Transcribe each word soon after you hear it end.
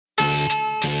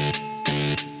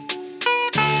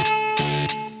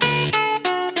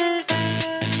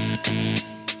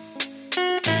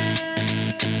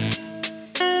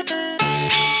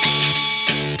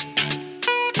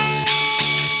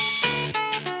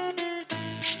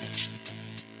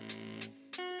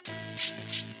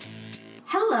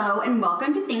Hello and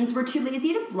welcome to Things We're Too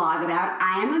Lazy to Blog About.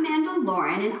 I am Amanda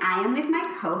Lauren and I am with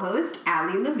my co-host,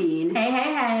 Allie Levine. Hey,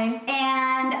 hey, hey.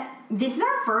 And this is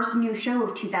our first new show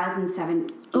of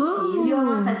 2017. Ooh, you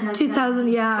almost said 2000,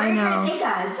 yeah, I know. Where are you trying to take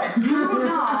us?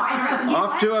 I don't know.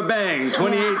 Off to a bang,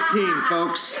 2018,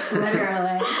 folks.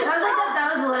 Literally.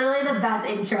 That was literally the best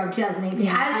intro of 2018.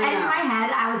 Yeah, and in my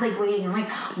head, I was like waiting. I'm like,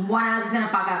 one I was just gonna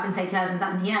fuck up and say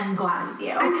 2017. I'm glad it was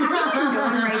you. I'm happy that no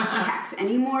one writes checks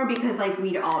anymore because, like,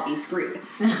 we'd all be screwed.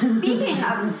 Speaking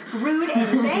of screwed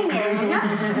and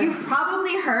banging, you've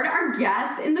probably heard our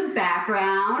guests in the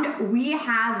background. We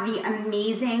have the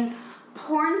amazing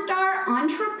porn star,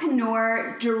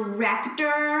 entrepreneur,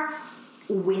 director,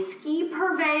 whiskey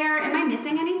purveyor. Am I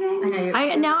missing anything? I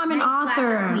know Now I'm an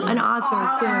author. An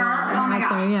author, too. Oh my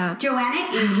god. Yeah. Joanna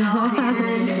Angel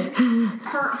and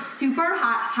her super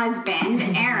hot husband,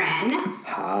 Aaron.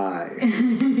 Hi.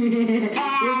 His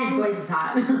And voice is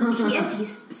hot.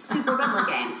 he's super good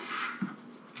looking.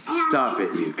 Stop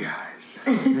it, you guys.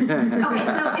 Okay,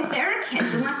 so if there are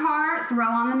kids in the car, throw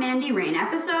on the Mandy Rain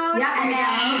episode. Yeah,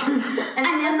 and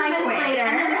then like wait, later.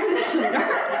 and then listen later.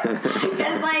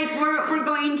 Because like we're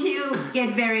going to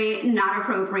get very not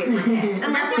appropriate for kids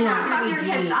unless you want to fuck your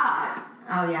kids up.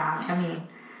 Oh yeah, I mean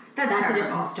that's a terrible.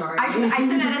 different story. I should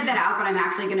edit that out, but I'm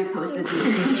actually going to post this.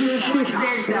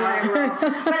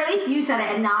 But at least you said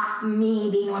it, and not me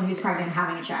being the one who's pregnant and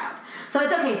having a child. So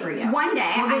it's okay for you. One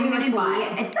day We'll I'm give going to you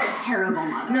a be a terrible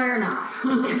mother. No, you're not.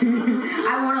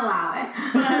 I won't allow it.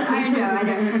 I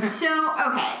know.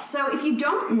 So if you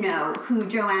don't know who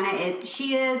Joanna is,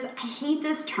 she is, I hate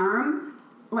this term,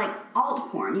 like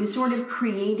alt porn. You sort of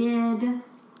created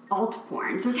alt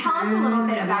porn. So tell us a little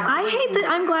bit about I hate that.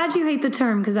 I'm glad you hate the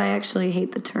term because I actually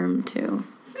hate the term too.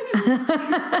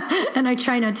 And I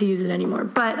try not to use it anymore,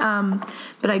 but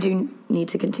I do need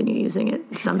to continue using it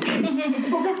sometimes.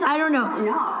 I don't know.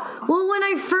 No. Well, when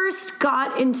I first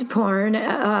got into porn,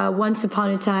 once upon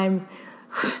a time,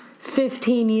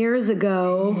 15 years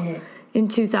ago, in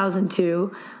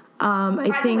 2002,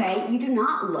 By the way, you do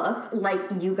not look like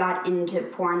you got into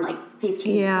porn like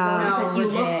 15 years ago because you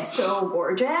look so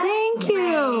gorgeous. Thank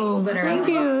you. Thank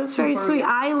you. It's very sweet.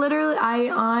 I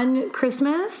on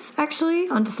Christmas, actually,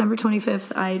 on December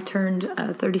 25th, I turned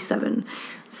 37.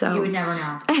 So You would never know.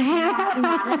 Not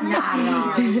at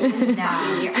all. No.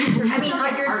 I mean,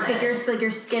 like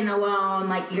your skin alone,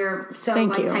 like you're so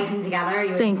Thank you. tightened together. You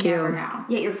would Thank you. never know.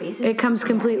 Yet your face is it comes super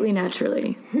completely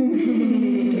naturally.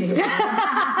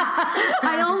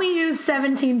 I only use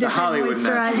 17 different Hollywood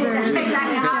moisturizers.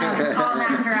 Exactly. All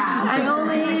natural. I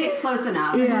only close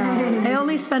enough. I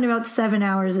only spend about 7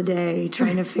 hours a day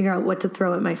trying to figure out what to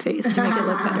throw at my face to make it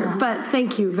look better. But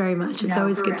thank you very much. It's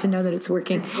always good to know that it's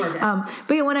working.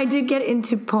 But yeah, when I did get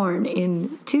into porn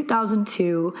in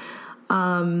 2002,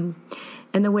 and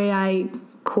the way I,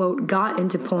 quote, got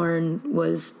into porn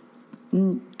was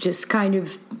just kind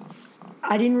of,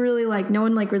 I didn't really no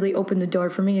one really opened the door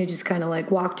for me. I just kind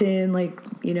of walked in,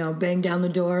 banged down the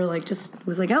door, just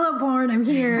was like, hello porn, I'm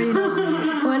here.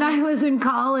 When I was in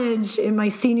college, in my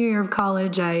senior year of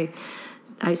college, I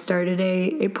started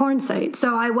a porn site.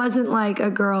 So I wasn't like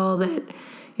a girl that,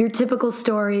 your typical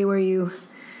story where you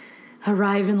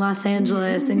arrive in Los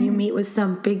Angeles and you meet with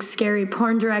some big scary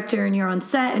porn director and you're on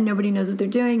set and nobody knows what they're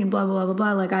doing and blah, blah, blah,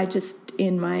 blah, blah. I just,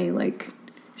 in my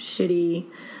shitty,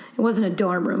 it wasn't a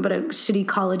dorm room, but a shitty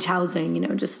college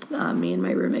housing, just me and my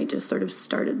roommate just sort of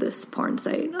started this porn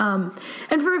site. And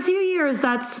for a few years,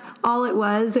 that's all it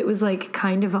was. It was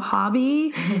kind of a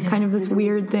hobby, kind of this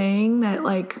weird thing that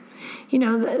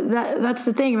that's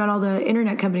the thing about all the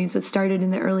internet companies that started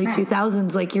in the early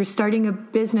 2000s. You're starting a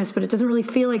business, but it doesn't really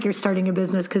feel like you're starting a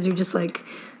business because you're just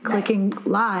clicking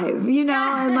live,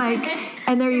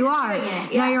 and there you are.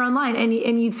 Now you're online and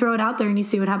you throw it out there and you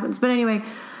see what happens. But anyway,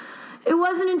 it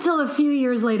wasn't until a few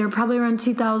years later, probably around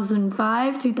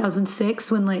 2005,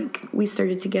 2006, when we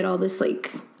started to get all this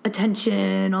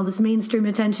attention, all this mainstream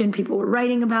attention. People were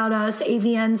writing about us.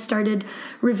 AVN started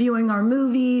reviewing our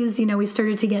movies. We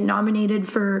started to get nominated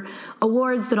for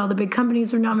awards that all the big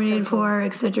companies were nominated for,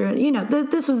 etc.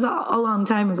 This was a long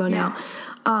time ago now.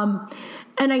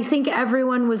 And I think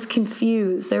everyone was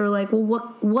confused. They were like,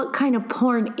 well, what kind of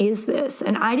porn is this?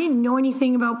 And I didn't know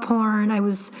anything about porn.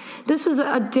 This was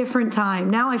a different time.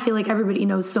 Now I feel like everybody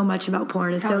knows so much about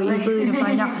porn. It's so easy to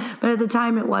find out. But at the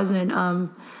time it wasn't.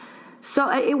 So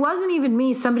it wasn't even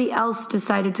me. Somebody else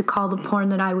decided to call the porn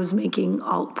that I was making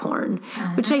alt porn,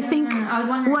 which I think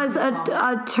was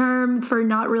a term for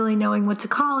not really knowing what to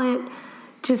call it.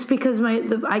 Just because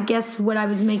I guess what I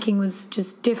was making was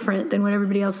just different than what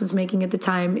everybody else was making at the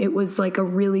time. It was a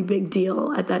really big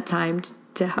deal at that time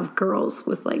to have girls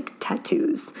with like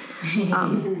tattoos.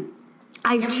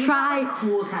 I try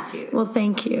cool tattoos. Well,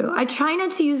 thank you. I try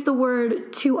not to use the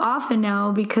word too often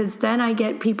now because then I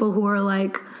get people who are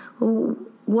like, well,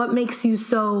 what makes you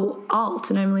so alt?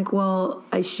 And I'm like, well,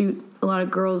 I shoot a lot of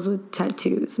girls with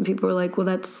tattoos. And people are like, well,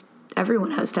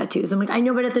 everyone has tattoos. I'm like, I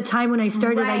know, but at the time when I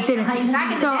started, I didn't.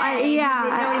 Like so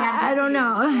I don't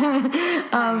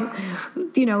know.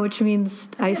 Which means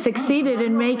I succeeded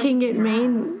in making it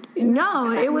main.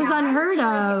 No, it was unheard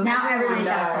of. Now everybody's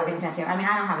got a fucking tattoo. I mean,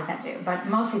 I don't have a tattoo, but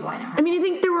most people I know have. I mean, I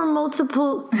think there were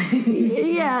multiple.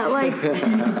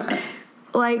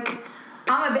 like.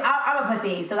 I'm a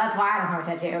pussy, so that's why I don't have a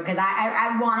tattoo, because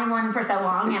I wanted one for so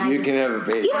long. And you can have a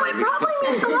baby. You know, it probably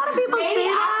means a lot of people say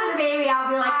that. After the baby, I'll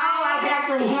be like, oh, I can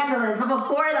actually handle this. But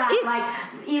before that,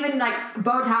 even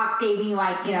Botox gave me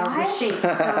the shape. So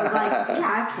I was like, yeah,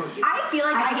 I've told you. I feel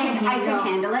like I could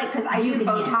handle it because I use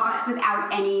Botox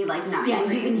without any numbing.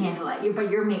 Yeah, you can handle it, but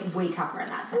you're way tougher in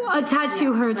that sense. A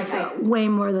tattoo hurts way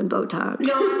more than Botox.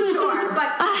 No, I'm sure,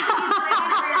 but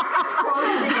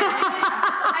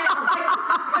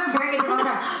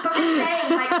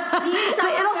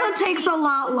it also takes a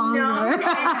lot longer. To do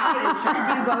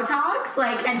Botox,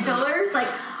 and fillers,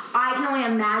 I can only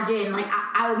imagine,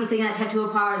 I would be sitting at Tattoo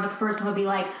Parlor and the person would be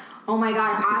like, oh my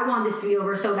God, I want this to be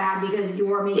over so bad because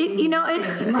you are making me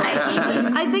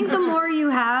I think the more you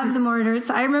have, the more it hurts.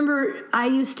 I remember I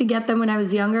used to get them when I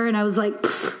was younger and I was like,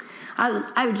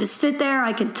 I would just sit there,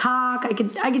 I could talk, I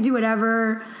could do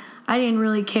whatever. I didn't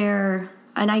really care.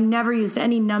 And I never used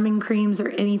any numbing creams or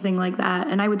anything like that.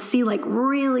 And I would see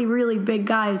really, really big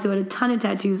guys who had a ton of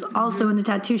tattoos also in the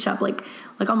tattoo shop, like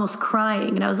almost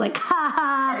crying. And I was like, ha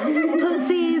ha,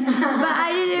 pussies. But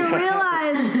I didn't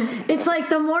realize it's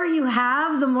the more you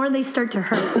have, the more they start to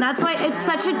hurt. And that's why it's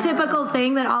such a typical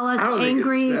thing that all us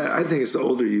angry. I think it's the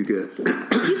older you get.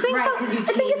 You think so? I think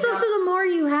it's also the more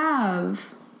you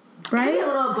have. Right? A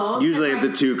little both. Usually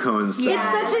the two coincide. Yeah.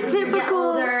 It's such a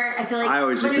typical. Older, I feel like I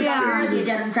always just the adrenaline.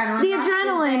 The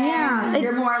adrenaline, yeah.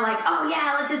 You're more like, oh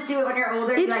yeah, let's just do it when you're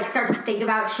older. You start to think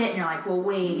about shit, and you're like, well,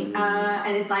 wait.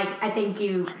 And it's I think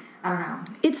I don't know.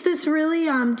 It's this really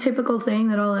typical thing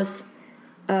that all us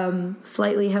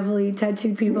slightly heavily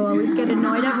tattooed people always get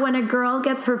annoyed of when a girl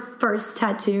gets her first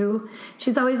tattoo.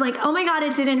 She's always like, oh my God,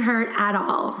 it didn't hurt at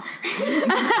all.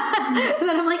 And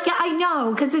then I'm like, yeah, I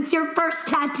know, because it's your first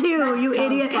tattoo, that's you so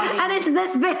idiot. Funny. And it's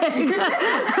this big.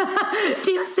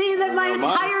 Do you see that my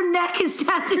entire neck is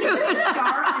tattooed?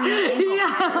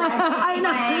 Yeah, I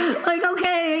know.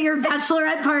 Okay, at your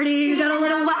bachelorette party, you got a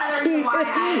little wacky. Why I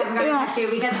haven't got a tattoo,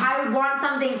 because I would want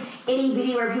something itty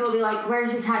bitty where people would be like,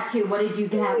 where's your tattoo? What did you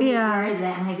get? Yeah. Where is it?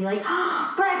 And I'd be like,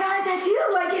 oh, but I got a tattoo.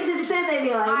 It's this. They'd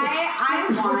be like,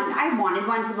 I wanted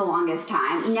one for the longest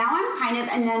time. Now I'm kind of,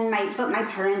 and then my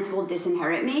parents will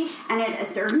disinherit me, and at a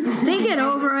certain point, they get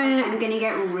over it. I'm gonna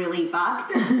get really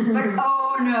fucked. But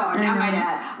oh no, not my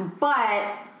dad.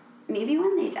 But maybe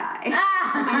when they die.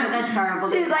 I know that's horrible.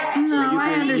 She's like, no,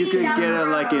 you could get a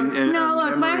no,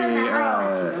 look,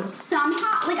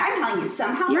 somehow, I'm telling you,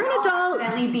 somehow you're an adult.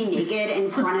 Accidentally be naked in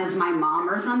front of my mom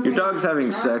or something. Your dog's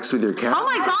having sex with your cat. Oh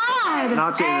my God!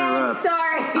 Not to interrupt.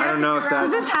 Sorry. I don't know if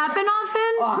that's. Does this happen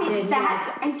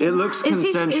often? It looks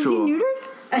consensual. Is he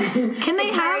neutered? Can they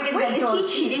have? Wait, is he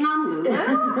cheating on Lulu?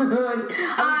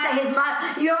 His mom.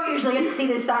 You don't usually get to see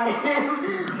this side of him.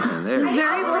 This is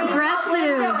very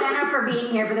progressive. Joanna for being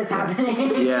here for this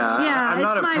happening. Yeah, I'm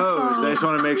not opposed. Fault. I just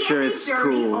want to make sure it's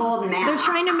cool. Old man. They're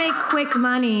trying to make quick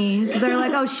money. They're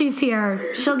like, oh, she's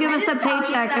here. She'll give us a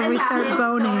paycheck if we start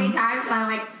boning. So many times when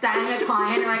I'm standing with a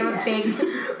client, or a big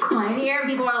client here, and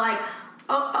people are like,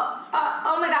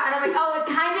 oh my God. And I'm like, oh, it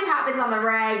kind of happens on the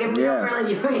reg, and we don't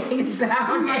really do anything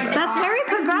about it. That's very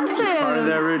progressive. It's part of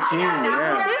their routine,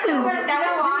 That was the most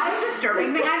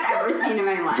disturbing thing I've ever seen in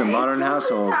my life. It's a modern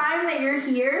household. The time that you're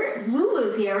here,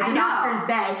 Lulu's here, which is Oscar's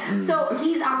bed. So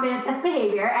he's on best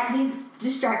behavior, and he's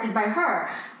distracted by her.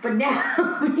 But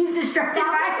now he's distracted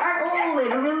by her.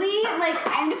 Literally,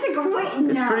 I'm just wait, no.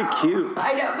 It's pretty cute.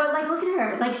 I know, but look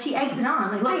at her. She eggs it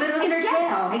on. Look at her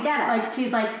tail. I get it.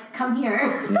 She's like, come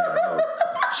here. No.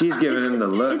 She's giving him the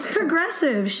look. It's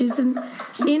progressive. It's an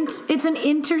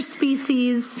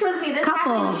interspecies Trust me, this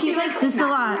couple. happens. She's this a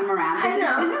lot. Him around.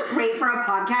 This is great for a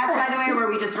podcast, by the way, where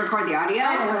we just record the audio.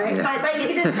 I know, right? But you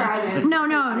can describe it. No.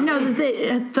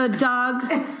 The dog.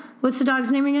 What's the dog's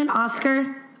name again?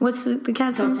 Oscar. What's the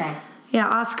cat's name? Coche. Yeah,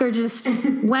 Oscar just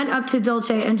went up to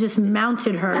Dolce and just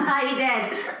mounted her. He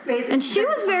did. Basically. And she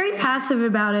was very passive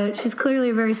about it. She's clearly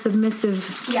a very submissive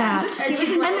cat. And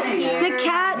the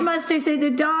cat, must I say, the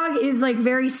dog is like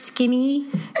very skinny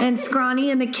and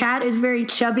scrawny, and the cat is very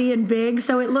chubby and big,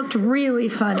 so it looked really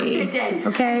funny. It did.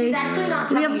 Okay? She's actually not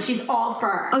chubby. She's all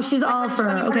fur. Oh, she's all fur.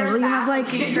 Okay, well, you have like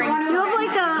a.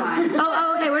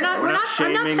 Oh, okay.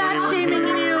 I'm not fat shaming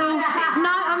you.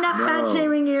 I'm not fat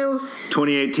shaming you.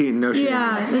 2018, no shame.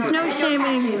 Yeah, there's no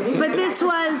shaming. But this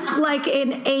was like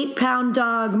an 8-pound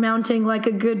dog mounting like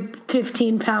a good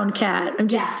 15-pound cat. I'm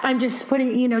just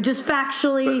putting, just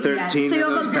factually. But 13 so you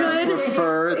of have those pounds were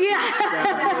fur.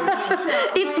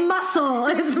 It's muscle.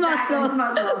 It's muscle.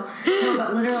 No,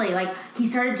 but literally, like, he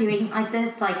started doing like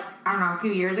this, like, I don't know, a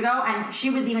few years ago, and she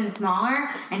was even smaller,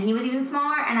 and he was even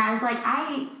smaller, and I was like,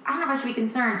 I don't know if I should be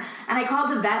concerned. And I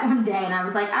called the vet one day, and I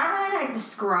was like, I don't know how to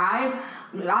describe.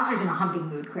 Oscar's in a humping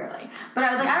mood, clearly. But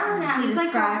I was like, I don't know how to describe.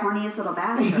 He's like the horniest little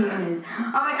bastard. I'm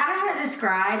like, I don't know how to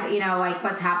describe, like,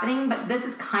 what's happening, but this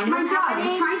is kind of my what's dog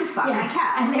happening. is trying to fuck my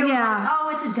cat. And they were like, oh,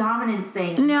 it's a dominance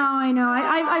thing. No, I know.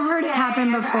 I've heard it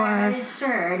happen before.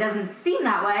 Sure, it doesn't seem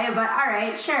that way, but all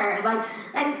right, sure. Like,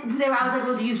 and I was like,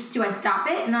 well, do I stop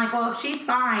it? And they're like, well, if she's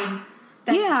fine,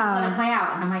 then let it play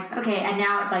out. And I'm like, okay. And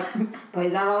now it's like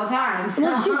plays out all the time. So.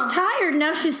 Well, she's tired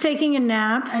now. She's taking a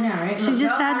nap. I know, right? She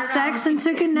just had sex and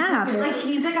took a nap. Like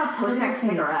she needs like a post-sex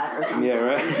cigarette or something. Yeah,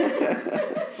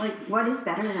 right. Like, what is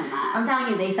better than that? I'm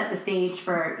telling you, they set the stage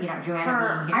for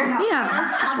Joanna being here.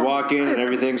 Yeah. Just walk in and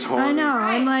everything's horny. I know.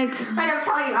 Right. I'm like, I'm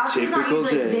telling you, Oscar's not Typical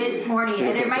usually day. this horny.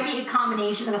 And there might be a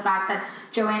combination of the fact that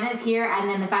Joanna is here, and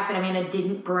then the fact that Amanda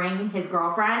didn't bring his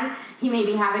girlfriend. He may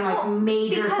be having like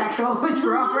major sexual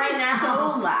withdrawal right now.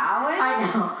 So loud. I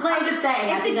know. Like, I'm just saying.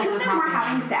 If the two of them were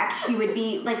having sex, she would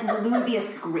be like Lulu would be a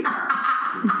screamer.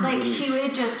 Like she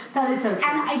would just. That is so true.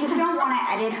 And I just don't want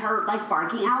to edit her like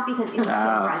barking out because it's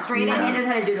so frustrating. Yeah. Amanda's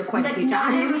had to do it quite a few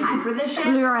Not times. having time for this shit.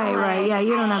 right. Yeah,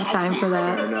 you don't have time for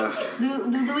that. Fair enough.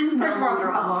 Lulu is no First world longer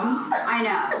problems. welcome. I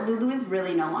know. Lulu is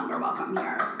really no longer welcome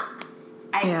here.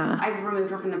 I've removed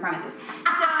her from the premises.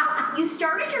 So you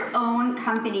started your own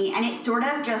company, and it sort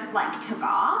of just like took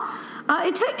off.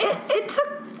 It took,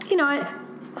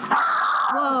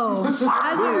 whoa,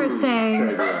 as you were saying.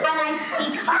 And I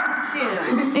speak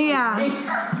too soon. Yeah.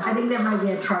 I think there might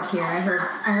be a truck here. I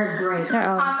heard great.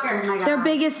 Oscar, oh my God. Their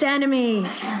biggest enemy,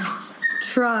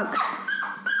 trucks.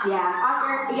 Yeah,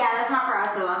 Oscar. Yeah, that's not for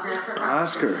us though, Oscar. That's for us.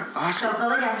 Oscar. So go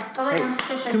lay down. Go lay down.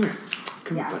 Come here.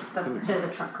 Yeah, there's a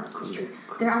truck across the street.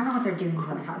 I don't know what they're doing to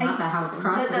the house. Not the house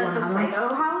across. The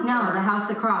Psycho house? No, the house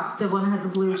across. The one that has the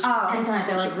blue tent on it.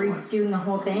 They're like redoing the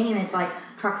whole thing, and it's like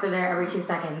trucks are there every 2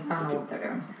 seconds. I don't know what they're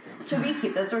doing. Should we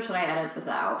keep this or should I edit this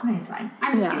out? It's fine.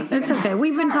 I'm just gonna keep It's it. okay.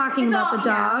 We've been talking about the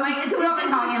dog. It's real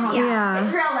talking. Yeah.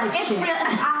 It's real life It's shit. real.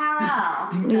 It's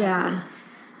IRL. Yeah.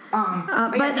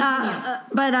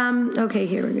 Okay,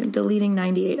 here we go. Deleting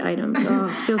 98 items. Oh,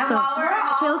 feels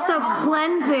so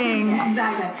cleansing.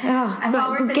 Exactly.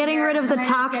 Oh, getting rid of the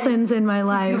toxins in my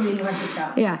life.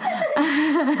 Yeah.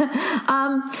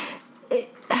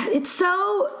 It's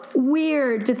so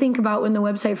weird to think about when the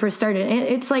website first started. And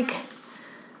it's like,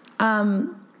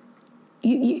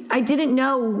 I didn't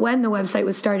know when the website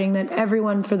was starting that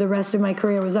everyone for the rest of my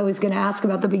career was always going to ask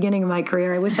about the beginning of my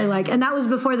career. I wish and that was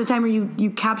before the time where you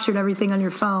captured everything on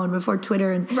your phone, before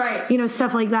Twitter and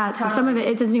stuff like that. So some of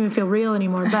it doesn't even feel real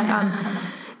anymore. But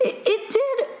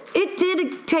it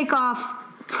did take off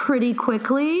pretty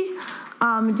quickly.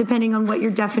 Depending on what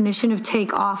your definition of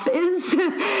take off is,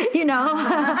 it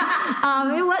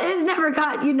never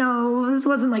got, this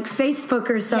wasn't like Facebook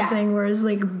or something where it's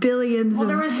like billions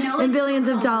there was no, and billions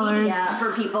of dollars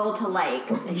for people to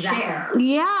share.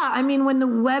 Yeah, I mean, when the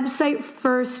website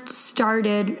first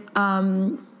started,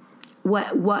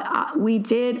 what we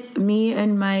did, me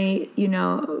and my,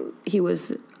 he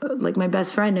was like my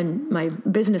best friend and my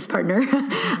business partner.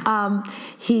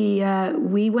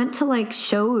 We went to like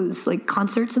shows, like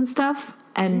concerts and stuff,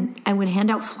 and would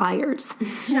hand out flyers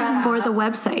for the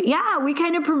website. Yeah, we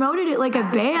kind of promoted it like a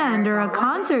band or a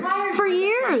concert for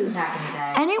years,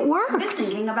 and it worked. I was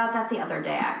thinking about that the other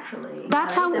day, actually.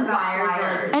 That's how.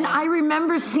 Flyers. And I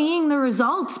remember seeing the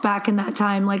results back in that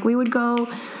time. Like we would go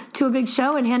to a big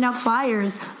show and hand out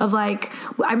flyers of like,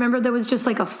 I remember there was just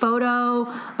like a photo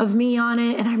of me on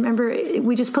it, and I remember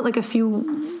we just put like a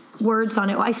few words on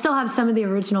it. I still have some of the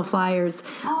original flyers.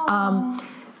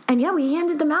 And yeah, we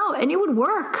handed them out, and it would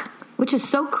work. which is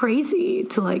so crazy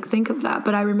to like think of that.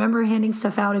 But I remember handing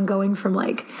stuff out and going from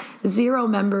like 0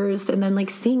 members and then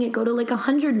like seeing it go to like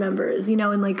 100 members,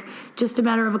 in like just a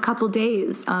matter of a couple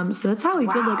days. So that's how we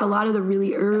did like a lot of the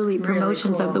really early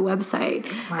promotions of the website.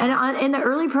 And in the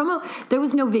early promo, there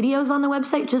was no videos on the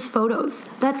website, just photos.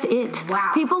 That's it. Wow.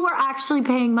 People were actually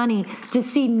paying money to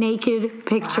see naked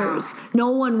pictures. No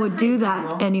one would do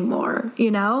that anymore,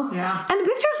 Yeah. And the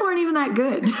pictures weren't even that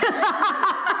good. Do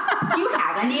you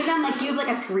have any of them? Like, you have like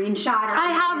a screenshot? Or I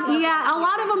have, a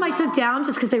lot of them I took down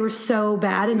just because they were so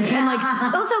bad. And like,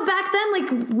 also back then, like,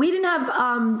 we didn't have,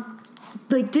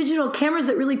 like digital cameras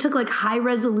that really took like high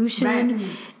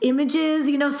resolution images,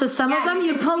 so some of them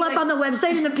you'd pull up on the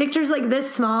website and the picture's like this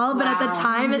small, but at the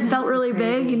time it felt really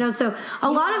big, so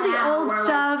a lot of the old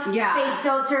stuff, face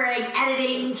filtering,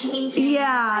 editing, changing.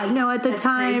 At the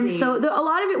time, crazy. so a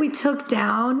lot of it we took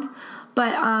down.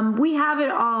 But we have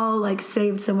it all like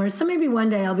saved somewhere. So maybe one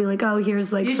day I'll be like, oh,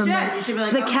 here's like You should be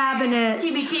like, the cabinet.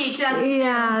 TBT,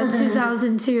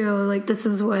 2002. Like this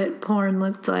is what porn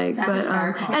looked like. That's but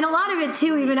hysterical. and a lot of it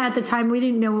too. Even at the time, we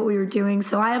didn't know what we were doing.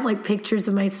 So I have like pictures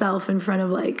of myself in front of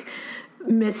like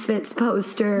Misfits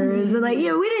posters, and like we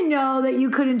didn't know that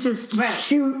you couldn't just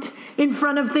shoot in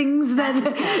front of things that like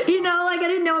I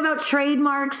didn't know about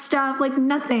trademark stuff, like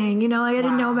nothing, like I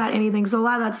didn't know about anything. So a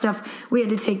lot of that stuff we had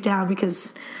to take down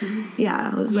because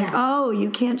it was like, oh,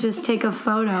 you can't just take a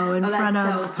photo in front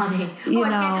of so funny.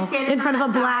 in front of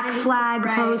a black flag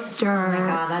poster. Oh my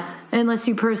God, unless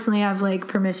you personally have like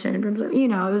permission from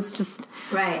it was just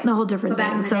the whole different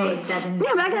But thing. back in the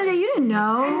day, back in the day you didn't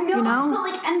know, But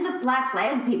like, and the Black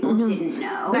Flag people didn't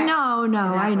know.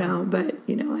 No, I know, but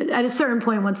at a certain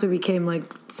point, once we became like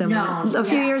a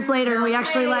few years later, and we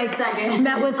actually like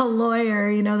met with a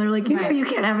lawyer. They're like, you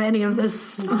can't have any of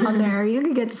this on there. You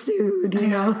could get sued.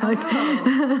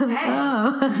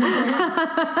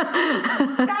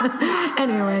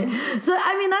 Anyway, so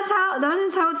I mean, that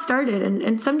is how it started,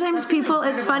 and sometimes people.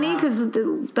 It's funny because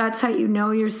that's how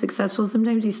you're successful.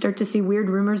 Sometimes you start to see weird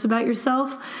rumors about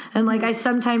yourself, and like I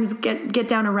sometimes get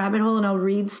down a rabbit hole and I'll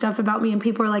read stuff about me, and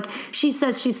people are like, she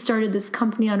says she started this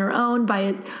company on her own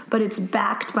but it's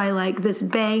backed by like this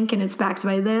bank, and it's backed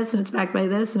by this, and it's backed by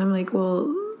this, and I'm like,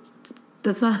 well,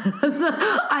 that's not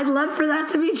I'd love for that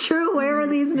to be true. Where are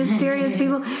these mysterious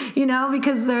people?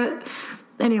 Because the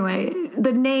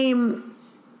name.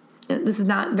 This is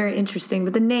not very interesting,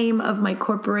 but the name of my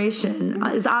corporation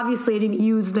is obviously I didn't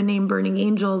use the name Burning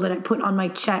Angel that I put on my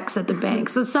checks at the bank.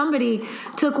 So somebody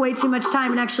took way too much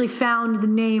time and actually found the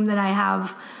name that I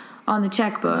have on the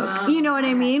checkbook. You know what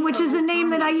I mean? Which is a name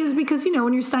that I use because,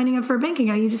 when you're signing up for a banking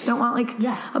account, you just don't want like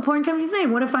a porn company's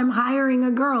name. What if I'm hiring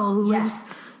a girl who lives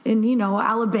in,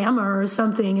 Alabama or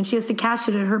something, and she has to cash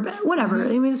it at her whatever.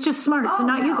 I mean, it's just smart to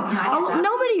not use it.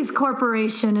 Nobody's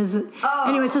corporation is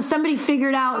anyway. So somebody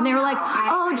figured out, and they were like,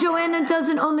 Joanna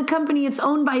doesn't own the company; it's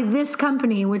owned by this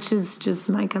company, which is just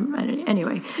my company.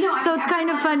 Anyway, so it's kind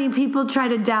of funny. People try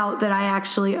to doubt that I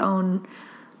actually own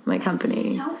my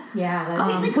company.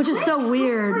 Which is so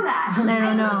weird. I don't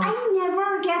know. I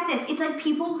never get this. It's like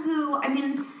people who,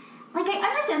 like, I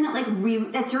understand that,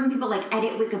 that certain people,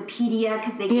 edit Wikipedia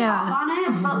because they get off on it,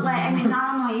 but,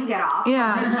 not on the way you get off. In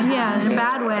a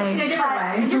bad way. In a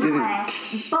different way.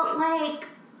 But,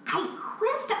 I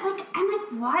quizzed, I'm like,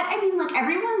 what?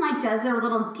 Everyone, does their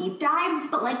little deep dives,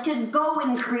 but, to go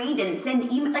and create and send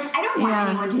email, I don't want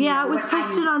anyone to know it was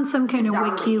posted on some kind of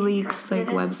WikiLeaks,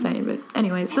 website, but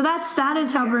anyway, so that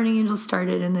is how Burning Angel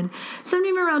started, and then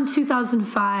sometime around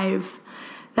 2005,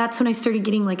 that's when I started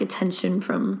getting, attention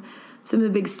from some of the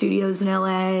big studios in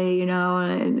LA,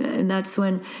 and that's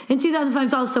when, in 2005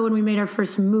 is also when we made our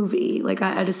first movie.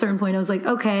 At a certain point, I was like,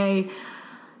 okay,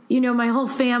 my whole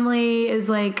family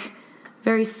is,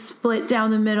 very split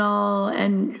down the middle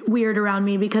and weird around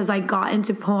me because I got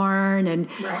into porn, and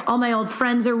all my old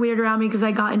friends are weird around me because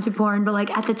I got into porn. But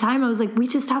at the time I was like, we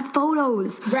just have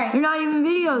photos. You're not even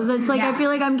videos. It's I feel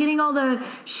like I'm getting all the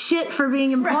shit for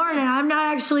being in porn and I'm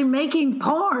not actually making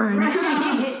porn.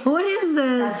 What is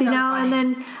this? That's so funny. And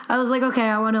then I was like, okay,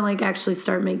 I want to actually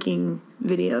start making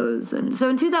videos. And so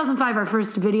in 2005 our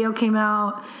first video came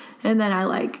out, and then I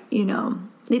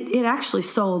It actually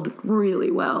sold really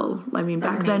well.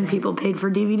 Back then people paid for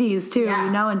DVDs too,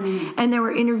 and there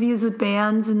were interviews with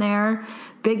bands in there,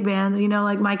 big bands,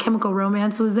 My Chemical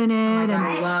Romance was in it,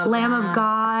 and Lamb of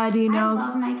God, I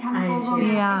love My Chemical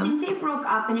Romance. I think they broke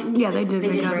up, and they did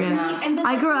break up.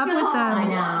 I grew up with them. I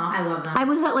know, I love them. I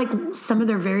was at some of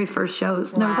their very first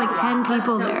shows, and there was 10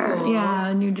 people there. Cool. Yeah,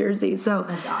 in New Jersey. So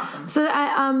that's awesome. So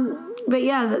but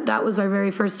that was our very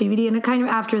first DVD, and kind of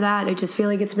after that, I just feel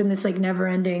like it's been this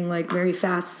never-ending, very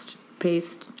fast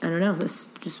paced. I don't know. This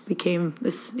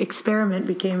experiment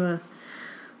became a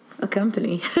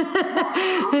company.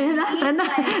 and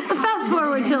fast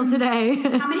forward till today.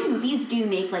 How many movies do you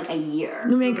make like a year?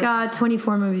 We make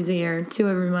 24 movies a year, 2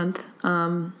 every month.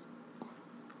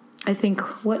 I think,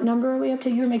 what number are we up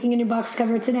to? You were making a new box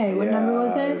cover today. What number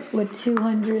was it? What,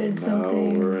 200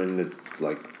 something? No, we're in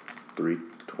like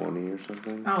 320 or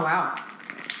something. Oh, wow.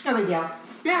 No big deal.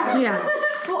 Yeah.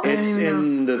 Well, It's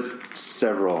in the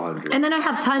several hundred. And then I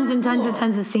have tons and tons and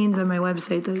tons of scenes on my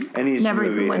website that And each never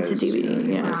even movie went to has, DVD.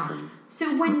 Yeah. Wow.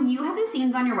 So when you have the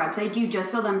scenes on your website, do you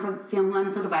just film them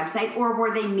for the website, or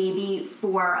were they maybe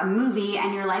for a movie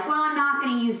and you're like, well, I'm not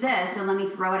going to use this, so let me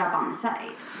throw it up on the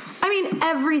site? I mean,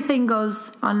 everything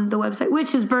goes on the website,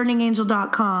 which is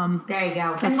burningangel.com. There you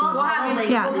go. And we'll have the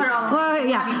links. Yeah, We'll put it all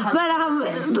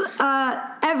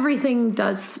but everything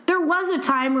does. There was a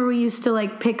time where we used to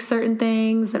like pick certain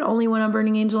things that only went on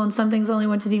Burning Angel, and some things only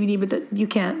went to DVD. But that you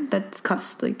can't.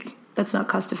 That's not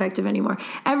cost effective anymore.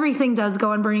 Everything does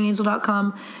go on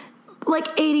burningangel.com. Like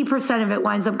 80% of it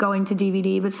winds up going to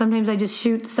DVD, but sometimes I just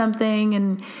shoot something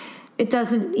and it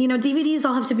doesn't. DVDs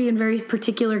all have to be in very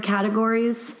particular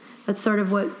categories. That's sort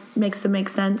of what makes them make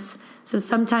sense. So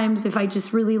sometimes if I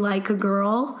just really like a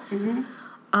girl,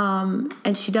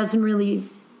 and she doesn't really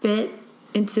fit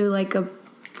into like a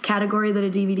category that a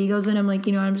DVD goes in, I'm like,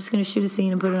 I'm just going to shoot a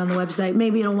scene and put it on the website.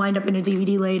 Maybe it'll wind up in a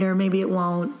DVD later. Maybe it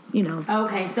won't,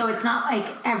 Okay, so it's not like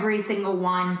every single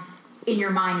one in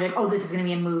your mind, like, oh, this is going to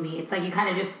be a movie. It's like you kind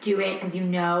of just do it because you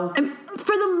know.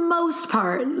 For the most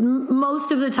part,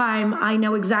 most of the time, I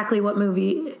know exactly what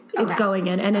movie it's going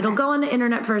in, and it'll go on the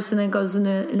internet first, and then it goes in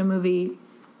a movie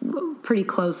pretty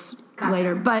close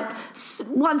later. But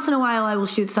once in a while, I will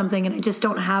shoot something, and I just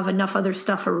don't have enough other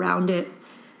stuff around it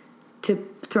to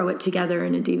throw it together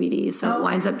in a DVD, so it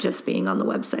winds up just being on the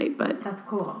website. But that's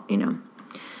cool.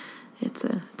 It's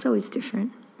always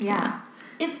different. Yeah.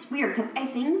 It's weird because I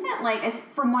think that, like, as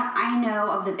from what I know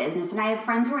of the business, and I have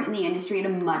friends who are in the industry at a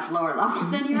much lower level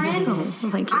than you're in. Oh,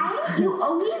 well, thank you.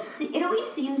 It always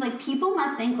seems like people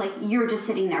must think like you're just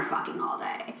sitting there fucking all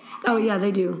day. Oh yeah, they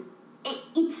do.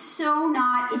 It's so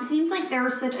not. It seems like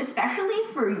there's such, especially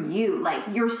for you, like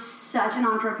you're such an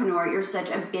entrepreneur, you're such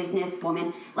a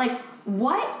businesswoman. Like,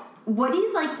 what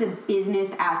is like the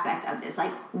business aspect of this?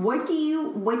 Like, what do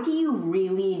you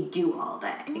really do all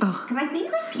day? Because I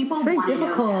think like people It's very want to know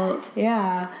difficult. that.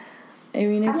 Yeah. I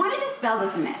mean, I want to dispel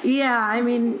this myth. Yeah, I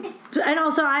mean, and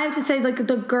also I have to say, like,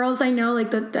 the girls I know,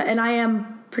 like, and I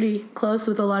am pretty close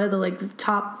with a lot of the, like,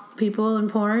 top people in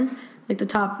porn, like, the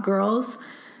top girls,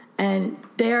 and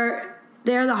they're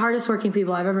the hardest working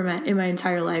people I've ever met in my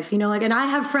entire life, and I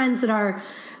have friends that are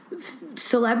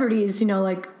celebrities,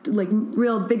 like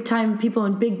real big time people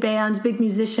in big bands, big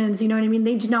musicians, you know what I mean?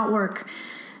 They do not work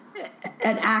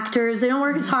at actors. They don't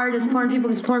work as hard as porn people,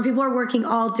 because porn people are working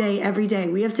all day, every day.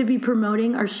 We have to be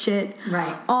promoting our shit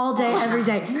all day, every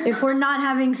day. If we're not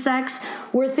having sex,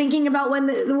 we're thinking about when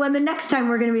the next time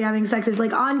we're going to be having sex is,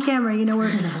 like, on camera.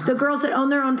 We're the girls that own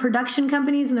their own production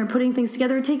companies and they're putting things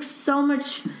together. It takes so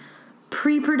much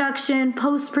pre-production,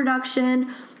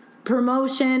 post-production,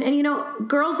 promotion, and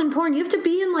girls in porn, you have to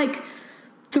be in like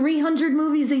 300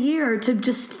 movies a year to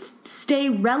just stay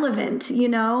relevant.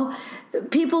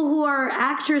 People who are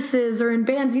actresses or in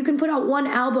bands, you can put out one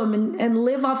album and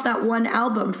live off that one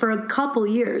album for a couple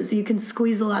years. You can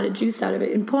squeeze a lot of juice out of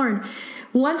it. In porn,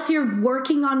 once you're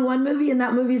working on one movie and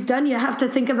that movie's done, you have to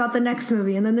think about the next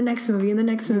movie and then the next movie and the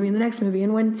next movie and the next movie.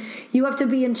 And when you have to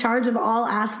be in charge of all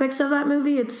aspects of that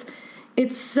movie, it's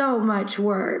so much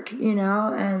work,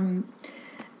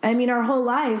 I mean, our whole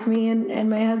life, me and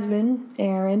my husband,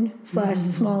 Aaron /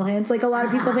 Small Hands, like, a lot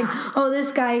of people think, oh,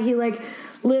 this guy, he, like,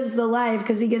 lives the life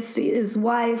because he gets to, his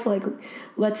wife, like,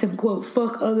 lets him, quote,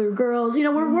 fuck other girls.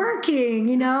 We're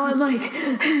working, and, like...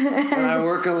 and I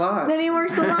work a lot. Then he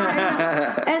works a lot.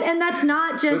 and that's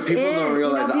not just But people don't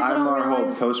realize I'm our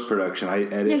whole post-production. I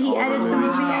edit he all edits of the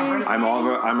our movies.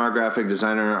 I'm our graphic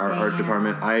designer, our art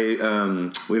department.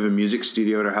 We have a music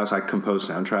studio at our house. I compose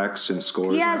soundtracks and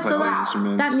scores. Yeah, and I play so all the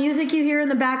instruments. that music you hear in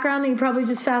the background that you probably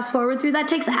just fast forward through, that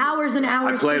takes hours and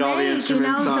hours. I played to all make, the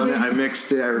instruments on it. I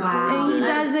mixed it. I recorded He it.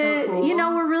 does it. So cool.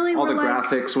 We're All the like,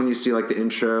 graphics when you see like the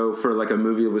intro for like a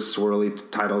movie with swirly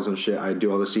titles and shit. I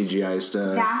do all the CGI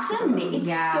stuff. That's amazing.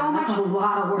 It's so much. That's a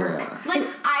lot of work. Yeah. Like,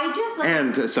 I just like.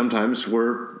 And sometimes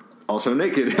we're also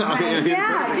naked.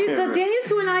 Yeah, dude, the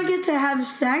days when I get to have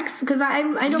sex, because I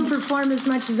don't perform as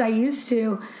much as I used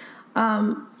to,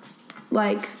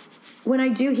 like, when I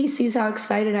do, he sees how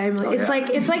excited I am. It's like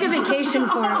a vacation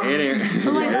for him. It's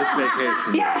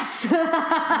vacation. Yes.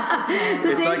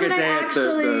 It's like a day at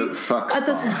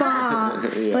the spa.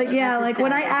 Like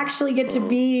when I actually get to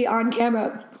be on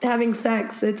camera having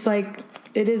sex, it's like.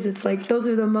 It's like those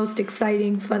are the most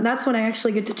exciting fun. That's when I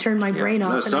actually get to turn my brain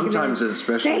off. No, sometimes,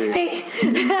 especially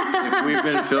if we've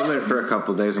been filming for a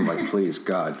couple of days, I'm like, please,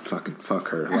 God, fucking fuck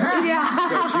her. So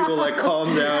she will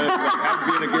calm down and have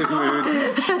to be in a good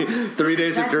mood. 3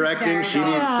 days of directing, she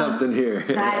needs something here.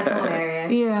 That is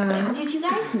hilarious. Yeah. How did you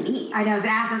guys meet? I know. I was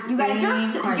asked this. You guys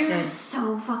you're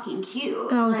so fucking cute.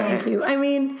 Oh, thank you. I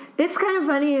mean, it's kind of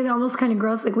funny and almost kind of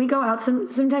gross. Like we go out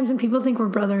sometimes and people think we're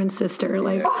brother and sister.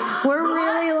 Like we're really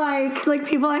like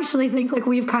people actually think like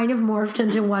we've kind of morphed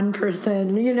into one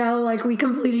person. Like we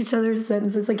complete each other's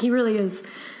sentences. Like he really is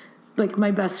like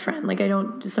my best friend. Like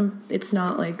it's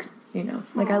not like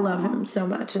like I love him so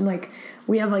much, and like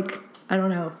we have like I don't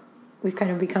know, we've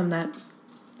kind of become that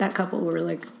couple. We're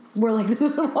like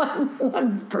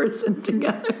one person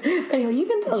together. Anyway, you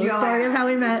can tell the story of how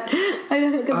we met. I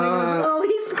know because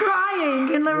he's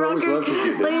crying in the record,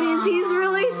 ladies. He's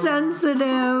really sensitive.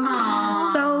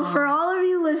 Aww. So for all of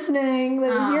you listening,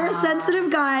 if you're a sensitive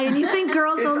guy and you think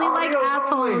girls only like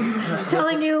assholes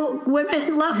telling you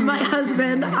women love my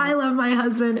husband, I love my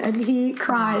husband, and he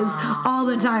cries all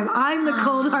the time. I'm the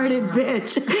cold-hearted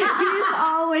bitch.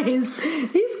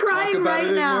 He's crying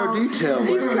right now. Talk about it in more detail.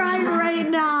 He's crying right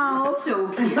now. So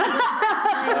cute.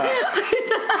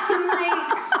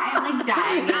 I'm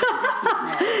dying.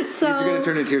 These are going to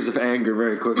turn into tears of anger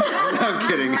very quickly. I'm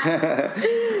kidding.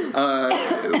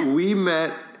 We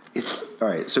met. All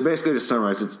right. So basically, to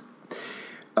summarize,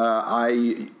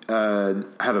 I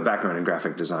have a background in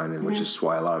graphic design, and which is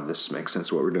why a lot of this makes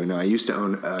sense. What we're doing now. I used to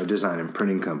own a design and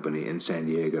printing company in San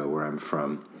Diego, where I'm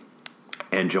from.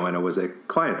 And Joanna was a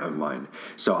client of mine.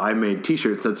 So I made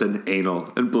T-shirts that said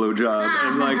anal and blowjob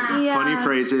and funny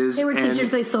phrases. They were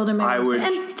T-shirts I sold in my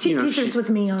website. And T-shirts with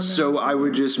me on them. So I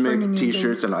would just make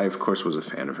T-shirts, and I, of course, was a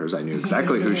fan of hers. I knew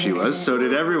exactly who she was. So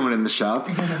did everyone in the shop.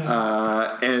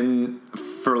 And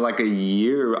for like a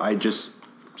year, I just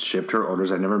shipped her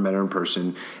orders. I never met her in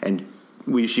person. And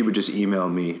she would just email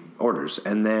me orders.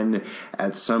 And then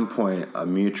at some point, a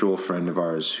mutual friend of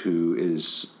ours who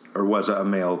was a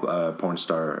male porn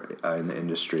star in the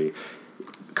industry,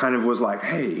 kind of was like,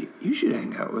 hey, you should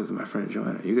hang out with my friend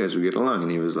Joanna. You guys would get along.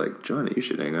 And he was like, Joanna, you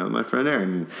should hang out with my friend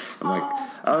Aaron. And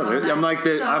I'm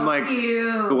like,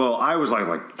 cute. Well, I was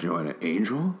like Joanna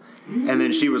Angel? And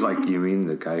then she was like, you mean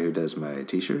the guy who does my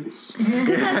T-shirts?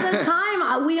 Because at the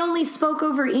time, we only spoke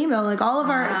over email. Like all of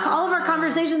our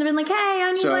conversations have been like, hey,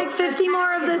 I need 50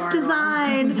 more of this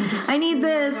design. I need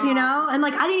this, And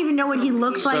like I didn't even know what he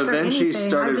looks like or anything. So then she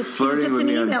started flirting with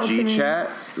me on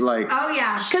GChat. Like,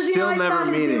 still never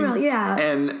meeting.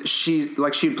 And she'd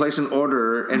place an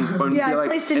order and I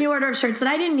placed a new order of shirts that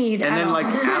I didn't need. And then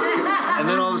ask it, and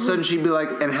then all of a sudden she'd be like,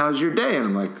 and how's your day? And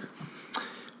I'm like,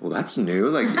 well, that's new.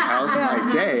 Like, how's my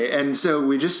day? And so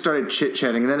we just started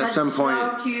chit-chatting. And then at some point,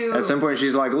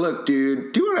 she's like, look,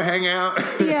 dude, do you want to hang out?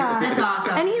 Yeah. That's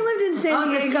awesome. And he lived in San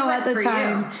Diego at the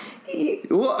time.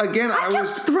 Well, again, I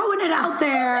was throwing it out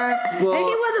there, and he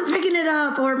wasn't picking it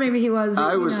up, or maybe he was.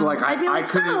 I was like, I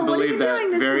couldn't believe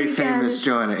that very famous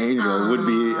Joanna Angel would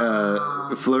be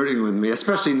flirting with me,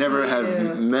 especially never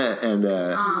have met. And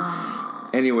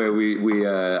anyway,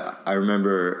 I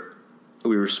remember.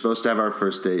 We were supposed to have our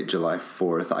first date July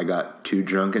 4th. I got too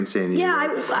drunk in San Diego. Yeah,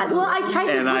 I tried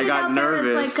to. And I got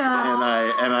nervous, and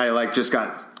I just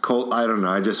got cold. I don't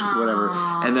know. I just whatever.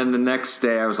 And then the next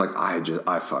day, I was like, I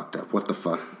fucked up. What the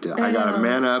fuck? I got to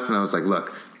man up, and I was like,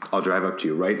 look, I'll drive up to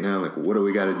you right now. Like, what do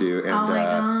we got to do? And oh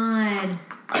my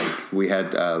god. We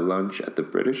had lunch at the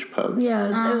British pub. Yeah,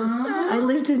 it was. I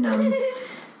lived in.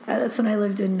 That's when I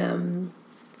lived in.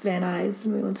 Van Nuys,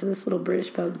 and we went to this little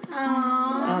British pub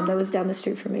that was down the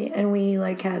street from me, and we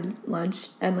had lunch,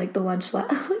 and the lunch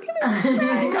look at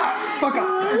him. Fuck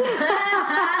off.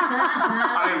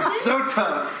 I am so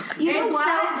tough. You know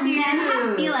what? So cute. Men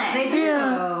have feelings. They do.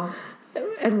 Yeah.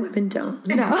 And women don't.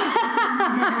 No. But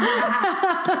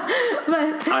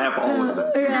I have all of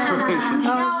them.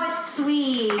 No, it's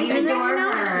sweet. I adore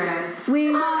her.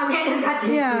 Okay, just got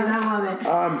tissues. I love it.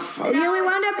 I'm fucking. We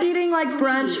wound up eating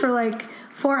brunch for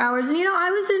 4 hours, and I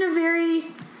was in a very.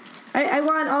 I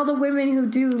want all the women who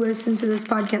do listen to this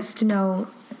podcast to know,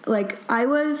 I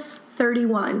was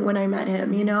 31 when I met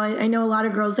him. I know a lot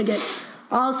of girls that get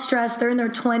all stressed. They're in their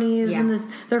 20s and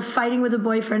they're fighting with a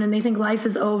boyfriend and they think life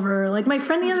is over. Like my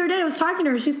friend the other day, I was talking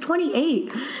to her. She's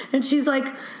 28 and she's like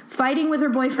fighting with her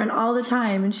boyfriend all the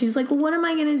time. And she's like, well, what am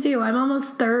I going to do? I'm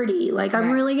almost 30. Like, I'm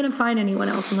really going to find anyone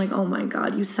else. I'm like, oh my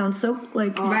God, you sound so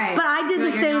like, but I did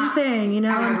the same thing, you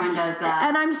know? Everyone does that.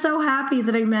 And I'm so happy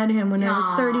that I met him when I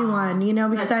was 31, you know,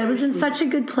 because I was in such a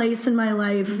good place in my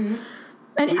life.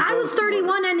 And I was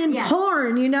 31 and in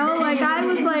porn, you know? Like, I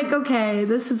was like, okay,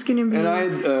 this is going to be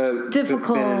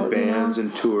difficult. And I had been in bands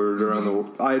and toured around the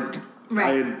world. I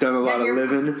had done a lot of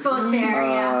living. Full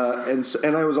share,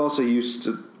 and I was also used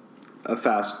to a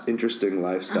fast, interesting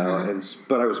lifestyle,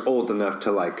 but I was old enough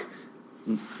to like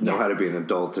know how to be an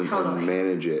adult and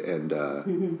manage it, and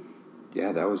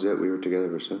that was it. We were together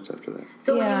ever since after that.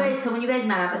 So when you guys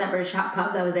met up at that British Hot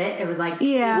Pub, that was it. It was like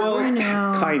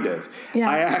kind of. Yeah.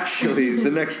 I actually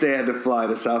the next day I had to fly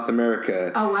to South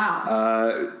America. Oh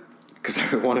wow. Because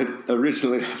I wanted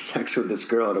originally to have sex with this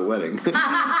girl at a wedding before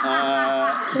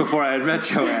I had met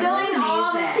Joanna. Spilling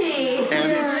all the tea.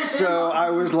 And so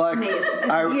I was like,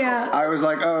 I was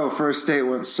like, oh, first date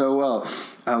went so well.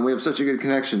 We have such a good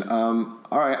connection. All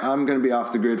right, I'm going to be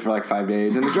off the grid for like 5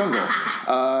 days in the jungle.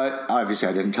 Obviously,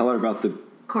 I didn't tell her about the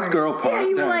girl part. Yeah,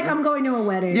 you were like, I'm going to a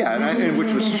wedding. Yeah, and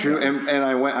which was true. And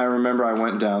I remember I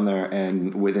went down there,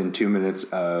 and within 2 minutes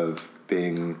of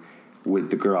being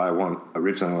with the girl I want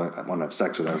to have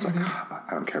sex with, I was like, I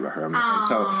don't care about her. And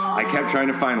so I kept trying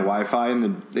to find Wi-Fi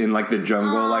in like the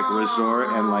jungle like resort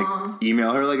and like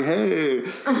email her like, hey,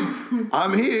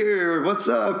 I'm here, what's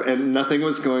up? And nothing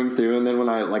was going through. And then when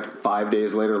I like 5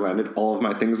 days later landed, all of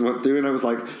my things went through, and I was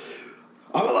like,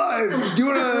 I'm alive. Do you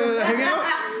want to hang out?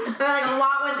 Like a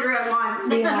lot went through at once.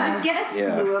 Like, you just get a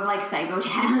slew of like psycho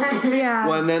texts.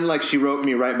 Well, and then like she wrote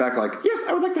me right back like, yes,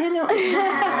 I would like to hang out.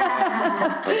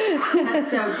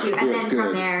 That's so cute. And then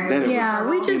from there,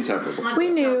 we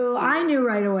knew. I knew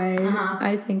right away.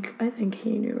 I think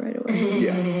he knew right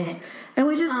away. And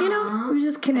we just, we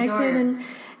just connected,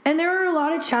 and there were a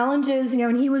lot of challenges,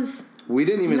 and he was. We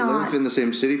didn't even live in the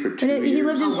same city for 2 years. He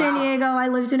lived in San Diego. I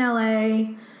lived in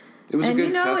LA. It was a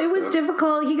good test, it was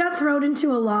difficult. He got thrown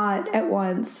into a lot at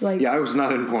once. Like, I was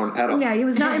not in porn at all. Yeah, he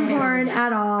was not in porn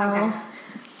at all. Okay.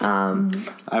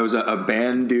 I was a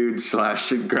band dude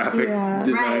 / graphic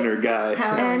designer guy.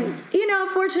 And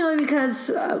fortunately, because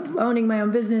owning my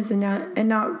own business and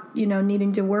not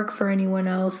needing to work for anyone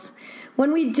else,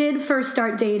 when we did first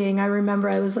start dating, I remember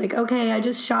I was like, okay, I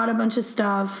just shot a bunch of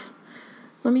stuff.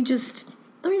 Let me just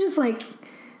like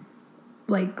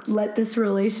let this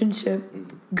relationship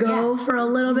go for a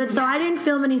little bit. So I didn't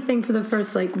film anything for the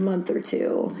first like month or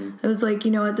two. I was like,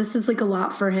 you know what, this is like a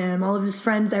lot for him. All of his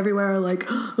friends everywhere are like,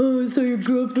 oh, so your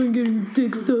girlfriend getting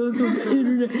dick sucked on the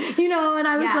internet, and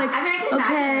I was like, I can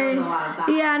imagine a lot of that.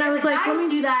 Yeah, and I was like, let me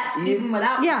do that even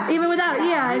without. Yeah, even without.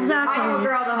 Yeah, exactly. I know a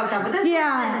girl that hooked up with this.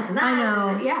 Yeah, this and that. I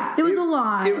know. Yeah, it was a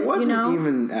lot. It wasn't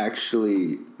even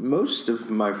actually most of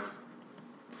my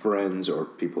friends or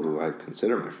people who I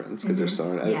consider my friends because they're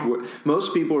still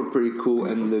most people were pretty cool,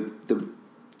 and the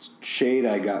shade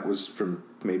I got was from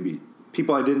maybe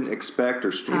people I didn't expect,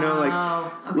 or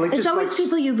like it's just always like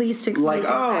people you least expect. Like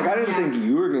I didn't think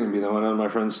you were going to be the one of my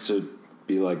friends to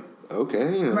be like,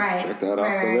 okay, check that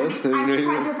off the list. I'm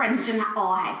surprised your friends didn't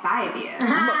all high five you.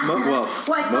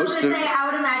 Most of I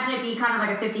would imagine it'd be kind of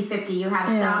like a 50-50. You have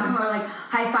some who are like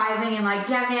high fiving and like,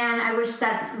 yeah, man, I wish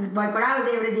that's like what I was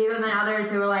able to do, and then others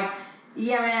who are like,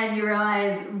 yeah, man, you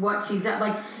realize what she's done.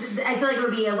 Like, I feel like it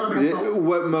would be a little bit of both.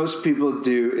 What most people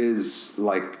do is,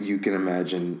 like, you can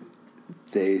imagine,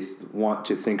 they want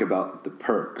to think about the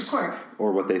perks,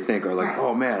 or what they think, or like,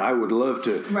 oh man, I would love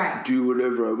to do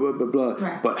whatever, blah blah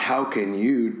blah. But how can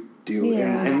you do it?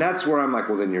 And that's where I'm like,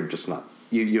 well, then you're just not.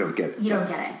 You don't get it. You don't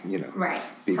get it.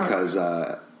 Because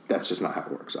that's just not how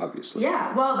it works, obviously.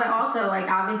 Yeah. Well, but also, like,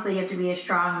 obviously, you have to be a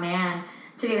strong man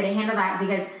to be able to handle that,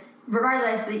 because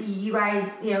regardless, you guys,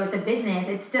 it's a business.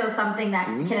 It's still something that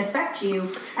can affect you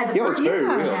as a person. It's very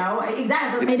real.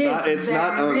 Exactly.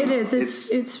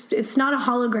 It's not a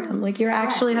hologram. Like, you're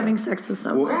actually having sex with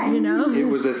someone. It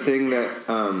was a thing that,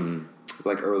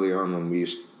 like, early on when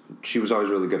she was always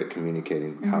really good at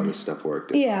communicating how this stuff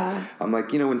worked. Yeah. I'm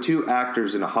like, when two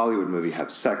actors in a Hollywood movie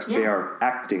have sex, they are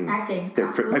acting.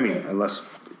 Unless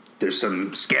there's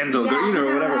some scandal,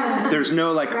 or whatever. There's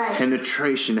no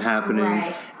penetration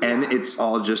happening, and it's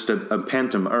all just a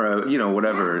pantom or a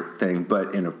whatever thing.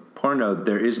 But in a porno,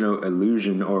 there is no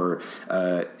illusion, or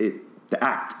the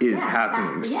act is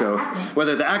happening. So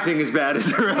whether the acting is bad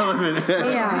is irrelevant.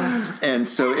 And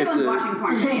so it's watching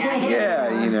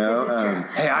porn. you know.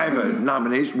 Hey, I have a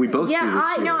nomination. We both do this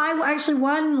year. I actually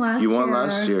won last year. You won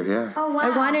last year, yeah. Oh, wow. I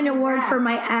won an award for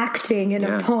my acting in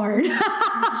a porn.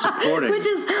 Supporting. Which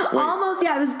is almost,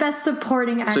 it was best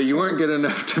supporting actress. So you weren't good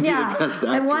enough to be the best actress.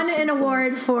 I won an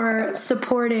award for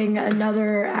supporting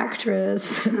another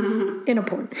actress in a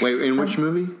porn. Wait, in which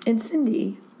movie? In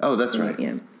Cindy. Oh, that's right.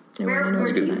 Yeah.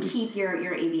 Where do you keep your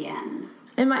AVNs?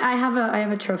 I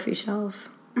have a trophy shelf.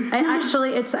 I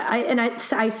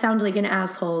sound like an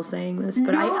asshole saying this,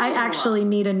 but I actually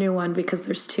need a new one because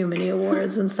there's too many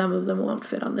awards and some of them won't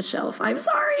fit on the shelf. I'm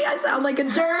sorry, I sound like a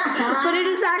jerk, but it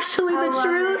is actually the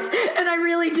truth, and I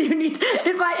really do need.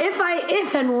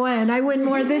 If and when I win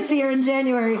more this year in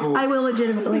January, I will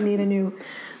legitimately need a new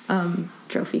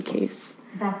trophy case.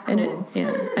 That's cool.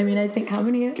 I think how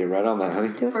many? Get right on that,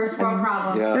 honey. First world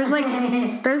problem. Yeah.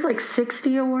 There's like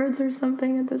 60 awards or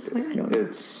something at this point. I don't know.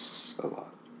 It's a lot.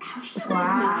 How should you guys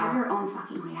not have your own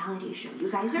fucking reality show?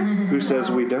 You guys are Who says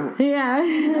we don't? Yeah.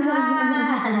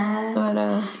 But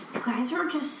you guys are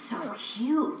just so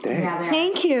cute. Dang.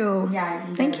 Thank you. Yeah,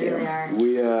 you Thank you. really are.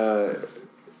 We I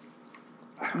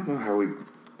don't know how we.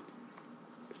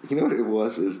 You know what it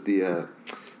was? Is the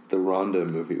Ronda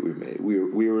movie we made.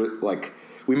 We were like.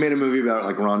 We made a movie about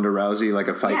like Ronda Rousey, like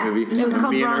a fight movie. It was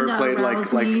called Me and Ronda her played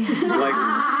Rousey.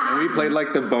 and we played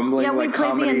like the bumbling we like played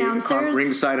comedy the announcers.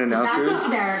 Ringside announcers. That's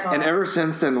hysterical. And ever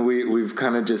since then we've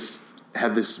kind of just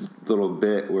had this little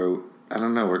bit where I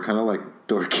don't know, we're kind of like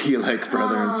dorky like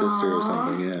brother and sister or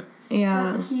something. Yeah.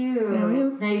 That's cute. Yeah,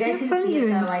 now you guys can see it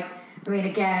though, like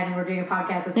again, we're doing a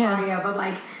podcast, it's audio, but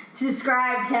like to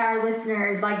describe to our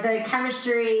listeners like the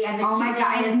chemistry and the oh my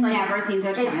god, I've never seen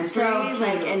such chemistry so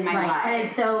in my life, and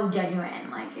it's so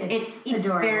genuine. Like it's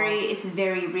adorable.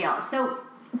 very real. So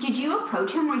did you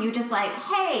approach him? Were you just like,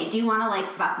 hey, do you want to like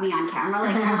fuck me on camera?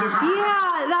 Like, how did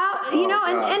that?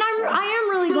 I am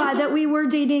really glad that we were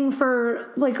dating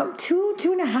for like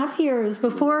 2.5 years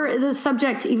before the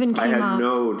subject even came up. I had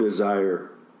no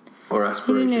desire or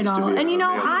aspirations to be and a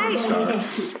male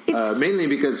star. Mainly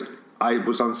because I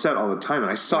was on set all the time,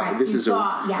 and I saw this is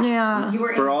You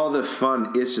were for all the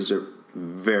fun. This is a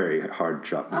very hard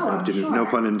job. No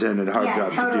pun intended. Hard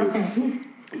job to do.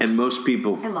 And most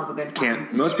people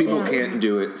can't. Most people can't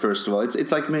do it. First of all,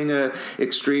 it's like being a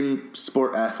extreme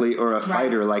sport athlete or a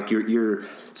fighter. Like you're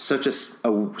such a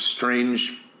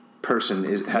strange person.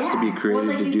 It has to be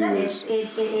created to do this.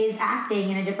 It is acting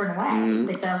in a different way. Mm-hmm.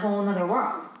 It's a whole other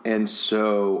world. And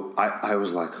so I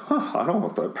was like, I don't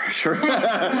want that pressure.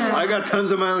 I got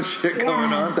tons of my own shit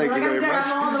going on. Thank you very much.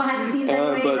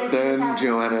 But then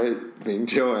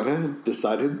Joanna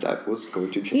decided that was going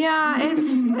to change. Yeah,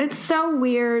 it's so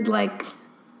weird, like,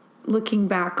 looking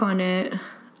back on it.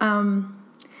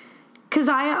 Because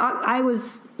I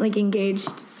was, like,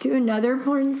 engaged to another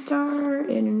porn star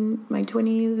in my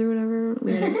 20s or whatever.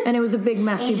 And it was a big,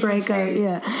 messy breakup.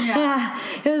 Yeah.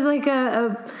 It was like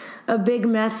a big,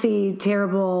 messy,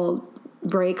 terrible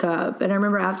breakup. And I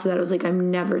remember after that I was like, I'm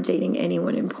never dating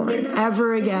anyone in porn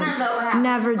ever again.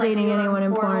 Never dating anyone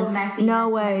in porn. No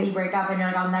way. Messy breakup and you're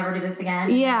like, I'll never do this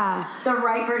again. Yeah. The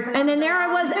right person. And then there I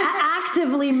was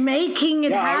actively making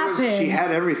it happen. She had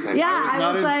everything. Yeah, I was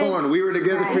not in porn. We were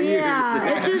together for years.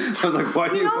 It just, I was like, why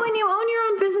do you know, when you own your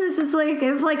own business, it's like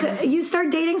if like you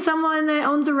start dating someone that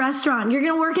owns a restaurant, you're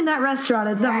gonna work in that restaurant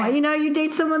at some point. You know, you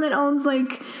date someone that owns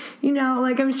like, you know,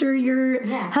 like I'm sure your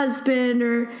husband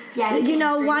or you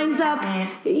know winds up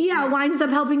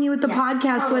helping you with the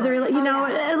podcast, whether you know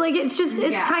like it's just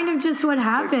kind of just what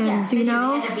happens, you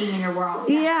know. End up being in your world.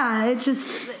 Yeah, it's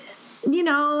just, you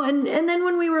know, and then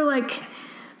when we were like,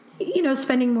 you know,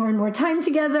 spending more and more time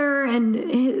together,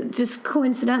 and just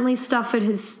coincidentally stuff at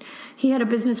he had a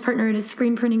business partner at his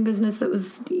screen printing business that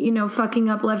was, you know, fucking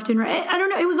up left and right. I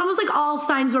don't know. It was almost like all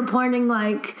signs were pointing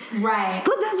like, put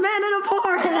this man in a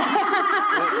porn.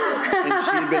 And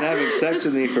she had been having sex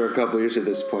with me for a couple of years at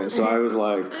this point, so I was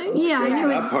like, I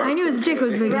knew his dick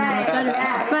was big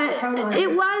enough. But it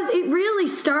really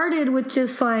started with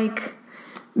just like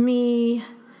me.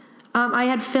 I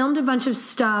had filmed a bunch of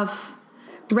stuff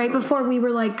right before we were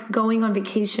like going on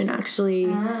vacation,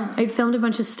 actually. I filmed a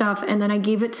bunch of stuff and then I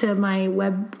gave it to my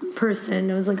web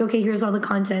person. I was like, okay, here's all the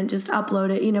content, just upload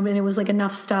it, you know, and it was like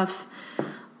enough stuff.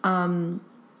 Because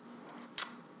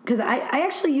I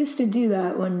actually used to do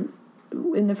that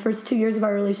in the first 2 years of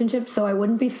our relationship, so I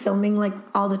wouldn't be filming like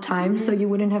all the time, so you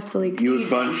wouldn't have to like. You would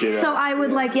bunch it. So I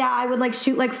would I would like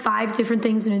shoot like 5 different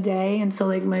things in a day, and so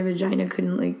like my vagina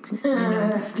couldn't like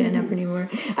stand up anymore.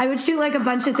 I would shoot like a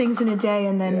bunch of things in a day,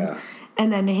 and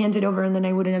and then hand it over, and then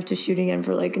I wouldn't have to shoot again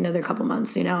for like another couple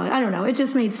months, you know. I don't know. It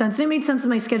just made sense. It made sense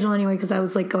with my schedule anyway because I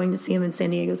was like going to see him in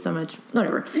San Diego so much.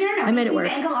 Whatever. No. I made it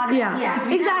work. Yeah,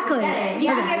 exactly.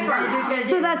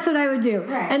 So that's what I would do.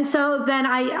 Right. And so then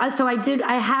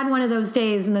I had one of those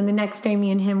days, and then the next day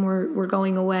me and him were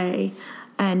going away,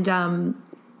 and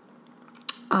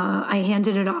I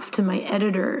handed it off to my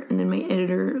editor, and then my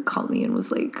editor called me and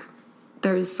was like,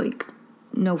 "There's like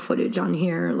no footage on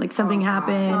here. Like something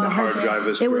happened. The hard drive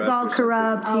was it was all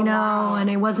corrupt, you know, and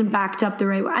it wasn't backed up the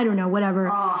right way. I don't know, whatever."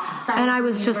 And I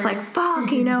was just like,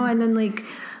 "Fuck," you know. And then like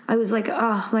I was like,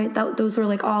 "Oh, those were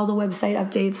like all the website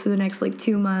updates for the next like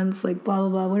 2 months. Like blah blah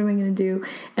blah. What am I gonna do?"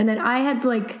 And then I had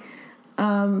like.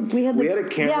 We had a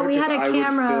camera. Yeah, we had a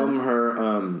camera. I would film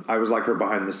her. I was like her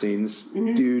behind the scenes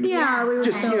dude. Yeah, we were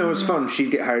just it was fun.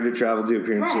 She'd get hired to travel, do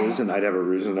appearances, and I'd have a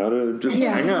reason now to just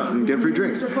hang out and get free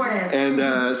drinks. Supportive.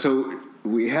 And so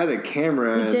we had a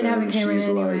camera. We did have a camera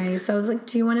anyway. So I was like,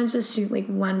 "Do you want to just shoot like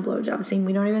one blowjob scene?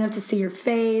 We don't even have to see your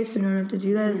face. We don't have to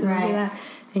do this. We don't do that."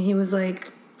 And he was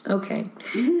like, "Okay."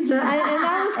 So and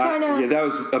that was kind of that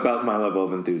was about my level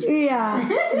of enthusiasm. Yeah.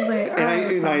 I was like,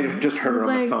 and I just heard her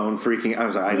on the phone freaking. I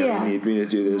was like, "I don't need me to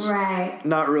do this. Right.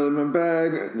 Not really my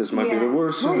bag. This might be the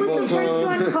worst." What was the first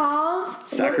one called?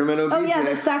 Sacramento. Oh yeah,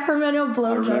 the Sacramento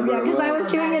blowjob. Yeah, because I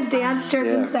was doing a dance trip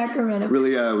in Sacramento.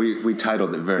 Really, we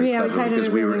titled it very cleverly because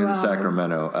we were in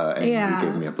Sacramento, and he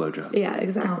gave me a blowjob. Yeah,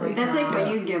 exactly. That's like when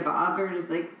you give up, or just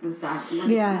like the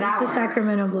Sacramento. Yeah, the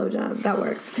Sacramento blowjob. That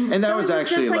works. And that was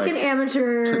actually just like an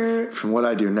amateur. From what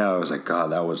I do now, I was like,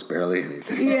 God, that was barely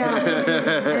anything. Yeah,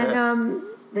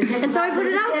 and so I put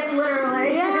it out.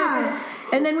 Literally. Yeah.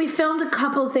 And then we filmed a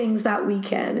couple things that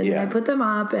weekend, and then I put them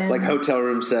up, and like hotel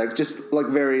room sex, just like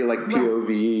very like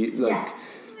POV, like.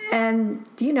 And,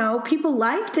 you know, people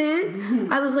liked it.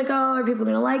 I was like, "Oh, are people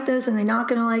going to like this? And they're not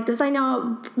going to like this?" I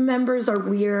know members are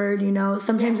weird, you know.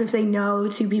 Sometimes if they know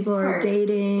two people are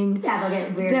dating, they'll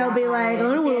get weird. They'll be like, "I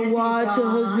don't want to watch a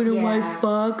husband and wife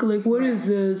fuck. Like, what is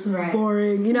this? This is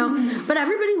boring," you know. But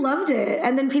everybody loved it.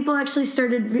 And then people actually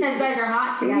started... Because you guys are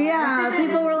hot together. Yeah,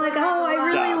 people were like, "Oh, I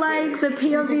really like the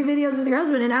POV videos with your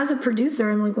husband." And as a producer,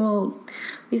 I'm like, well...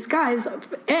 These guys,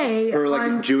 or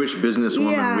like Jewish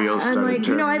businesswoman wheels started like,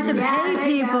 you know, I have to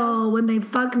pay people when they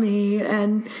fuck me,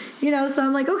 and you know, so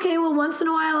I'm like, okay, well, once in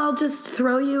a while, I'll just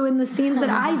throw you in the scenes that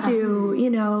I do, you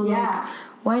know, like,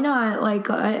 why not? Like,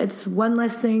 it's one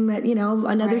less thing that, you know,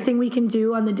 another thing we can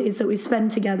do on the days that we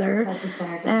spend together. That's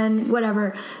hysterical. And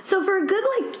whatever. So for a good,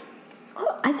 like,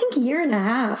 I think year and a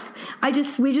half,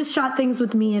 we just shot things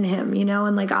with me and him, you know,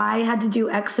 and like I had to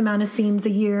do X amount of scenes a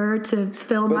year to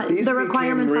film the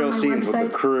requirements real on my scenes website.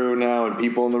 With the crew now and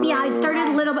people in the room. Yeah, I started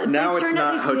a little bit. Now it's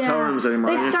not hotel rooms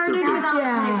anymore. They started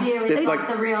with it's like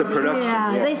the production.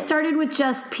 Yeah, they started with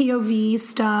just POV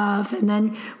stuff, and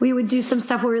then we would do some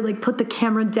stuff where we like put the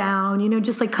camera down, you know,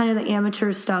 just like kind of the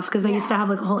amateur stuff because I used to have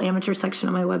like a whole amateur section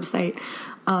on my website.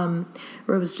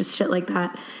 Where it was just shit like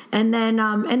that, and then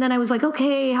I was like,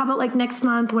 okay, how about like next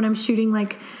month when I'm shooting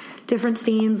like different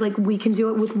scenes, like we can do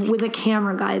it with a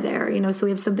camera guy there, you know, so we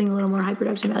have something a little more high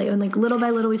production value. And like little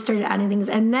by little we started adding things,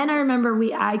 and then I remember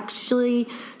we actually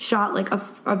shot like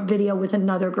a video with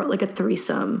another girl, like a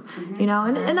threesome, you know,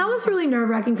 and that was really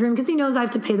nerve-wracking for him because he knows I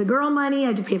have to pay the girl money, I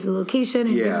have to pay for the location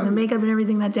and pay for the makeup and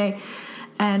everything that day,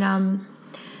 and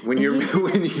when you're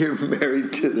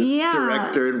married to the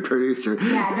director and producer,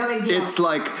 no big deal. It's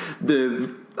like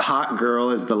the hot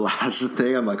girl is the last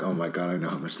thing. I'm like, oh my God, I know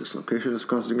how much this location is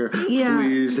costing her. Yeah.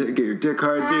 Please get your dick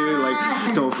hard, dude.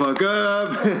 Like, don't fuck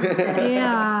up.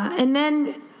 Yeah, and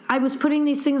then I was putting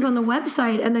these things on the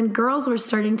website, and then girls were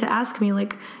starting to ask me,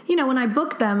 like, you know, when I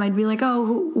booked them, I'd be like,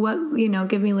 "Oh, what, you know,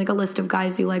 give me like a list of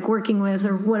guys you like working with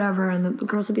or whatever," and the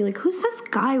girls would be like, "Who's this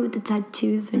guy with the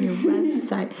tattoos in your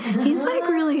website? He's like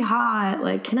really hot.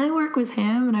 Like, can I work with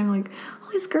him?" And I'm like,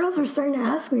 all these girls are starting to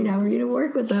ask me now for you to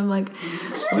work with them. Like,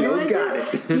 still got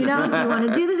it. You know, do you want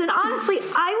to do this? And honestly,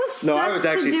 I was stressed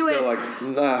to do it. Like,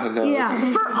 no.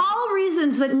 Yeah, for all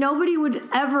reasons that nobody would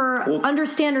ever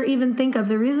understand or even think of.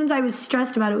 The reasons I was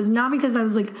stressed about it was not because I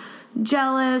was like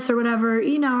jealous or whatever.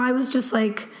 You know, I was just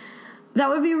like, that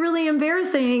would be really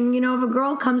embarrassing, you know, if a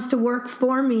girl comes to work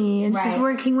for me and she's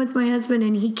working with my husband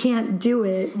and he can't do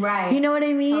it. Right. You know what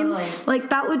I mean? Totally. Like,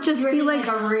 that would just be like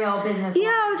a real business.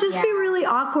 Yeah, it would just be really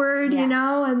awkward, you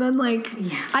know? And then, like,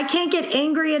 I can't get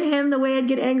angry at him the way I'd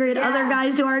get angry at other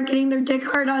guys who aren't getting their dick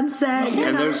hard on set. You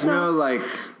and know? There's no, like,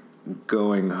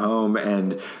 going home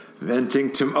and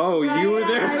venting to, you were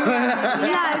there.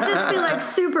 Yeah, it'd just be like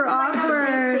super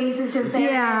awkward. Space is just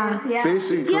there. Yeah.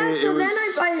 Basically, Yeah, so it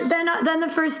was... then the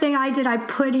first thing I did, I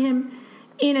put him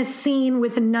in a scene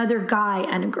with another guy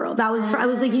and a girl. That was I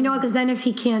was like, you know what? Because then if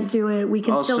he can't do it, we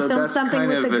can still film something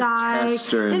with the guy. It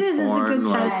is it's a good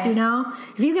test, you know.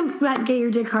 If you can get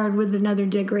your dick hard with another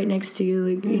dick right next to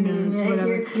you, like, you know,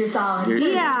 whatever. You're solid.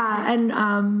 Yeah,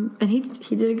 and he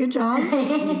did a good job.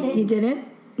 He did it.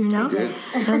 You know?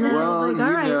 And then well, I was like,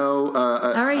 all right.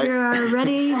 All right, you're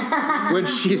ready. When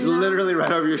she's literally right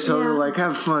over your shoulder, like,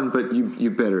 have fun, but you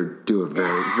better do a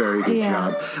very, very good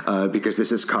job because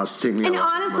this is costing me. And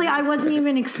honestly, I wasn't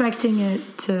even expecting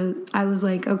it to. I was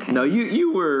like, okay. No,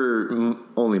 you were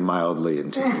only mildly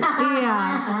into it.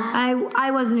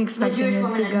 I wasn't expecting it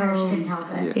to go. Couldn't help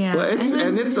it. Yeah. Well,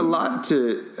 it's a lot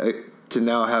to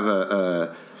now have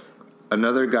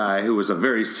another guy who was a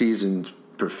very seasoned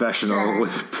professional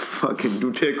with a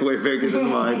fucking dick way bigger than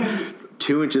mine,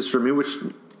 2 inches from me, which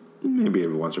maybe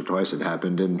once or twice it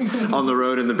happened on the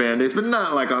road in the band days, but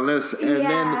not like on this. And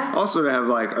then also to have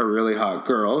like a really hot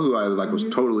girl who I like was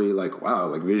totally like, wow,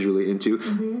 like visually into.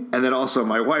 And then also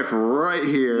my wife right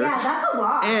here. Yeah, that's a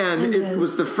lot. And it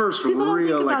was the first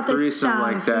real like threesome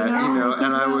like that, you know,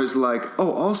 and I was like,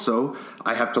 oh, also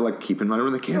I have to like keep in mind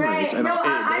when the camera is, and they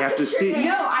have to see.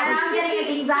 No, I'm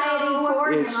getting anxiety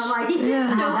for it. I'm like, this is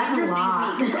so interesting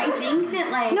to me because I think that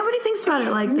like nobody thinks about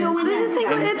it like this. They just think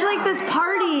it's like this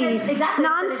party,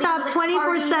 nonstop,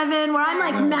 24/7, where I'm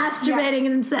like masturbating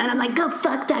and I'm like, go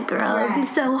fuck that girl. It'd be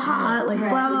so hot, like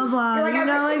blah blah blah. You're like, you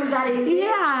know, like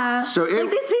yeah. So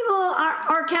like these people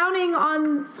are counting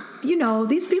on, you know,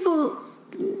 these people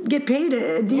get paid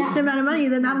a decent amount of money,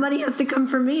 then that money has to come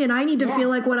from me, and I need to feel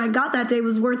like what I got that day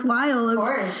was worthwhile. Of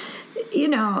course. You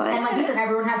know, and like you said,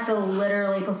 everyone has to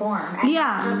literally perform. And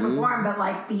not just perform, but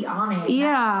like be on it.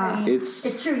 Yeah, I mean,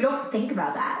 it's true. You don't think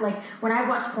about that. Like when I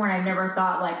watched porn, I've never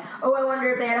thought like, oh, I wonder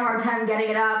if they had a hard time getting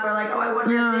it up, or like, oh, I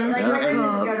wonder if they, like, I didn't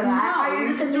go to that. No,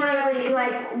 you're just really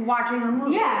like watching a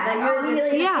movie. Yeah, like you're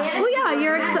really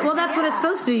well, that's what it's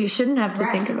supposed to. You shouldn't have to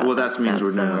think about. Well, that means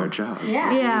we're doing our job.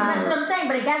 Yeah, that's what I'm saying.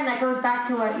 But again, that goes back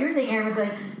to what you're saying, Aaron, with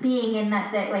like being in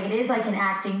that like it is like an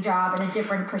acting job and a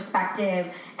different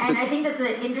perspective. And I think that's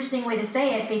an interesting way to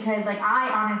say it because, like, I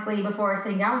honestly, before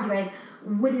sitting down with you guys,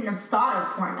 wouldn't have thought of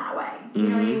porn that way. You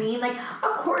know what I mean? Like,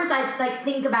 of course, I like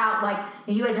think about like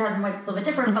you guys are husband and wife, it's a little bit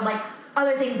different, but like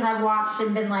other things that I've watched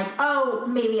and been like, oh,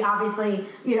 maybe obviously,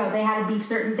 you know, they had to beef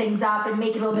certain things up and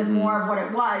make it a little bit more of what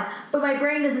it was. But my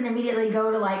brain doesn't immediately go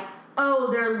to like,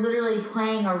 oh, they're literally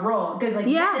playing a role because like,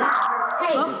 hey.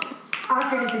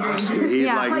 Oscar disagrees. He's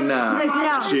like,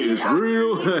 nah, she is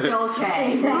real. He's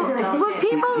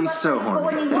so horny. But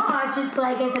when you watch, it's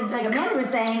like I said, like Amanda was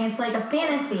saying, it's like a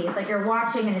fantasy. It's like you're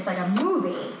watching and it's like a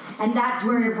movie. And that's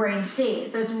where your brain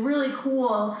stays. So it's really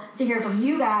cool to hear from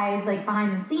you guys, like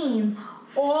behind the scenes,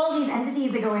 all these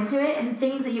entities that go into it and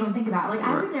things that you don't think about. Like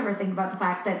I would never think about the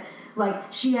fact that like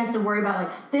she has to worry about like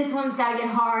this one's got to get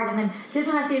hard and then this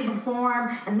one has to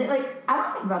perform and like I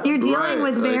don't think about that. You're dealing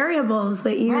with variables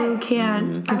that you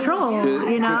can't control.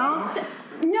 You know.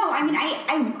 No, I mean,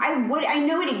 I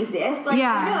know it exists. Like,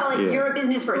 I know, like, you're a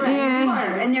business person,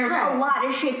 and there's a lot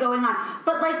of shit going on.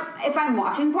 But, like, if I'm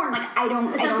watching porn, like, I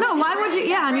don't. No, why would you?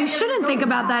 Yeah, and you shouldn't think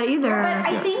about that either. But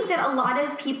I think that a lot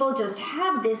of people just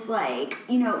have this, like,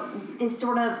 you know, this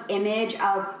sort of image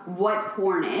of what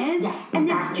porn is, and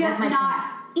it's just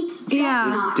not. It's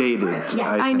just it's dated.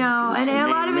 I know, and a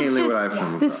lot of it's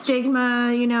just the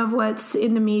stigma, you know, of what's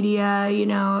in the media, you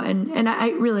know, and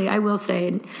I will say,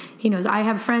 and he knows, I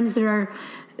have friends that are,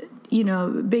 you know,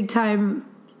 big time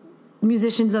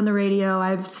musicians on the radio. I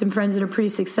have some friends that are pretty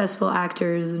successful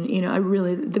actors, and you know, I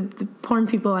really the porn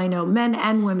people I know, men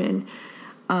and women.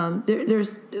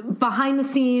 There's behind the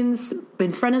scenes,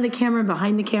 in front of the camera,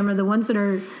 behind the camera, the ones that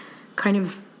are kind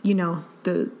of, you know,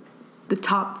 the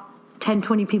top 10,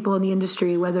 20 people in the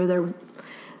industry, whether they're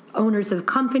owners of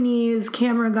companies,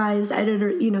 camera guys, editor,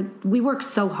 you know, we work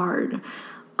so hard.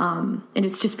 And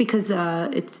it's just because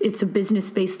it's a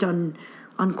business based on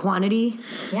quantity.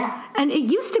 Yeah. And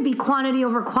it used to be quantity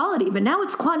over quality, but now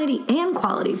it's quantity and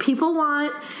quality. People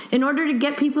want, in order to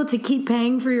get people to keep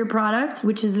paying for your product,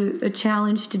 which is a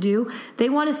challenge to do, they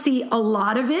want to see a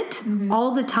lot of it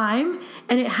all the time,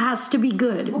 and it has to be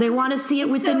good. Well, they want to see it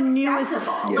with the newest.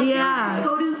 Like, you don't have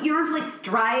to like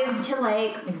drive to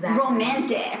like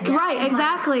Romantic. Right,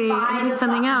 exactly. Buy the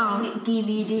something else.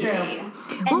 DVD.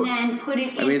 And then put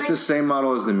it in. I mean, it's the same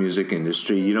model as the music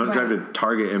industry. You don't drive to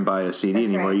Target and buy a CD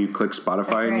anymore. You click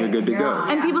Spotify and you're good to go.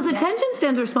 And people's attention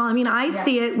spans are small. I mean, I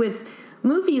see it with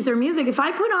movies or music. If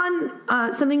I put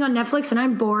on something on Netflix and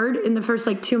I'm bored in the first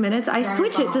like 2 minutes, I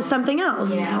switch it to something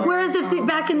else. Yeah. Whereas if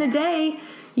back in the day,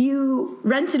 you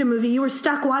rented a movie, you were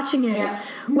stuck watching it,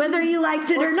 whether you liked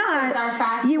it or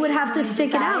not. You would have to stick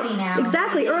it out. Now.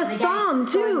 Exactly, or a song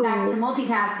too. Going back to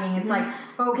multitasking, it's like,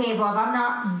 okay, well, if I'm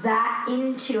not that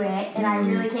into it and I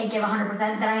really can't give 100%,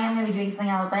 then I am going to be doing something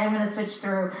else. I am going to switch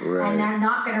through, and I'm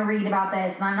not going to read about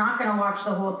this, and I'm not going to watch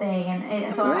the whole thing.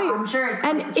 And so I'm sure it's.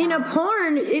 And in a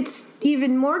porn, it's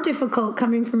even more difficult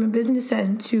coming from a business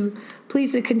end to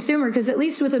please the consumer, because at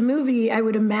least with a movie, I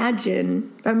would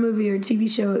imagine, a movie or a TV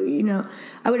show, you know,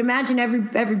 I would imagine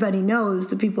everybody knows,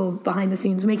 the people behind the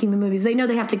scenes making the movies, they know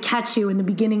they have to catch you in the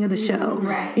beginning of the show,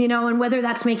 you know, and whether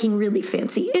that's making really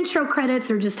fancy intro credits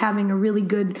or just having a really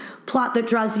good plot that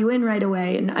draws you in right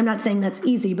away. And I'm not saying that's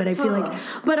easy, but I feel like,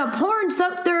 but a porn,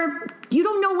 you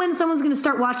don't know when someone's going to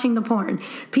start watching the porn.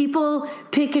 People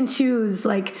pick and choose.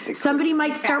 Like, somebody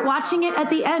might start watching it at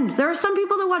the end. There are some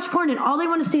people that watch porn and all they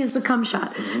want to see is the cum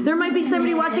shot. There might be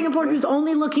somebody watching a porn who's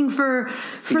only looking for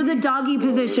the doggy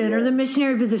position or the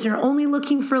missionary position, or only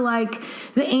looking for like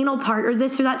the anal part or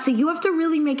this or that. So you have to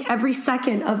really make every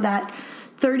second of that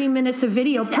 30 minutes of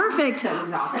video perfect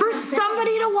for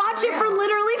somebody to watch it for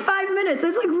literally 5 minutes.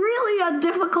 It's like really a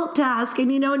difficult task,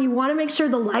 and you know, and you want to make sure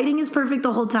the lighting is perfect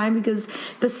the whole time, because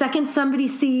the second somebody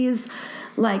sees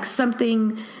like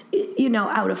something, you know,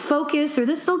 out of focus or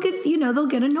this, they'll get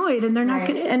annoyed, and they're not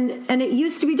gonna, and it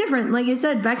used to be different. Like you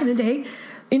said, back in the day,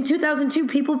 in 2002,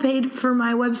 people paid for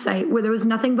my website where there was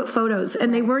nothing but photos,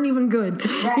 and they weren't even good.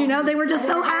 You know, they were just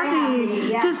so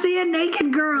happy to see a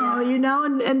naked girl, you know,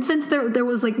 and since there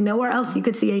was like nowhere else you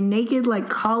could see a naked, like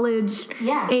college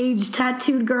age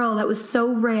tattooed girl, that was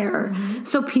so rare.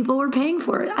 So people were paying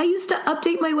for it. I used to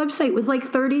update my website with like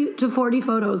 30 to 40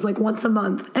 photos like once a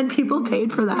month, and people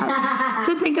paid for that.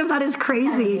 To think of that is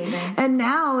crazy. And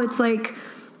now it's like,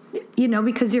 you know,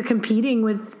 because you're competing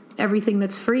with everything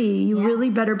that's free, you really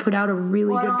better put out a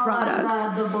really good product.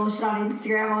 The bullshit on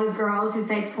Instagram, all these girls who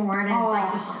say porn and it's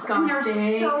like disgusting. And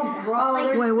they're so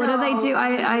gross. Wait, what do they do?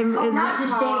 I'm not to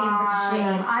shame, but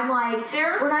shame. I'm like,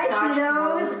 when I see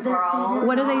those girls.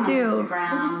 What do they do? They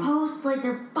just post like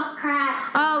their butt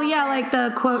cracks. Oh yeah, like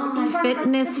the quote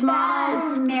fitness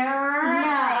models. Mirror.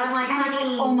 Yeah, I'm like,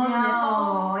 honey, almost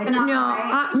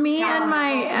me and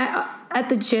my at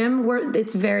the gym,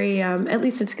 it's very at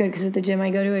least it's good, because at the gym I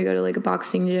go to like a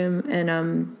boxing gym,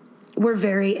 and we're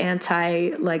very anti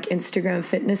like Instagram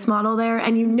fitness model there,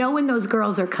 and you know when those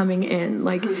girls are coming in,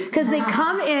 like, because they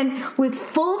come in with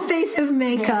full face of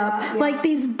makeup, like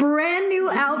these brand new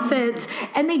outfits,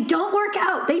 and they don't work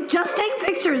out. They just take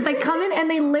pictures. They come in and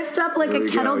they lift up like a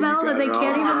kettlebell that they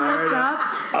can't even lift up,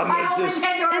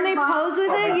 and they pose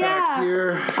with it.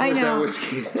 Yeah, I know.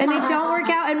 And they don't work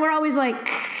out, and we're always like.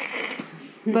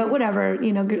 But whatever,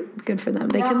 you know, good for them.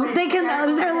 They can.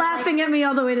 They're laughing at me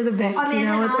all the way to the bank, you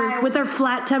know, with their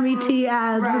flat tummy tea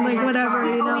ads and like whatever,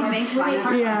 you know. Make fun of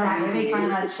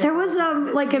that shit. There was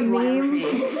like a meme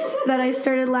that I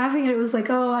started laughing at. It was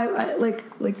like, oh, I like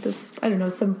this. I don't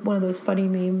know, one of those funny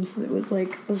memes. It was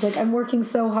like I'm working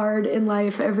so hard in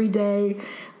life every day,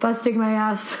 busting my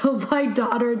ass so my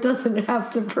daughter doesn't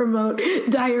have to promote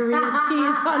diarrhea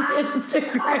teas on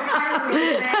Instagram. That's kind of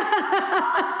amazing.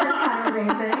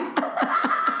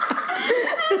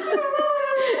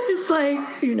 It's like,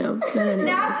 you know. Anyway.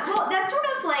 That's sort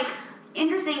of like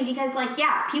interesting, because like,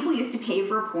 yeah, people used to pay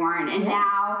for porn, and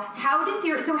now how does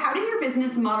your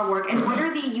business model work? And what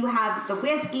are you have the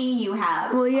whiskey, you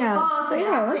have tell me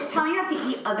about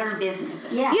the other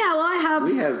businesses. We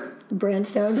have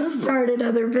branched out and started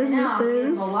other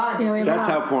businesses. That's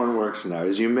how porn works now,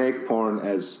 is you make porn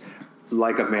as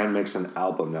like a man makes an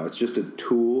album now. It's just a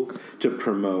tool to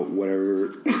promote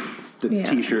whatever the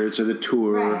t-shirts or the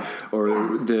tour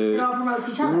or the... It all promotes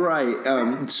each other.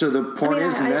 Right. So the porn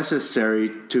is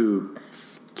necessary to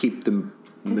keep the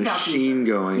machine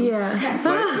going.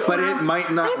 Yeah. But it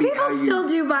might not be people still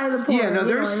do buy the porn. Yeah, no,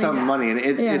 there's some money, and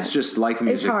it's just like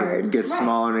music. It's hard. It gets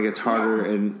smaller and it gets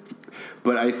harder,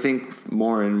 but I think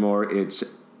more and more and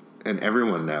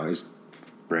everyone now is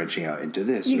branching out into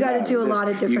this. You got to do a lot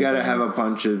of different. You got to have a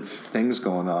bunch of things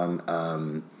going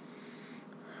on,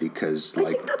 because I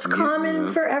think that's common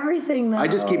for everything. Though. I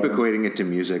just keep equating it to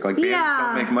music. Like bands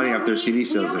don't make money off their CD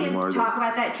sales anymore. We talk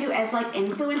about that too, as like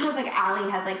influencers. Like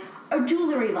Allie has like a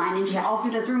jewelry line, and she also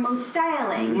does remote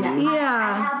styling. And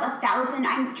I have 1,000.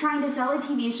 I'm trying to sell a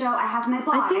TV show. I have my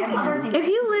blog. I think have other things. if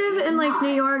you live in like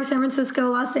New York, San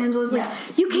Francisco, Los Angeles, like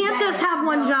you can't just have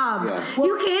one job.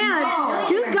 You can't.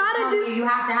 You gotta do. You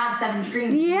have to have 7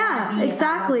 streams. Yeah,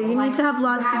 exactly. You need to have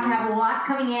lots. You have to have lots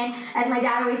coming in. As my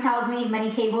dad always tells me, many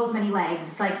tables, many legs.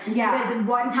 It's like because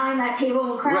one time that table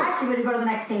will crash, you're going to go to the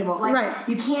next table. Like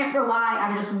you can't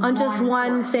rely on just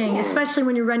one thing, especially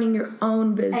when you're running your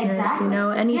own business. Exactly. You know,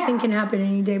 anything can happen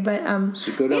any day. But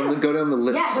so go down the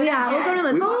list. Yeah, we'll go to the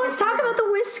list. Well, let's talk about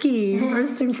the whiskey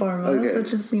first and foremost,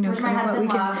 which is which my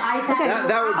husband loves.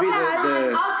 That would be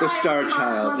the star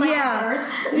child.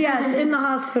 Yes, in the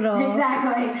hospital.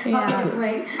 Exactly.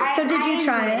 Yeah. So did you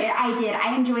try it? I did.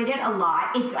 I enjoyed it a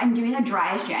lot. I'm doing a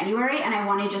dry as January, and I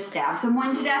want to just stab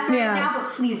someone to death right now.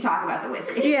 But please talk about the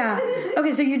whiskey. Yeah.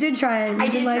 Okay, so you did try it. I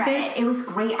did try it. It was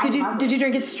great. Did you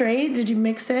drink it straight? Did you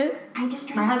mix it? I just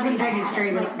drank my husband drank it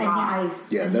straight with any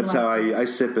ice. Yeah, that's how I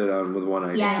sip it on with one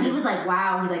ice. Yeah, he was like,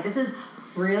 wow. He's like, this is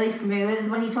really smooth, is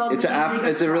what he told me.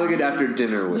 It's a really good after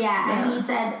dinner whiskey. Yeah, and he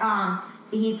said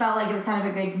he felt like it was kind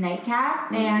of a good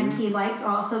nightcap, and he liked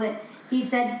also that he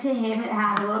said to him it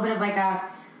had a little bit of like a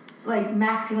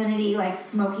masculinity, like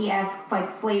smoky-esque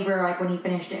like flavor, like when he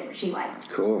finished it, which he liked.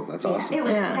 Cool, that's awesome. It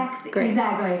was sexy. Great.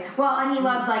 Exactly. Well, and he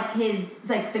loves like his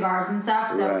like cigars and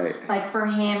stuff. So like for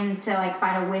him to like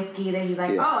find a whiskey that he's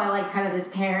like, oh, I like kind of this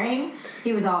pairing.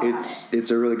 He was all about it.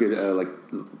 It's a really good like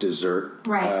dessert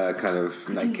kind of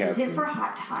nightcap. Use it for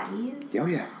hot toddies. Oh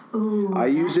yeah. Ooh, I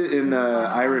use it in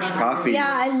Irish coffee. Yeah,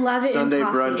 I love it. Sunday in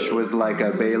coffee. brunch with like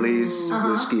a Bailey's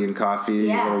whiskey and coffee,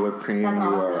 a little whipped cream. That's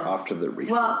awesome. You are off to the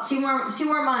races. Well, 2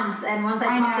 more months, and once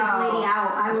I pop this lady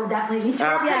out, I will definitely be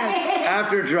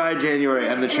after dry January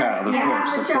and the child, of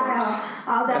course.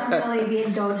 I'll definitely be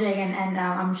indulging, and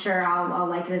I'm sure I'll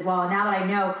like it as well. And now that I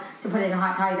know to put it in a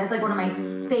hot toddy, that's like one of my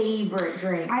favorite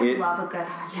drinks. I love a good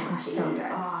hot toddy. Yeah, so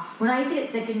good. When I used to get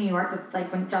sick in New York, that's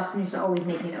like when Justin used to always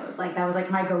make me those. Like that was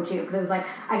like my go-to because it was like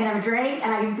I can have a drink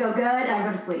and I can feel good and I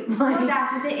go to sleep. Well,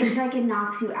 that's the thing. It's like it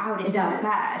knocks you out. It's the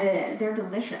best. It is. They're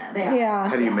delicious. Yeah.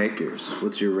 How do you make yours?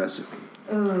 What's your recipe?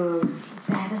 Ooh,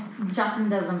 Justin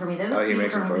does them for me. There's he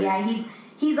makes them for you. Yeah,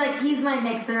 he's my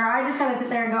mixer. I just kind of sit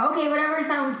there and go, okay, whatever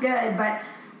sounds good. But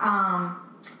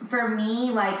for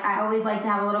me, like I always like to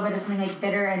have a little bit of something like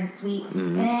bitter and sweet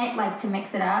in it, like to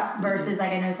mix it up. Versus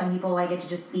like I know some people like it to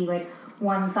just be like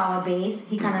one solid base.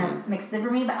 He kind of mixes it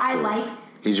for me, but I like.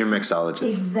 He's your mixologist.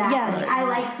 Exactly. Yes. I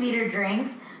like sweeter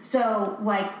drinks. So,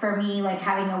 like, for me, like,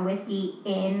 having a whiskey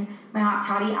in my hot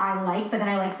toddy, I like, but then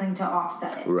I like something to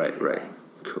offset it. Right.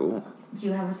 Cool. Do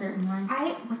you have a certain one?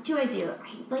 What do I do?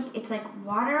 It's like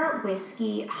water,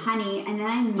 whiskey, honey, and then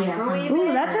I microwave it.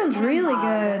 Ooh, that sounds really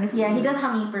good. Yeah, he does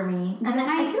honey for me. And then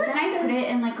I put it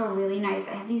in like a really nice.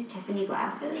 I have these Tiffany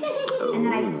glasses, and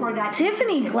then I pour that.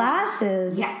 Tiffany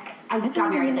glasses. Yeah. I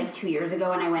got married like 2 years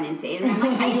ago and I went insane. And I'm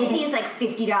like, I need these like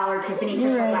 $50 Tiffany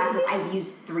crystal glasses. I've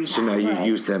used 3 times. So now you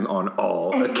use them on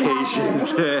all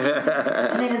occasions. And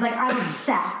then it's like, I'm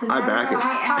obsessed. And I back it.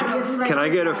 Can I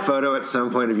get a photo at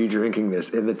some point of you drinking this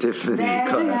in the Tiffany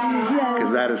glass?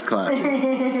 Because that is classic.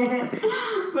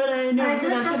 But I know. And so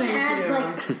Justin adds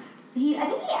like, I think he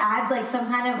adds like some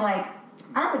kind of like,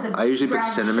 I don't know if it's a I usually put brown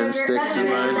cinnamon sugar. sticks in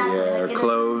mine, Like or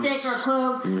cloves. Stick or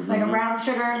cloves, like a brown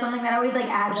sugar or something that always like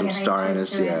adds some like a nice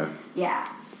starriness, taste to it. Yeah.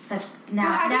 That's now. So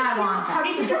I want that. How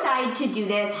did you decide to do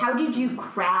this? How did you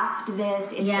craft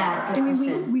this? Yeah,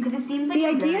 because it seems like the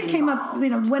idea came up. You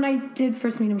know, when I did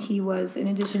first meet him, he was in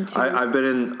addition to. I've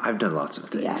done lots of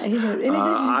things. Yeah, in addition,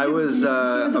 I was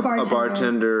a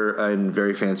bartender in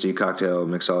very fancy cocktail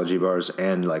mixology bars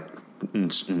and like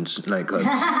nightclubs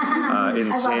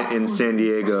in San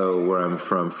Diego, where I'm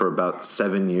from, for about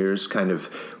 7 years, kind of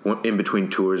in between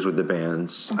tours with the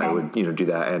bands. Okay. I would do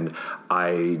that, and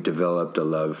I developed a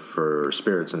love for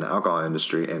spirits in the alcohol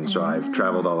industry, and so I've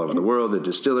traveled all over the world, the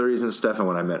distilleries and stuff. And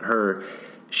when I met her,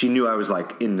 she knew I was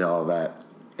like into all that,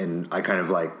 and I kind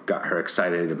of like got her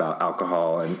excited about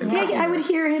alcohol. And I would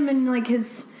hear him in like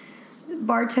his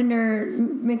bartender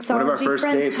mixology. One of our first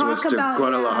dates was to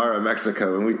Guadalajara,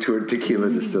 Mexico, and we toured tequila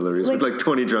distilleries with like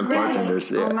 20 drunk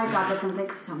bartenders. Yeah. Oh my god, that sounds like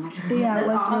so much fun. Yeah, it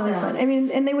was really fun. I mean,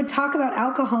 and they would talk about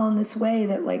alcohol in this way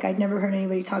that like I'd never heard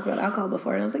anybody talk about alcohol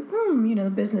before, and I was like,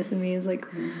 the business in me is like,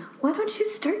 why don't you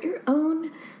start your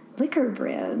own liquor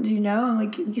brand? I'm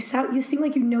like, you seem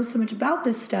like you know so much about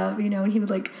this stuff, and he would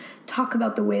like talk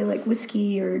about the way like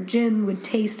whiskey or gin would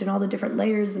taste and all the different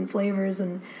layers and flavors,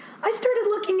 and I started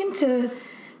looking into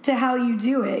how you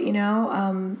do it,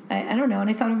 I don't know, and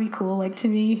I thought it'd be cool. Like, to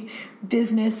me,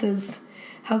 business is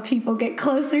how people get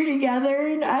closer together.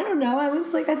 And I don't know. I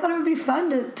was like, I thought it would be fun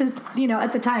to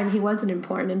at the time he wasn't in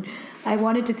porn, and I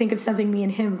wanted to think of something me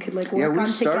and him could like work on together. Yeah,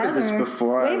 we started this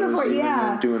before I was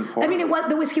even doing porn. I mean,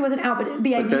 the whiskey wasn't out, but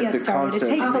the idea started. Concept,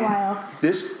 it takes a while.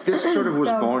 This sort of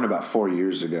was born about 4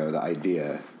 years ago, the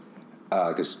idea.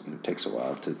 Because it takes a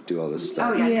while to do all this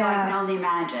stuff. Oh, yeah. No, I can only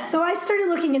imagine. So I started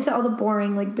looking into all the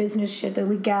boring, like, business shit, the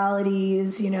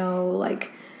legalities,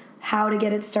 like, how to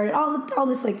get it started, all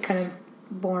this, like, kind of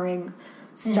boring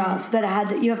stuff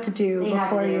that you have to do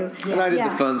before you. Yeah. And I did the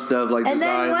fun stuff, like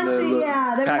design the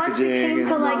packaging. Once it came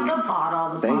to, like... The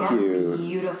bottle. Thank you.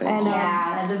 Beautiful. And,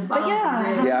 the bottle.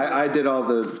 Yeah, I did all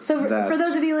the... So for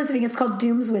those of you listening, it's called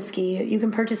Dooms Whiskey. You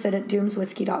can purchase it at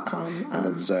doomswhiskey.com.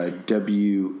 That's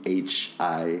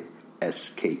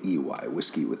WHISKEY,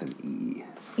 whiskey with an E.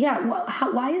 Yeah, well,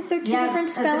 why is there two different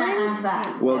spellings?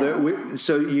 Well,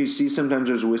 so you see sometimes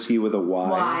there's whiskey with a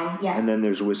Y, yes. and then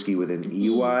there's whiskey with an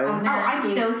EY. I'm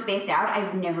so spaced out.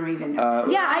 I've never even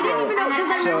known. Yeah, I didn't even know because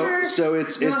I remember. So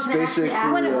it's basically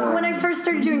when I first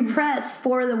started doing press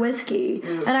for the whiskey,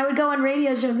 and I would go on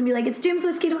radio shows and be like, "It's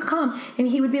doomswhiskey.com," and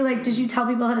he would be like, "Did you tell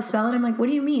people how to spell it?" I'm like, "What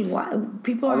do you mean? Why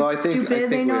people are stupid?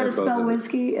 They know how to spell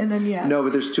whiskey." And then no,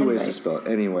 but there's two ways to spell it.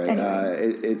 Anyway.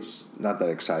 It's not that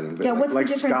exciting. But what's the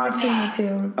difference Scotch, between the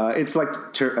two? It's like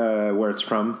where it's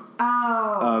from.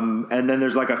 Oh. And then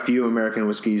there's like a few American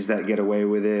whiskeys that get away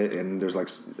with it, and there's like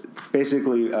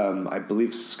basically I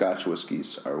believe Scotch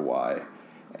whiskeys are Y,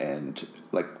 and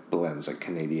like blends like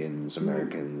Canadians,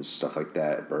 Americans, stuff like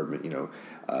that. Bourbon,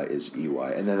 is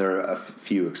EY, and then there are a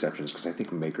few exceptions because I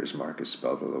think Maker's Mark is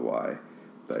spelled with a Y.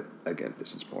 But again,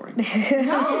 this is boring. No.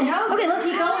 Okay, let's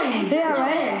keep going. Yeah,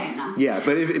 right. Yeah,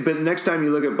 but next time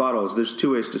you look at bottles, there's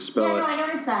two ways to spell it. Yeah, no, I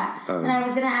noticed that, and I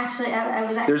was gonna actually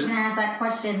going to ask that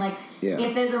question, like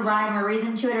if there's a rhyme or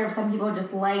reason to it, or if some people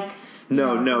just like.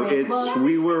 No,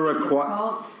 we were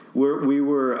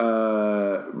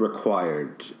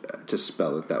required to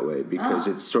spell it that way because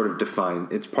it's sort of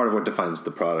defined. It's part of what defines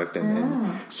the product,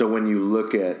 and so when you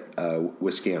look at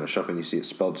whiskey on a shelf and you see it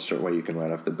spelled a certain way, you can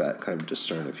right off the bat kind of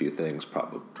discern a few things,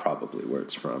 probably where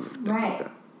it's from, and things like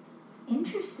that.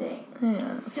 Interesting.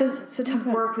 Yeah. So talk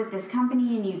about worked with this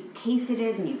company and you tasted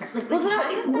it and you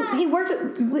he worked.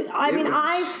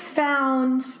 I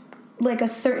found like a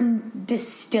certain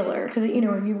distiller because if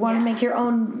you want to make your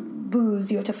own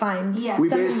booze, you have to find. Yes. We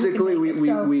basically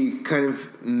we kind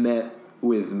of met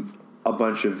with a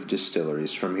bunch of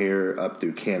distilleries from here up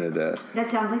through Canada.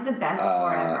 That sounds like the best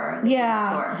store ever.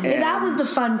 That was the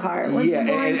fun part. And we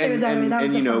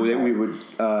would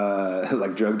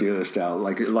like drug dealer style.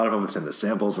 Like a lot of them would send us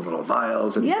samples and little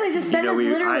vials. And, they just send us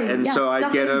literally. So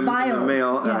I'd get them in the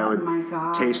mail and I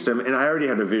would taste them. And I already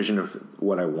had a vision of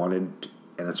what I wanted.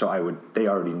 And so they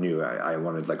already knew I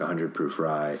wanted like 100 proof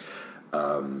rye.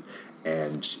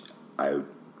 And I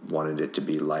wanted it to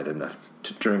be light enough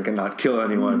to drink and not kill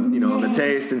anyone, on the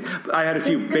taste. And I had a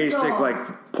few basic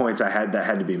points I had that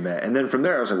had to be met. And then from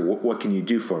there I was like, what can you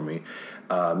do for me?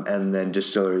 And then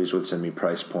distilleries would send me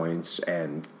price points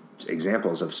and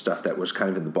examples of stuff that was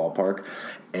kind of in the ballpark.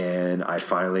 And I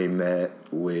finally met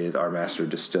with our master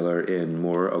distiller in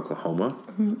Moore, Oklahoma.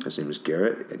 Mm-hmm. His name is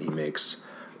Garrett, and he makes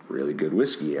really good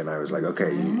whiskey. And I was like,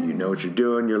 okay, you know what you're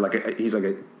doing. You're like he's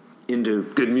like into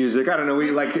good music. I don't know.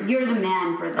 You're the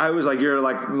man for that. I was like, you're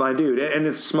like my dude, and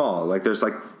it's small. Like there's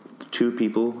like 2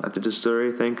 people at the distillery.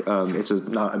 I think it's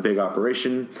not a big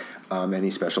operation, and he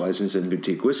specializes in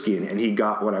boutique whiskey, and he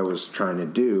got what I was trying to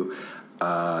do.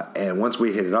 And once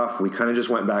we hit it off, we kind of just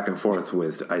went back and forth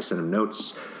with. I sent him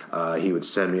notes. He would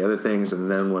send me other things, and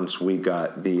then once we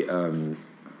got the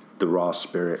raw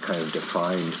spirit kind of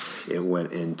defined, it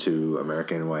went into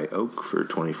American White Oak for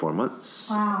 24 months.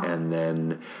 Wow. And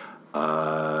then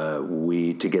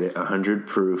to get it 100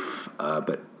 proof,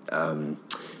 but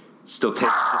still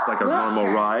tastes just like a normal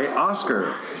rye.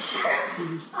 Oscar,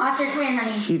 come here,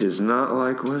 honey. He does not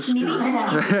like whiskey.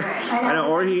 I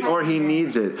know, or he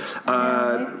needs it.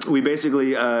 We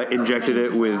basically injected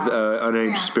it with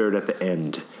unaged spirit at the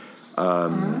end.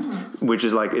 Which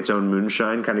is like its own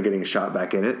moonshine, kind of getting shot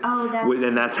back in it.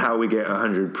 And that's how we get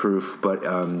 100 proof, but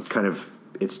kind of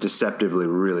it's deceptively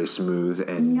really smooth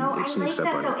and it sneaks up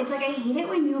on you. It's like I hate it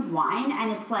when you have wine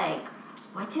and it's like,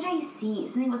 what did I see?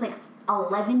 Something was like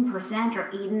 11% or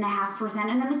 8.5%,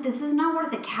 and I'm like, this is not worth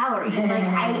the calories. Like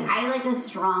I like a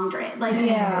strong drink.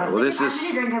 Well, this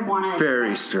is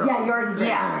very strong. Yeah, yours is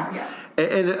yeah.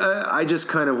 And I just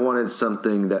kind of wanted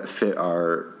something that fit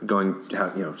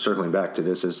circling back to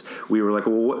this is we were like,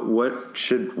 well, what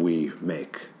should we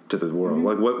make to the world.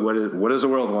 Like what does the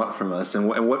world want from us, and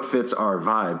what fits our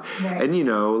vibe? Right.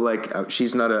 And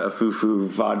she's not a foo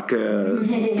vodka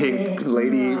pink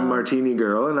lady martini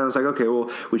girl. And I was like, okay, well,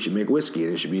 we should make whiskey,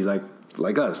 and it should be like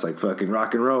us, like fucking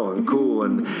rock and roll and cool,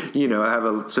 and have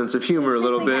a sense of humor a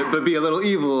little bit, but be a little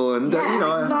evil, and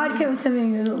vodka was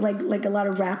something like a lot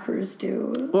of rappers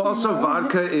do. Well, also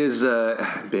vodka is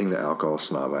being the alcohol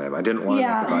snob I am. I didn't want to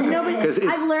make vodka. No, but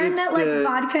I've learned that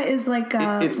vodka is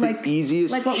it's the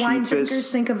easiest, like what cheapest, wine drinkers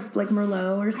think of like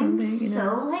Merlot or something.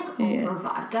 So over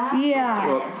vodka.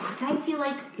 Yeah, vodka. I feel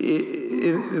like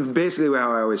basically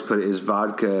how I always put it is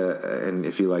vodka, and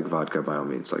if you like vodka, by all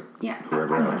means,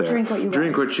 whoever out there,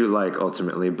 drink what you like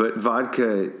ultimately. But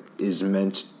vodka is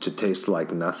meant to taste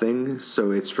like nothing, so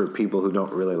it's for people who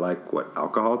don't really like what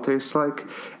alcohol tastes like,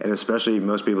 and especially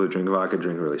most people who drink vodka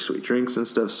drink really sweet drinks and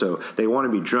stuff, so they want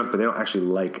to be drunk, but they don't actually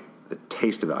like the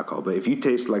taste of alcohol. But if you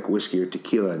taste like whiskey or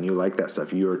tequila and you like that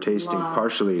stuff, you are tasting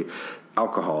partially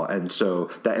alcohol, and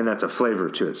so that's a flavor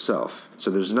to itself.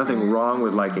 So there's nothing wrong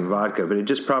with liking vodka, but it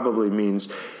just probably means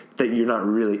that you're not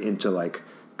really into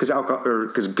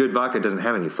because good vodka doesn't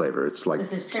have any flavor. It's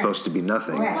supposed to be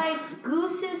nothing. Right. Like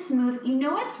Goose is smooth. You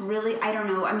know what's really, I don't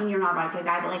know. I mean, you're not a vodka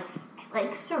guy, but I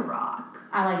like Ciroc.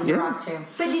 I like Ciroc too.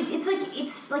 But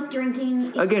it's like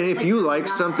drinking. Again, if you like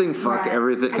something, fuck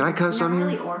everything. Can I cuss on here?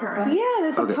 Really order. Yeah,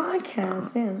 there's a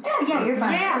podcast. Yeah, you're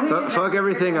fine. Yeah. Fuck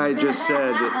everything I just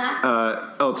said.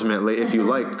 Ultimately, if you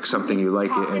like something, you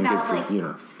like it, and good for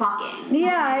fucking.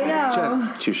 Yeah, I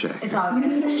know. Touche. It's all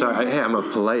good. Sorry, I'm a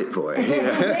polite boy. I like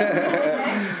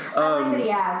that he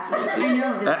asked. I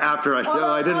know. After I said,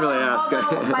 I didn't really ask.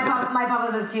 My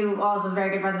papa says too. Also, is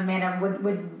very good friends with Amanda.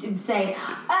 Would say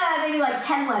maybe like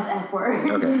 10 less F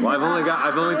words. Okay. Well, I've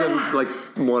only done like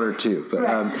one or two, but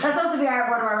that's supposed to be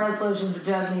one of our resolutions for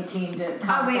 2018. Wait, did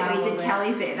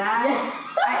Kelly say that? Yeah.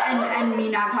 and me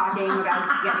not talking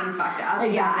about getting fucked up.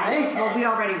 Exactly. Yeah. Well, we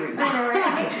already read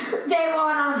that. Day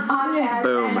one on the podcast.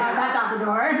 Boom. And that's out the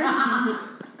door.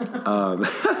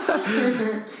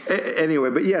 Anyway,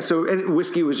 but yeah, and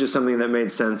whiskey was just something that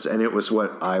made sense, and it was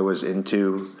what I was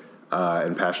into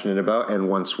and passionate about. And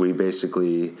once we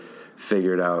basically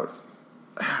figured out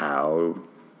how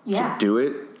to do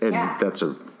it, and that's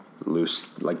a loose,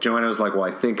 Joanna was like, well,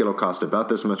 I think it'll cost about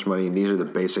this much money, and these are the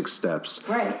basic steps.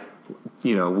 Right.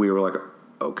 We were like,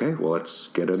 okay, well, let's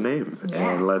get a name,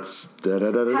 and let's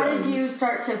da-da-da-da-da. How did you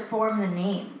start to form the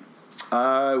name?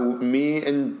 Me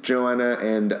and Joanna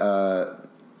and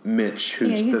Mitch,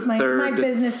 who's the third. My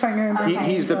business partner.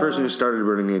 He's the person who started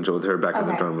Burning Angel with her back in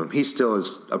the dorm room. He still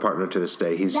is a partner to this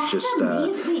day. He's That's just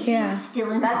amazing. He's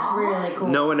still involved. That's really cool.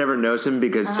 No one ever knows him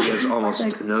because he has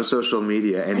almost no social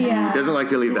media, and he doesn't like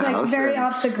to leave the house. Very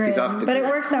off the grid, but it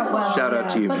works out well. Shout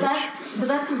out to you, Mitch. But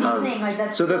that's amazing.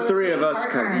 That's so the three of us,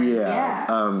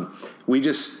 we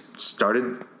just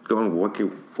started going, what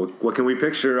can we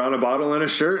picture on a bottle and a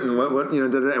shirt, and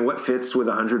what fits with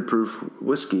 100 proof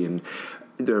whiskey, and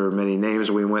there are many names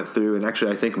we went through, and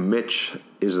actually I think Mitch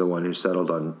is the one who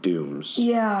settled on Dooms.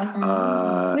 Yeah.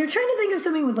 We were trying to think of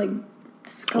something with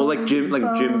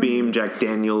Jim Beam, Jack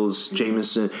Daniels,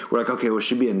 Jameson. We're like, okay, well, it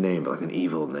should be a name, but an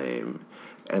evil name.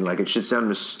 And it should sound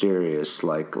mysterious,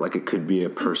 like it could be a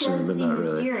person, but not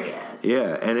really. Mysterious.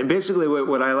 Yeah, and basically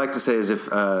what I like to say is if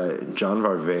John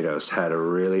Varvatos had a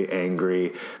really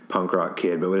angry punk rock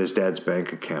kid, but with his dad's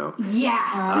bank account.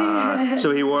 Yeah.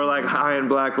 So he wore high and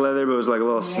black leather, but was a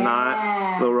little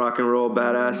snot, little rock and roll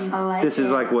badass. This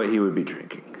is what he would be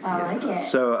drinking. I like it.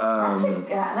 So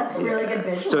that's a really good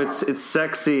visual. So it's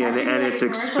sexy and it's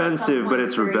expensive, but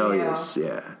it's rebellious.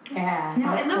 Yeah. Yeah.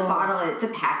 No, and the cool. bottle, the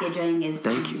packaging is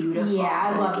beautiful.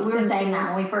 Yeah, I love it. We were saying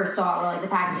that when we first saw it. We're like, the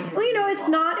packaging is beautiful. It's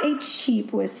not a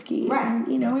cheap whiskey. Right.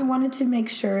 We wanted to make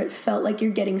sure it felt like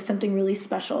you're getting something really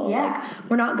special. Yeah.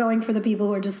 We're not going for the people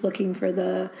who are just looking for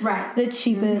the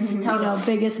cheapest,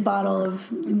 biggest bottle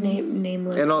of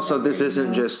nameless. And also, this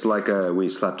isn't just we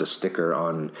slapped a sticker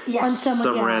on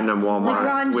some random Walmart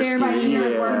Ron whiskey.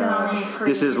 Jeremy.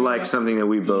 This is something that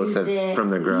we both have from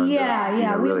the ground up.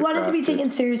 Yeah. We really wanted to be taken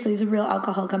seriously as a real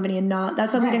alcohol company, and not.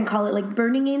 That's why we didn't call it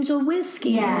Burning Angel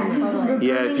Whiskey. Yeah, totally.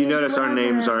 Yeah, if you notice, our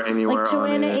names aren't anywhere on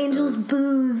Joanna it. Angel's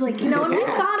Booze, and we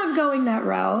thought of going that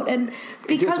route, and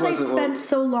because I spent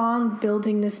so long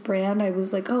building this brand, I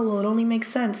was like, oh well, it only makes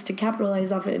sense to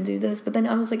capitalize off it and do this. But then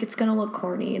I was like, it's gonna look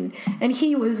corny, and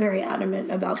he was very adamant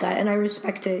about that, and I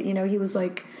respect it. He was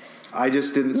like, I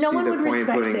just didn't see the point in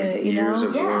putting it, years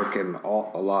of work and a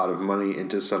lot of money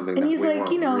into something and that he's we weren't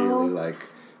really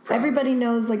everybody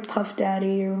knows like Puff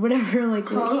Daddy or whatever. Like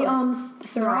he owns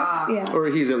Ciroc. Yeah. Or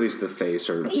he's at least the face,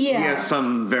 or he has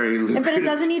some very lucrative. But it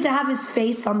doesn't need to have his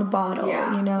face on the bottle,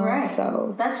 you know? Right.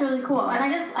 So that's really cool.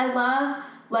 And I love,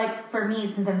 like, for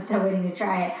me, since I'm still waiting to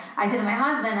try it, I said to my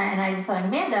husband, and I was telling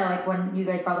Amanda, like, when you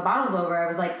guys brought the bottles over, I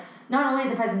was like, not only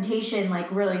is the presentation, like,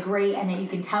 really great, and you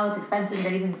can tell it's expensive and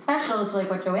anything special to, like,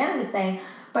 what Joanna was saying,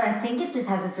 but I think it just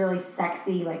has this really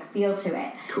sexy, like, feel to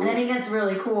it. Cool. And I think that's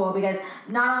really cool because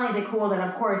not only is it cool that,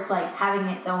 of course, like, having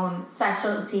its own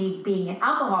specialty being in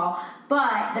alcohol,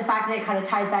 but the fact that it kind of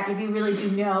ties back, if you really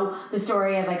do know the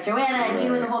story of, like, Joanna and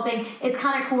you and the whole thing, it's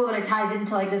kind of cool that it ties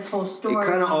into, like, this whole story. It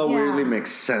kind of all weirdly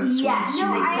makes sense. Yes,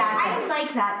 No, exactly. I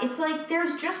like that. It's like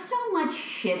there's just so much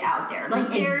shit out there. Like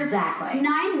there's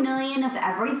 9 million of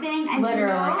everything, and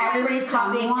literally, to know everybody's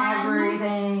copying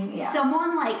everything. Yeah.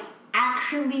 Someone like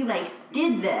actually like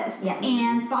did this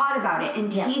and thought about it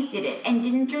and tasted it and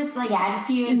didn't just like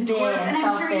infused endorse. it And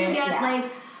I'm sure you get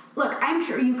like. Look, I'm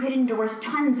sure you could endorse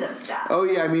tons of stuff. Oh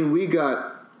yeah, I mean we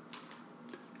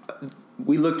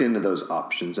looked into those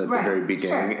options at the very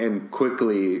beginning and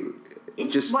quickly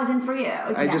it just wasn't for you.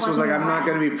 I just was like, I'm not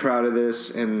going to be proud of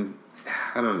this, and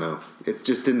I don't know. It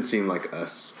just didn't seem like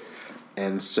us.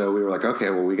 And so we were like, okay,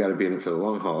 well, we got to be in it for the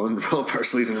long haul and roll up our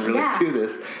sleeves and really do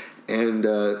this. And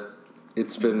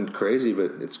it's been crazy,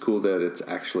 but it's cool that it's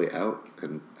actually out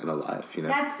and alive, you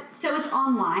know. So it's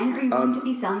online. Are you going to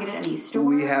be selling it at any stores?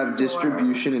 We have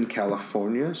distribution in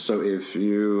California, so if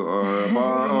you are a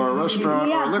bar or a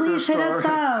restaurant or a liquor store, hit us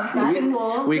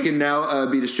up. we can now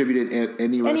be distributed at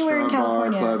any restaurant, bar,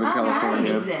 club in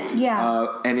California. That's amazing.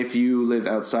 Yeah. And if you live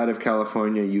outside of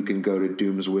California, you can go to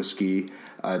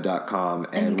doomswhiskey.com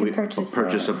and you we can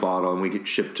purchase a bottle, and we get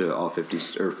shipped to all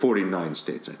 50 or 49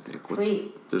 states, I think.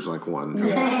 Sweet. There's like one who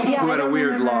had a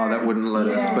weird law that wouldn't let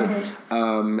us, but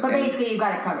basically you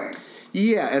got it covered.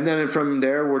 Yeah, and then from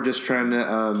there we're just trying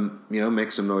to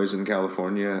make some noise in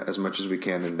California as much as we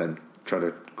can, and then try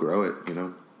to grow it, you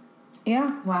know.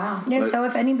 Yeah. Wow. Yeah. So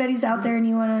if anybody's out there and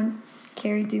you want to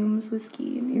carry Doom's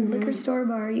whiskey in your liquor store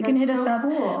bar, you can hit us up.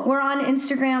 Cool. We're on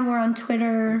Instagram. We're on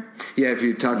Twitter. Yeah, if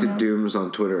you talk to Dooms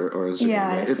on Twitter or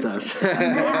Instagram, it's us.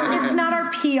 it's not our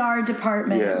PR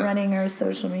department running our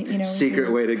social media. You know,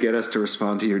 secret way to get us to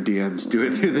respond to your DMs. Do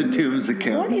it through the Dooms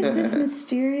account. What is this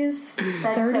mysterious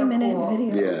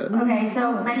 30-minute video? Yeah. Okay,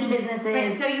 so many businesses.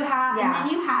 Right, so you have, and then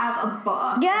you have a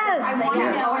book. Yes. I want to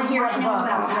know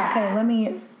about that. Okay, let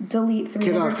me delete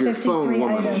 353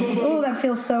 items. Oh, that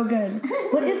feels so good.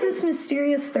 What is this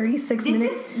mysterious 36 minutes?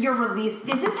 This is your release.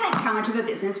 This is like how much of a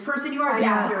business person you are.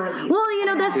 That's your release. Well, you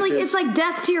know, that's like, it's like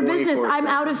death to your business. I'm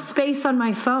out of space on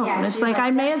my phone. It's like, I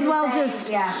may as well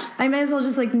just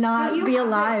like not be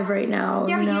alive right now.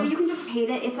 Yeah, you know? you can just pay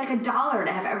it. It's like $1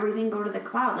 to have everything go to the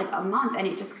cloud, like a month, and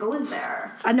it just goes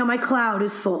there. I know my cloud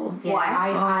is full. Yeah,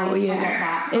 I get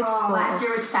that. It's full. Last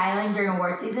year with styling during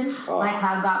award season, my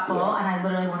cloud got full, and I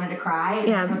literally wanted to cry. I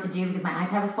didn't know what to do because my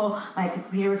iPad was full, my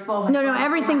computer was full. No,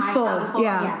 everything's full.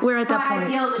 Yeah, we're at that point. I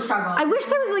feel the struggle. I wish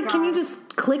there was like, can you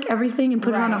just click everything and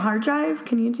put it on a hard drive?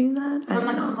 Can you do that? From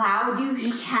the cloud, you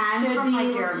can from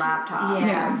like your laptop.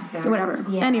 Yeah, whatever.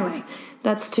 Yeah. Anyway,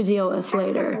 that's to deal with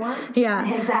later.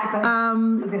 Yeah, exactly. I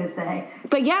was gonna say.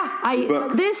 But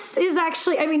yeah, this is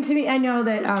actually, I mean, to me, I know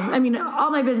that,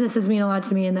 all my businesses mean a lot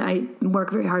to me, and I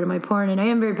work very hard on my porn, and I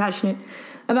am very passionate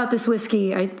about this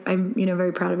whiskey. I'm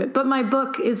very proud of it. But my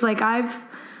book is like, I've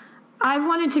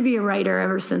wanted to be a writer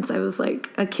ever since I was like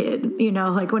a kid,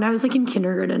 like when I was like in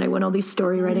kindergarten, I won all these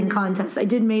story writing contests. I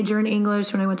did major in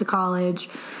English when I went to college.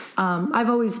 I've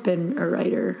always been a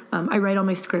writer. I write all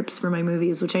my scripts for my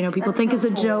movies, which I know people think is a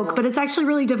joke, but it's actually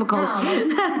really difficult. No,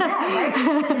 Amanda's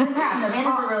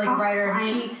a really good writer,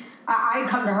 and I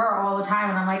come to her all the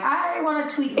time, and I'm like, I want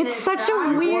to tweet this. It's such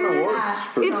a weird.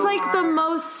 It's like the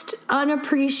most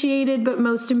unappreciated but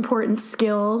most important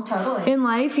skill in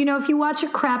life. If you watch a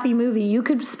crappy movie, you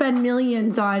could spend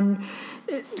millions on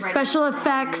special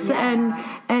effects and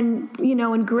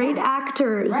great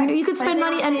actors. You could spend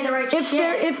money, and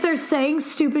if they're saying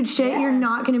stupid shit, you're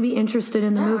not going to be interested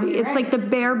in the movie. It's like the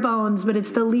bare bones, but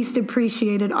it's the least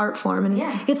appreciated art form, and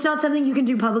it's not something you can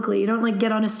do publicly. You don't like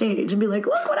get on a stage and be like,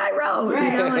 look what I wrote. You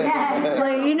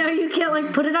can't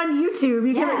like put it on YouTube.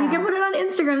 You can put it on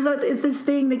Instagram. So it's this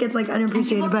thing that gets like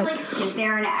unappreciated. And people but like sit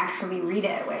there and actually read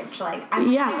it, which like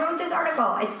I wrote this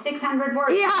article. It's 600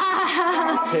 words. Yeah.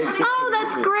 Oh,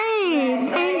 that's great.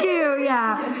 Thank you.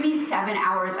 Yeah. It took me 7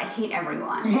 hours. I hate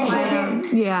everyone.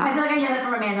 Yeah. I feel like I hear that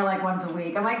from Amanda like once a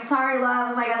week. I'm like, sorry, love.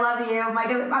 I'm like, I love you. I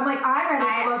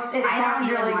read the books. It sounds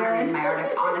really good. My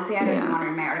article. Honestly, I don't even want to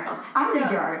read my articles. I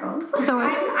read your articles. So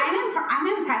I'm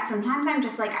impressed. Sometimes I'm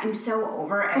just like, I'm so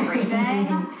over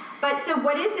everything. But so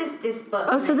what is this book?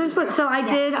 Oh, so this book. So I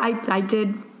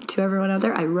did to everyone out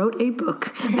there. I wrote a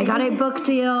book. I got a book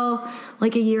deal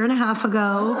like a year and a half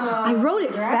ago. I wrote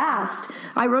it fast.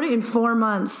 I wrote it in 4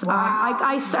 months. Wow.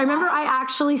 I remember I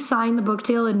actually signed the book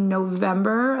deal in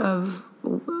November of.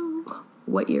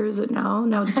 What year is it now?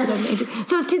 Now it's 2018.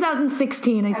 So it's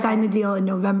 2016. I signed the deal in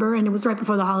November, and it was right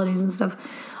before the holidays and stuff.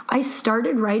 I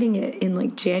started writing it in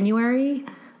like January.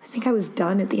 I think I was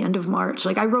done at the end of March.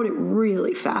 Like I wrote it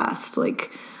really fast.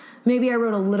 Like maybe I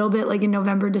wrote a little bit like in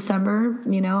November, December,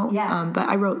 Yeah. But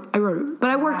I wrote it. But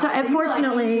I worked,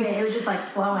 unfortunately. It was just like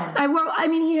flowing. I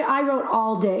wrote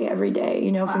all day, every day,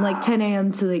 from like 10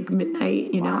 a.m. to like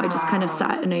midnight, I just kind of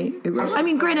sat and I wrote. I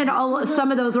mean, granted, some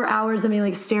of those were hours of me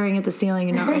like staring at the ceiling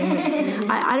and not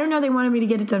writing. I don't know, they wanted me to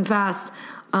get it done fast,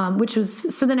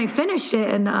 so then I finished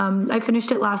it, and I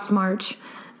finished it last March.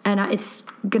 And it's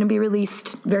going to be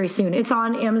released very soon. It's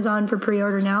on Amazon for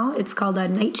pre-order now. It's called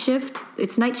Night Shift.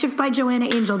 It's Night Shift by Joanna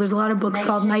Angel. There's a lot of books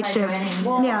called Night Shift.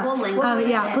 We'll link to it.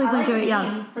 Yeah, please link to it.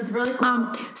 Yeah, it's really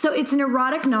cool. So it's an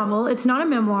erotic novel. It's not a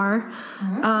memoir.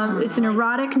 It's an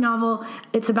erotic novel.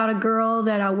 It's about a girl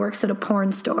that works at a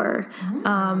porn store.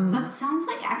 That sounds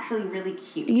like actually really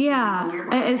cute. Yeah,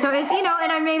 and so it's and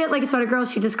I made it like it's about a girl.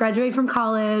 She just graduated from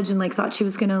college and like thought she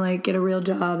was gonna like get a real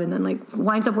job, and then like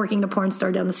winds up working at a porn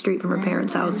store down the street from her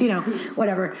parents' house,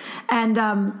 whatever. And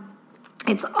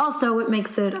it's also what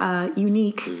makes it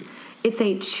unique. It's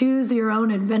a choose your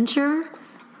own adventure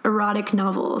erotic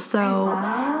novel. So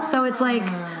it's like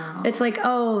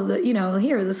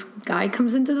here this guy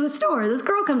comes into the store, this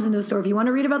girl comes into the store. If you want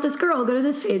to read about this girl, go to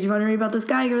this page. If you want to read about this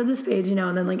guy, go to this page.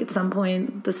 And then like at some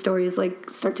point the stories like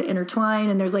start to intertwine,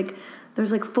 and there's like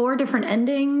 4 different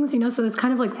endings, so there's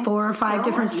kind of like 4 or 5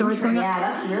 different stories going on. Yeah,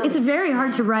 that's really It's very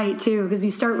hard to write too, because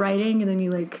you start writing and then you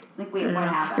like wait, what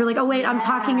happened? You're like, oh wait, I'm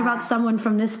talking about someone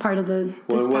from this part of the.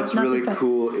 Well, what's really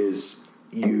cool is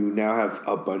you now have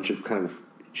a bunch of kind of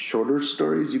shorter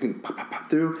stories you can pop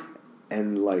through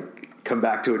and like come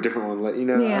back to a different one.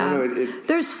 Yeah. I don't know.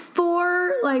 There's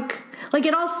 4 like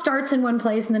it all starts in one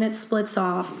place and then it splits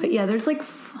off. But yeah, there's like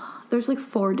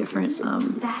 4 different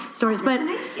stories, but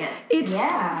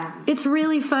it's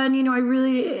really fun. I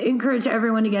really encourage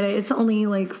everyone to get it. It's only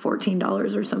like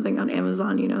 $14 or something on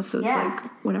Amazon. So it's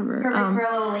like whatever. Perfect for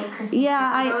a little late Christmas.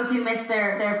 Yeah, for those who miss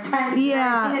their friends.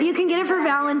 Yeah, you can get it for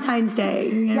Valentine's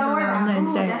Day.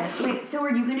 Wait, so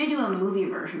are you going to do a movie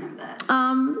version of this?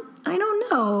 I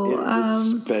don't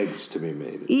know. It begs to be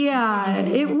made. Yeah,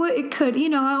 it could.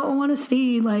 I want to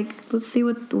see let's see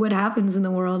what happens in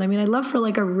the world. I mean, I'd love for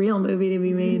like a real movie to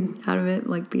be made out of it,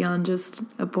 like beyond just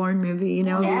a porn movie.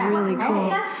 It'd be really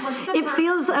cool. It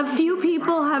feels a few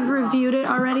people have reviewed it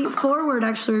already. Forward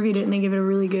actually reviewed it, and they give it a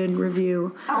really good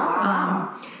review. Oh,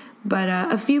 wow. But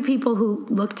a few people who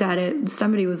looked at it,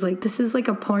 somebody was like, "This is like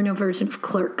a porno version of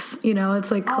Clerks."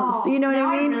 It's like close. You know what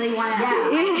I mean? I really want to.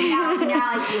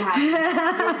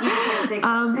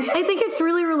 I think it's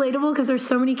really relatable because there's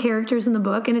so many characters in the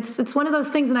book, and it's one of those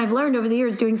things. And I've learned over the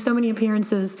years doing so many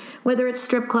appearances, whether it's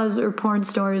strip clubs or porn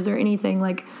stores or anything,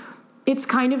 like. It's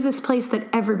kind of this place that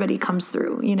everybody comes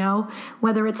through,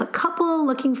 whether it's a couple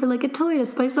looking for like a toy to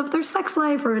spice up their sex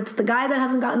life, or it's the guy that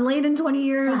hasn't gotten laid in 20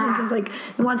 years and just like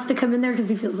wants to come in there because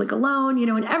he feels like alone,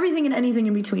 and everything and anything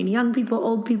in between. Young people,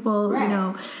 old people,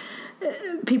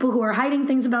 people who are hiding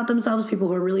things about themselves, people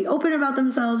who are really open about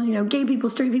themselves, gay people,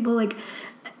 straight people, like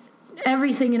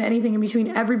everything and anything in between.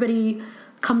 Everybody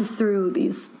comes through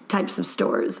these types of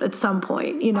stores at some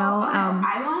point,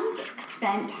 I once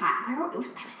spent time. I was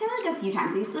there like a few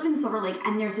times. I used to live in Silver Lake,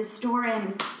 and there's a store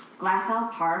in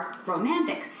Glassell Park,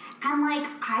 Romantics. And like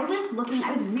I was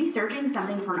researching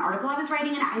something for an article I was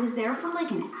writing, and I was there for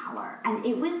like an hour, and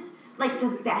it was like the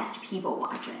best people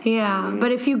watching. Yeah,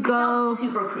 but if you go,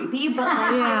 super creepy, but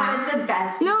like it was the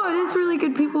best. No, it is really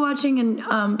good people watching,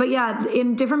 and but yeah,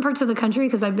 in different parts of the country,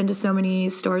 because I've been to so many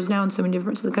stores now in so many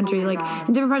different parts of the country.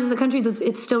 In different parts of the country,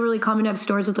 it's still really common to have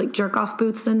stores with like jerk off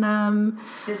booths in them.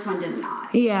 This one did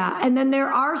not. Yeah, and then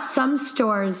there are some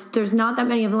stores. There's not that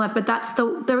many of them left, but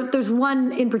there's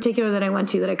one in particular that I went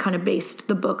to that I kind of based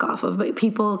the book off of. But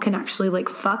people can actually like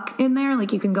fuck in there.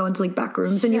 Like you can go into like back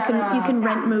rooms and you can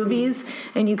rent movies. stories,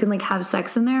 and you can like have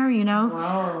sex in there, you know.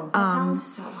 Wow, that sounds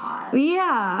so hot.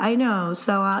 Yeah, I know.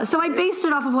 So I based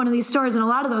it off of one of these stores, and a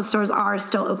lot of those stores are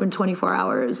still open 24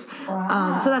 hours.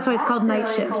 Wow. So that's why it's called night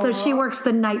really shift. cool. So she works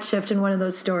the night shift in one of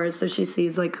those stores, so she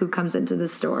sees like who comes into the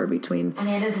store between.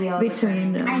 Amanda's wheel.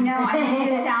 Between. I know. I mean,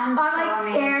 it sounds so I'm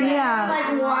like scared. amazing. Yeah.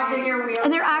 Like watching your wheel.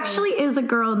 And there actually is a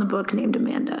girl in the book named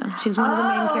Amanda. She's one of the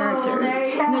main characters. there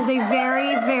you go. And there's a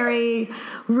very, very,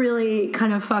 really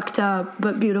kind of fucked up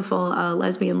but beautiful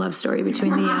lesbian love story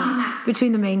between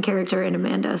the main character and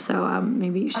Amanda. So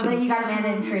maybe you should. I bet you got Amanda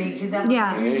intrigued. She's definitely.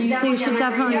 Yeah, so you should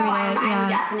definitely read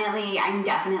it. I'm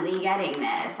definitely getting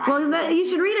this. Well, you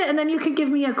should read it, and then you could give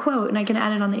me a quote, and I can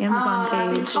add it on the Amazon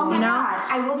page. Oh my you know? God,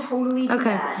 I will totally do Okay.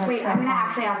 that. Wait, I'm gonna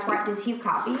actually ask Brett, does he have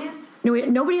copies? No,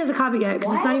 nobody has a copy yet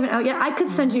because it's not even out yet. I could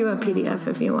send you a PDF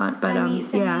if you want, but Send me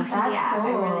yeah. PDF.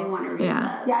 Cool. I really want to read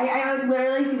Yeah. this. Yeah, I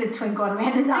literally see this twinkle in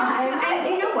Amanda's eyes.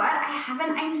 You know what?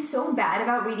 I'm so bad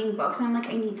about reading books, and I'm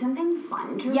like, I need something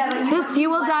fun to read. Yeah, but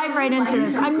You will dive right into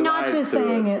this. I'm not Glide just through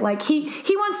saying it. it. Like he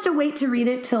wants to wait to read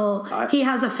it till he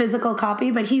has a physical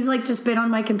copy, but he's like just been on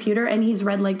my computer and he's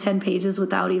read like 10 pages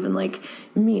without even like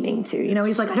meaning to. You know,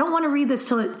 he's like, I don't want to read this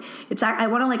till it's. I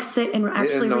want to like sit and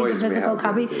actually read the annoys me physical how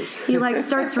copy. good it is. He like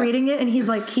starts reading it and he's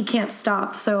like he can't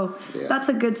stop. So that's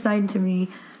a good sign to me.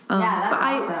 Yeah, that's but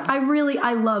awesome.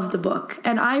 I love the book,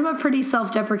 and I'm a pretty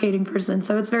self-deprecating person,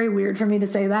 so it's very weird for me to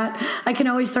say that. I can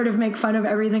always sort of make fun of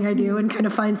everything I do and kind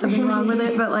of find something wrong with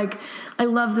it, but like I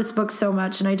love this book so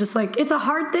much, and I just like it's a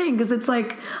hard thing because it's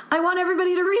like I want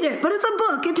everybody to read it, but it's a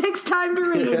book. It takes time to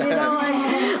read, you know,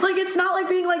 like it's not like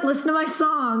being like listen to my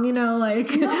song, you know,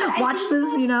 like watch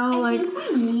this, you know, like I think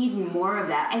we need more of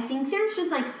that. I think there's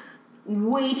just like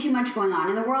way too much going on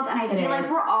in the world, and I feel like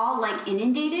we're all like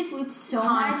inundated with so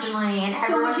Constantly, and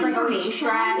so much everyone's like always information.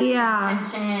 stressed. Yeah.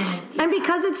 Tension. And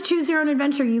because it's choose your own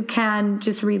adventure, you can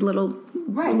just read little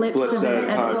blips Blips of at it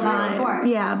a at a time, time.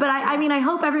 Yeah, but I mean, I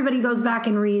hope everybody goes back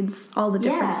and reads all the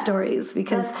different Yeah. stories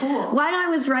because That's cool. while I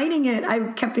was writing it,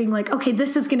 I kept being like, okay,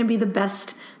 this is going to be the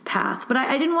best path. But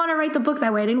I didn't want to write the book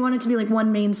that way. I didn't want it to be like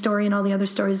one main story and all the other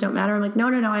stories don't matter. I'm like, no,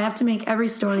 I have to make every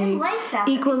story I like that.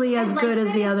 equally as I like good as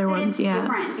that the it's- other that ones. it's Yeah.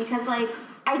 different because like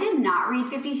I did not read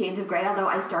 50 Shades of Grey, although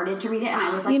I started to read it and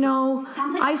I was like, You know,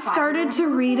 sounds like I started to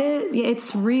 500 read books. it. Yeah,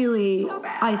 it's really. So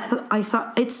bad. I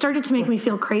thought it started to make me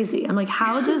feel crazy. I'm like,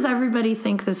 how does everybody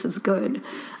think this is good?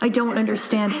 I don't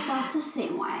understand. I felt the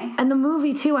same way. And the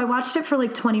movie too. I watched it for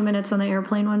like 20 minutes on the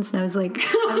airplane once, and I was like,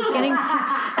 I was getting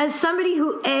as somebody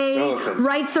who So offensive.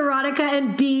 writes erotica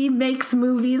and B makes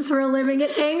movies for a living.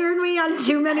 It angered me on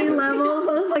too many levels.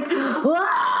 I was like, whoa.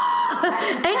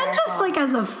 And just like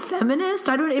as a feminist,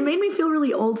 it made me feel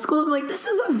really old school. I'm like, this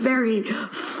is a very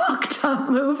fucked up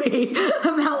movie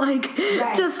about like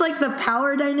just like the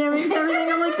power dynamics and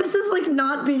everything. I'm like, this is like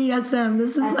not BDSM.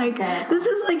 This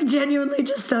is like genuinely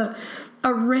just a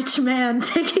rich man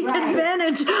taking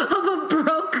advantage of a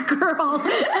broke girl,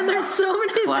 and there's so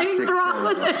many Classic things wrong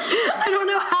with it. I don't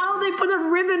know how they put a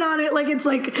ribbon on it, like it's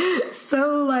like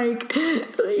so like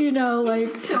you know like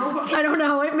I don't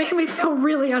know. It made me feel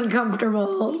really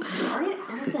uncomfortable. It started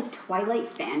out as like Twilight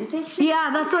fan fiction. Yeah,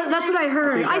 that's what I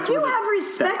heard. I do have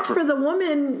respect for the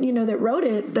woman, you know, that wrote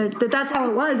it. That's how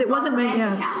it was. It wasn't meant.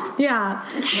 Yeah.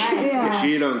 If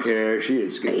she don't care, she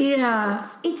is good. Yeah.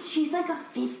 She's like a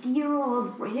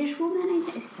 50-year-old British woman,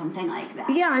 I think, something like that.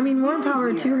 Yeah, I mean, more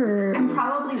power to her. I'm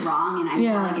probably wrong, and I'm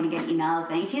probably going to get emails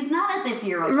saying she's not a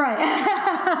 50-year-old. Right.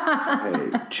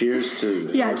 Hey, cheers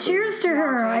to Yeah, cheers to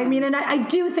her. I mean, and I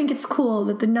do think it's cool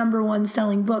that the #1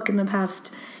 selling book in the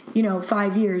past,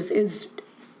 5 years is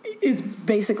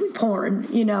basically porn,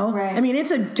 you know? Right. I mean,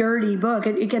 it's a dirty book.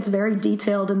 It gets very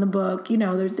detailed in the book,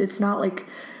 it's not like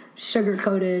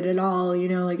sugar-coated at all,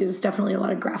 like there's definitely a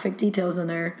lot of graphic details in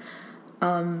there.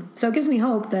 So it gives me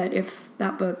hope that if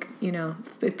that book,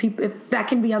 if that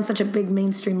can be on such a big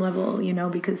mainstream level,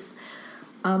 because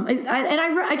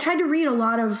I tried to read a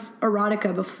lot of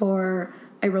erotica before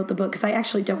I wrote the book because I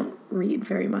actually don't read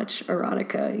very much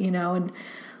erotica, and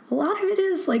a lot of it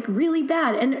is like really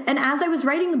bad. And as I was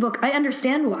writing the book, I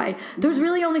understand why. There's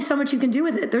really only so much you can do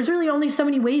with it. There's really only so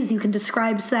many ways you can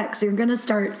describe sex. You're going to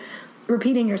start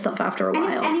repeating yourself after a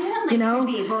while. Anyone should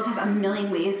be able to have a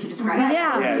million ways to describe it.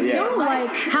 Yeah. No, like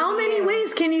how many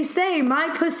ways can you say my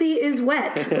pussy is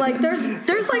wet? Like there's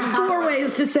like 4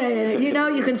 ways to say it.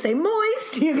 You can say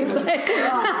moist. You can say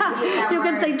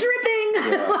dripping.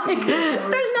 Like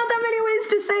there's not that many ways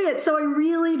to say it. So I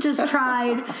really just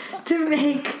tried to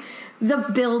make the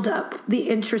build up the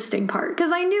interesting part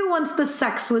because I knew once the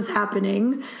sex was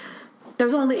happening,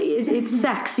 there's only it's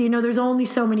sex, there's only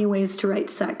so many ways to write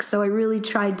sex. So I really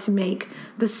tried to make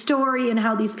the story and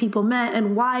how these people met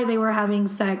and why they were having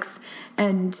sex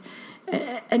and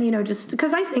just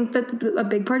because I think that a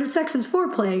big part of sex is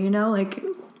foreplay,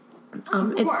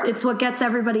 it's what gets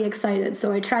everybody excited.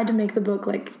 So I tried to make the book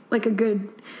like a good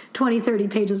 20-30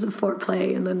 pages of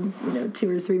foreplay and then 2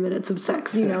 or 3 minutes of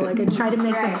sex. I try to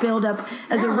make the build up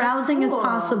as arousing as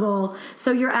possible,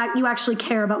 so you actually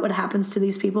care about what happens to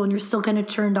these people, and you're still kind of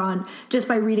turned on just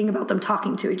by reading about them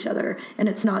talking to each other, and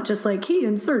it's not just like he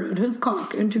inserted his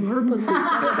cock into her pussy.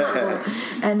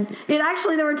 And it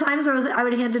actually, there were times where I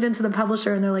would hand it into the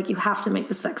publisher, and they're like, "You have to make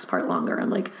the sex part longer." I'm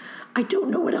like, I don't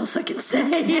know what else I can say.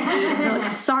 They're like,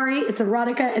 I'm sorry, it's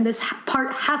erotica, and this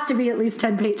part has to be at least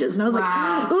 10 pages. And I was like,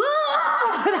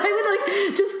 Aah! And I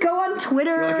would just go on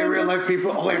Twitter. You're like, in real life,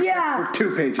 people only have sex for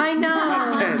 2 pages. I know.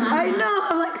 Not 10. I know.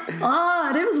 I'm like,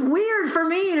 and it was weird for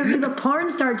me to be the porn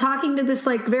star talking to this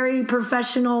very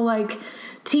professional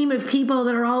team of people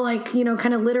that are all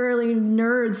kind of literally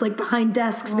nerds behind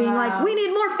desks being like, we need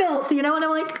more filth, and I'm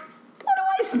like,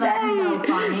 say.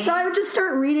 So I would just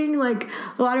start reading a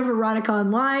lot of erotica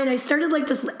online. I started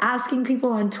just asking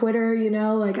people on Twitter,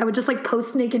 I would just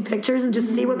post naked pictures and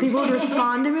just see what people would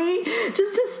respond to me,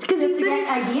 just to get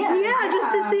ideas. Yeah,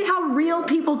 just to see how real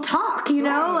people talk.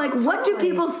 What do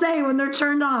people say when they're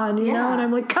turned on? And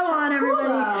I'm like, come on,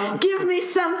 everybody, give me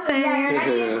something. Yeah, I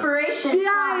need inspiration.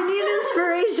 Yeah, I need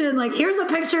inspiration. Here's a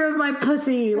picture of my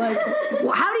pussy.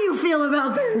 How do you feel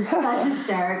about this? That's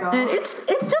hysterical. And it's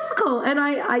difficult, and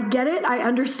I get it. I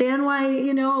understand why,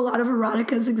 a lot of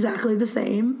erotica is exactly the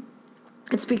same.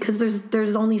 It's because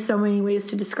there's only so many ways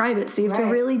to describe it. So you have to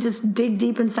really just dig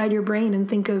deep inside your brain and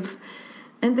think of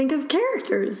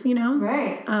characters,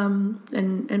 Right.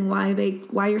 And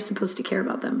why you're supposed to care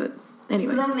about them. But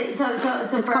anyway.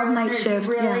 So it's called Night Shift.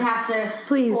 You really have to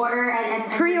please order and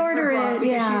pre-order it.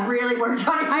 Yeah, you really worked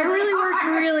on it. I really worked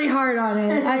really hard on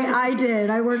it. I did.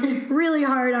 I worked really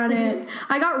hard on it.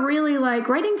 I got really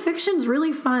writing fiction's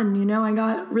really fun. I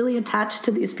got really attached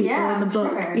to these people in the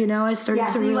book. Sure. I started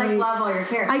to so really you love all your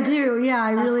characters. I do. Yeah,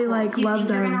 I really cool. love them. Do you think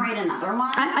you're gonna write another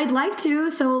one? I'd like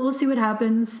to. So we'll see what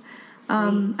happens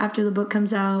after the book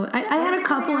comes out. I had a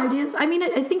couple ideas. I mean,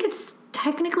 I think it's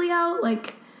technically out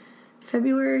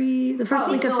February, the first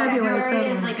week of February.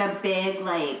 February is a big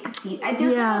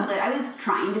I was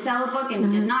trying to sell a book and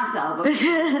did not sell a book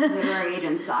because the literary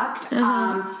agent sucked. But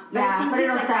I think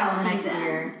it'll sell next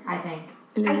year, I think.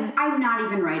 I'm not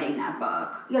even writing that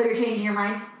book. You're changing your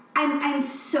mind? I'm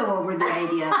so over the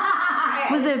idea.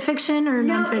 Was it fiction or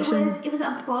nonfiction? It was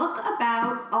a book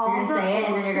about all you're gonna say it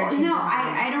and then you're gonna change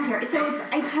I don't care. So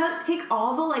I take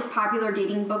all the popular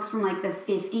dating books from the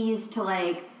 50s to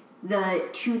the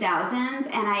 2000s,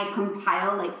 and I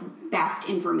compile best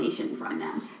information from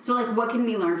them. So what can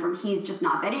we learn from He's Just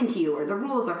Not That Into You, or the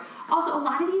rules, or also a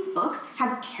lot of these books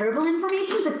have terrible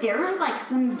information, but there are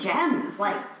some gems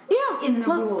in the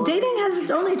rules. Dating has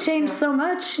only changed so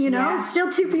much, Still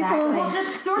two people. Well,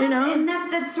 that's sort of, and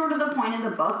that's sort of the point of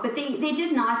the book. But they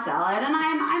did not sell it, and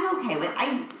I'm okay with it.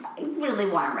 I really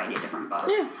want to write a different book.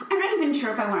 Yeah. I'm not even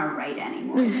sure if I want to write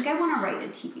anymore. I think I want to write a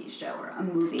TV show or a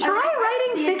movie. Try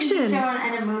writing fiction. A TV show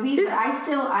and a movie, but I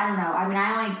don't know. I mean,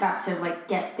 I only got to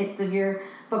get bits of your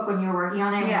book when you were working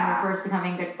on it, when you were first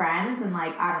becoming good friends, and I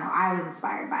don't know, I was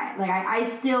inspired by it. I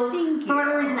still, for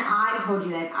whatever reason, I told you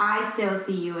this, I still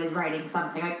see you as writing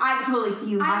something. I totally see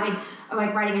you having,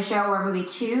 writing a show or a movie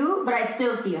too, but I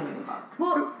still see you having a book.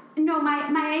 Well, no,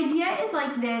 my idea is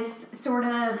this sort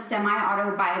of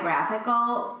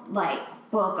semi-autobiographical,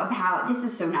 book about, this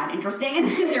is so not interesting, and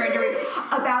this is your interview,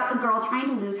 about a girl trying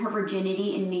to lose her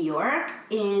virginity in New York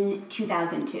in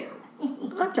 2002.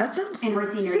 That sounds in her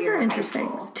senior super year of interesting.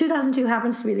 high school. 2002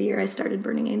 happens to be the year I started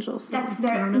Burning Angels. So that's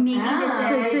very maybe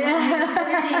this is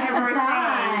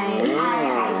I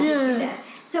do this.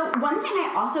 So one thing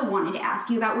I also wanted to ask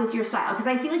you about was your style, because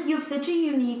I feel like you have such a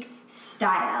unique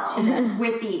style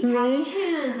with the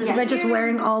tattoos. By just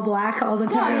wearing all black all the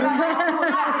time.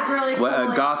 Really cool.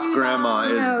 Goth grandma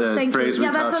is the phrase we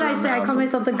toss around. Yeah, that's what I say. I call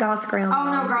myself the goth grandma. Oh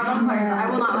no, girl, don't call yourself. I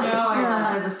will not call yourself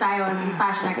that as a stylist and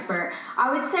fashion expert.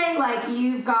 I would say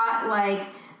you've got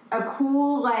a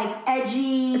cool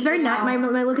edgy. It's very my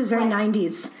look is very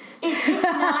 90s. It's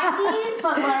 90s,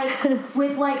 but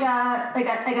with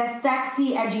a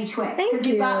sexy, edgy twist. Thank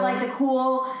you. You've got the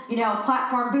cool,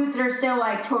 platform boots that are still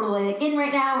totally in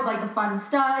right now with the fun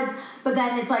studs. But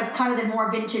then it's kind of the more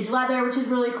vintage leather, which is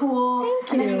really cool. Thank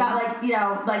you. And then you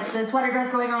got the sweater dress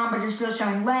going on, but you're still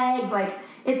showing leg.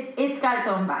 it's got its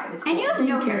own vibe. It's cool. And you have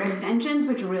no hair extensions,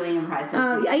 which really impresses me.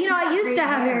 I used to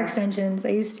have hair extensions. I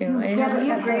used to. But you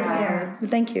have great hair.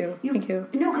 Thank you. Thank you.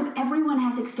 No, because everyone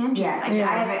has extensions. Yes.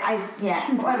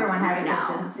 Everyone has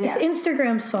extensions. Yeah. It's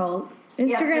Instagram's fault.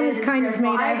 Instagram has kind of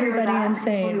made everybody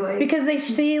insane because they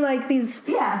see like these,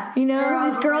 these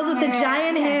girls with the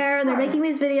giant hair, and they're making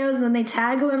these videos, and then they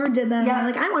tag whoever did them. Yeah.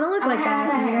 Like, I want to look like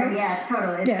that. Yeah,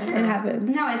 totally. It happens.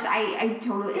 No, I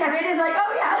totally. Yeah, it is like,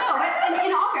 No, and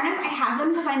in all fairness, I have them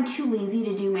because I'm too lazy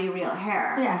to do my real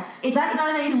hair. Yeah, that's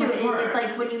not an issue. It's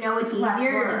like when you know it's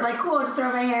easier, it's like cool, just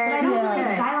throw my hair. But I don't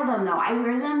really style them though. I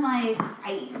wear them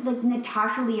like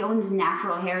Natasha Lyonne's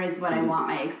natural hair is what I want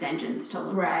my extensions to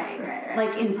look like.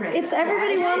 Like in prison. It's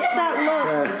everybody wants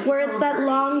that look where it's that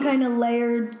long kind of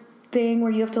layered thing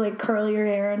where you have to like curl your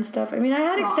hair and stuff. I mean, I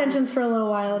had extensions for a little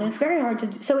while, and it's very hard to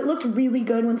do. So it looked really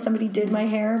good when somebody did my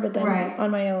hair, but then on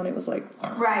my own it was like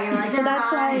you're like, so that's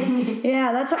why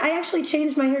that's why I actually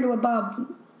changed my hair to a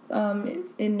bob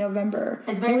in November.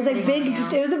 It was a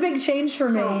big change for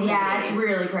me. Yeah, it's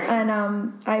really pretty. And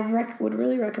I would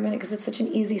really recommend it because it's such an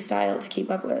easy style to keep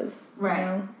up with. Right. You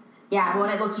know? Yeah, well,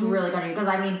 it looks really good on you because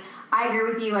I mean, I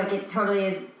agree with you. Like, it totally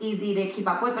is easy to keep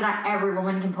up with, but not every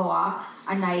woman can pull off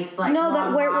a nice where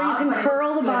you can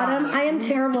curl the bottom. I am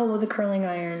terrible with a curling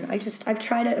iron. I've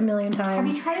tried it a million times. Have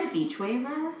you tried a beach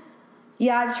waver?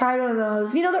 Yeah, I've tried one of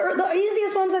those. You know, the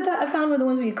easiest ones I found were the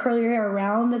ones where you curl your hair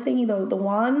around the thingy, the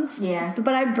wands. Yeah.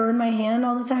 But I burn my hand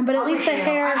all the time. But at least the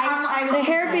hair, the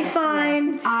hair'd be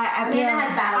fine. Amanda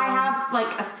has bad ones. I have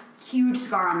like a huge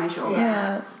scar on my shoulder.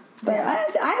 Yeah. But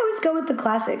I always go with the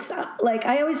classics. Like,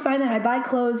 I always find that I buy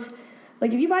clothes.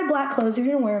 Like, if you buy black clothes, you're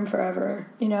going to wear them forever,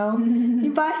 you know?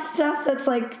 You buy stuff that's,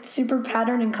 like, super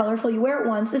patterned and colorful. You wear it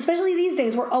once. Especially these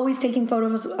days, we're always taking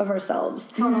photos of ourselves.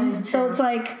 Totally. So it's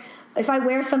like, if I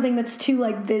wear something that's too,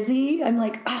 like, busy, I'm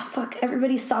like, oh, fuck,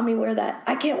 everybody saw me wear that.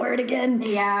 I can't wear it again.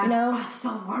 Yeah. You know? It's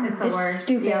the worst. It's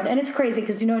stupid. Yep. And it's crazy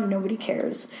because, nobody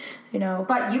cares. You know,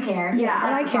 but you care. Yeah,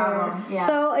 and I care. Yeah.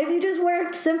 So if you just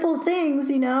wear simple things,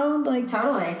 like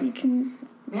totally, you can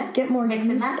get more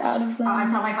use out of them. I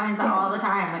tell my clients that all the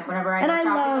time. Like whenever I go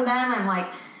shopping with them, I'm like,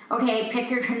 okay,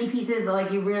 pick your trendy pieces that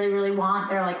like you really, really want.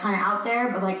 They're like kind of out there,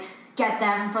 but like get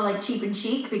them for like cheap and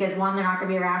chic because one, they're not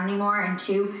going to be around anymore, and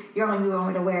two, you're only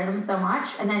going to wear them so much.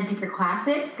 And then pick your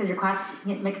classics because your classics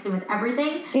get mixed in with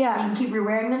everything. Yeah, and you keep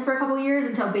rewearing them for a couple years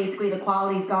until basically the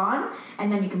quality's gone,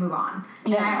 and then you can move on.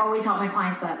 Yeah. And I always help my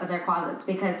clients do that with their closets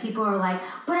because people are like,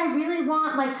 but I really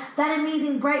want like that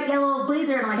amazing bright yellow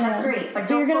blazer. And I'm like, that's great, but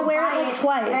you're gonna wear it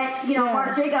twice. At,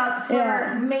 Marc Jacobs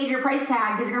for major price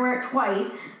tag because you're gonna wear it twice.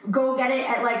 Go get it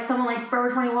at like someone like Forever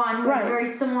 21 who has a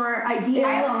very similar idea.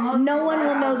 No one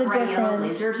will know the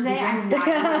difference. Today,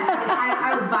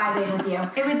 I was vibing with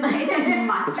you. It's like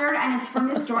mustard, and it's from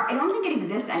the store. I don't think it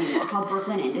exists anymore. It's called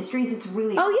Brooklyn Industries. It's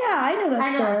really. Oh yeah, I know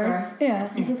that store.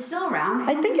 Yeah. Is it still around?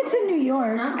 I think it's in New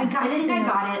York. No, I got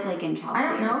it like in Chelsea. I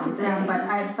don't know if it's around,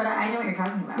 but I know what you're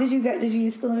talking about. Did you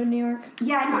used to live in New York?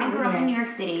 Yeah, no, I grew up in New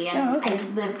York City, and I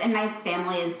live, and my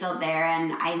family is still there,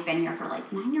 and I've been here for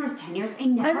like 9 years, 10 years.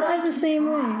 I live the same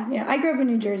way. Yeah, I grew up in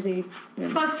New Jersey.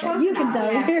 Close you can tell.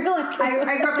 Yeah. You're like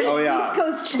I grew up in East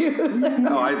Coast Jews.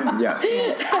 I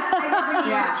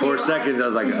 4 seconds, I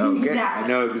was like, okay, exactly. I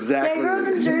know exactly. Yeah, I grew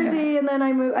up in Jersey, and then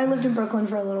I lived in Brooklyn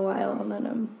for a little while, and then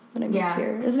I moved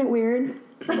here. Isn't it weird?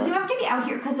 But you have to be out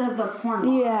here because of the porn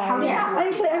law. Yeah.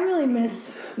 Actually, I really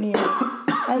miss New York.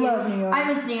 I love New York.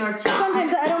 I miss New York too.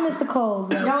 Sometimes I don't miss the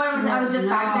cold. I was just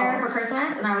back there for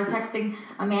Christmas, and I was texting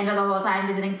Amanda the whole time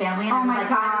visiting family, and I was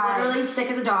like, I'm literally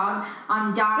sick as a dog.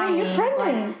 I'm dying. Yeah, you're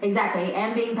pregnant. Exactly,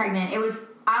 and being pregnant.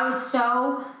 I was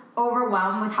so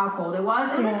overwhelmed with how cold it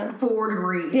was. It was like 4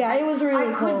 degrees. Yeah, it was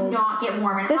really cold. I could not get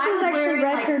warm. And this was actually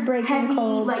record-breaking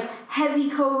cold. Like heavy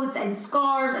coats and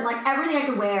scarves and like everything I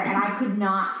could wear, and I could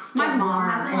not. My mom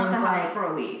hasn't left the house for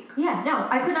a week. Yeah, no,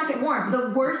 I could not get warm. The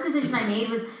worst decision I made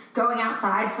was going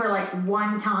outside for like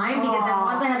one time because then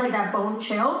once I had like that bone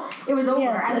chill, it was over.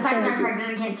 And the fact that I'm pregnant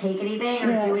and can't take anything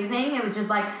or do anything, it was just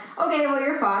like, okay, well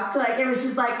you're fucked. Like it was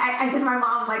just like I said to my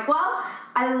mom, I'm like, well,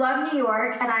 I love New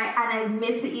York and I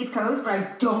miss the East Coast, but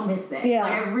I don't miss this. Yeah.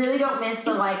 Like I really don't miss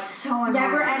the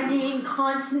never ending,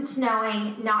 constant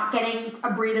snowing, not getting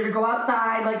a breather to go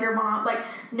outside like your mom. Like,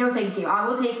 no thank you. I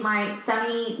will take my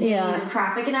sunny days in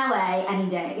traffic in LA any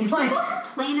day. Like, people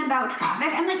complain about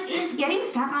traffic. I'm like, is getting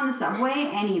stuck on the subway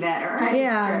any better?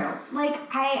 Yeah. True. Like,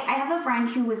 I have a friend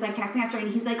who was like texting me after, and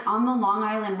he's like on the Long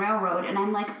Island Railroad, and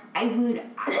I'm like, I'm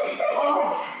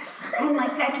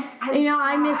like, that just.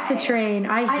 I miss the train.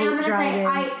 I hate driving.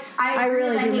 I I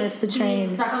really do miss the train.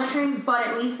 Being stuck on the train, but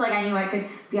at least like I knew I could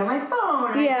be on my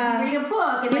phone. And Yeah. I could be reading a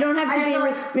book. And, You don't have to be.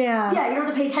 Yeah, you don't have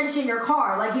to pay attention in your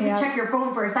car. Like you can check your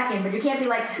phone for a second, but you can't be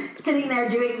like sitting there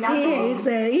doing nothing. He hates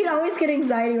it. He'd always get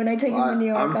anxiety when I take him to New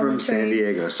York. I'm from San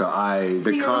Diego, so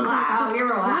You're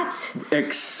relaxed.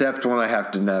 except when I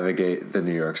have to navigate the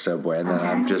New York subway, and then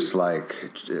I'm just like,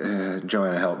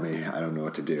 Joanna, help me. I don't know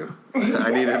what to do.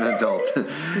 I need an adult.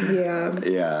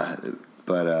 Yeah.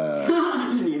 But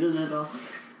You need an adult.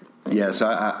 yeah, so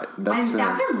that's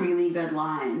a really good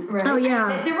line. Right. Oh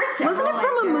yeah. There were several, Wasn't it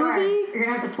from a movie? You're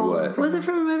gonna have to pull. What? Was it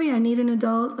from a movie? I need an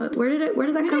adult. Where did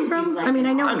that come from? like I mean,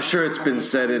 I know. I'm sure it's been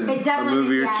said in It's a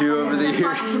movie or two over the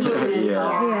years. Yeah.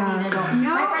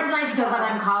 My friends and I used to joke about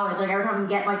that in college. Like every time we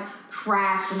get like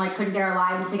trashed and like couldn't get our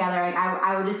lives together, like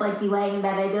I would just like be laying in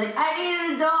bed. I'd be like, I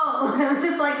need an adult. It was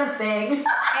just like the thing.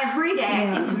 Every day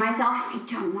I think to myself, I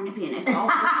don't want to be an adult.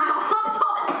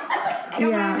 I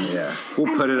don't want to be. Yeah,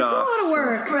 we'll put it off. It's a lot of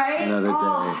work, right? Another day.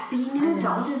 Oh, being an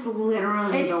adult is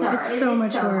literally the worst. It's so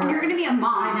much work. And you're going to be a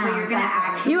mom, so you're going to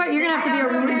actually. You're gonna have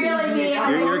to be a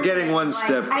You're getting one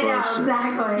step I know, closer.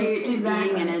 exactly. to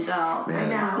being an adult. I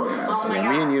know. Oh my Yeah,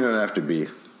 god. me and you don't have to be.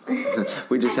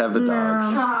 We just have the dogs.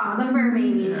 Oh, the fur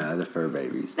babies. Yeah, the fur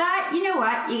babies. That, you know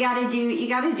what, you gotta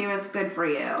do what's good for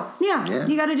you. Yeah.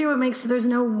 You got to do what makes. There's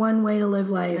no one way to live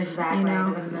life. Exactly. You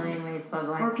know. There's a million ways to live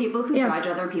life. Or people who Yeah. judge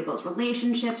other people's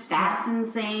relationships, that's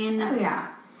insane. Oh yeah,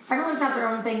 everyone's got their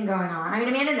own thing going on. I mean,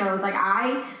 Amanda knows. Like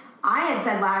I had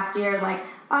said last year, like,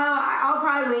 oh, I'll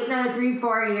probably wait another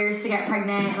 3-4 years to get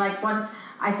pregnant. Like once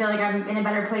I feel like I'm in a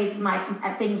better place in my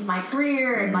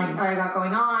career and like what I got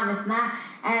going on, this and that,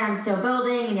 and I'm still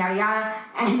building and yada yada.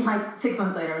 And like 6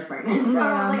 months later, I was pregnant. So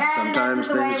I was like, Sometimes that's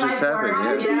just the way things just life happen,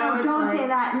 works. yeah. You know, it's Don't like- say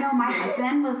that. No, my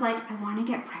husband was like, I want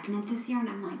to get pregnant this year, and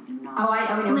I'm like, no. Oh,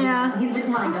 I know. Yeah. He's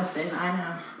been telling Dustin. I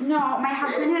know. No, my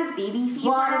husband has baby fever.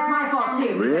 Well, it's my fault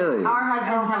too. Really? Our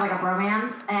husbands have like a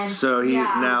bromance, and So he's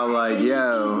Yeah. now like, he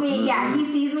yo. sees me. Yeah, he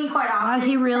sees me quite often.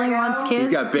 He really I wants know. kids.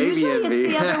 He's got baby Usually envy.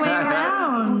 it's the other way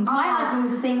around. My husband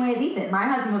was the same way as Ethan. My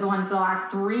husband was the one for the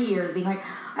last 3 years being like,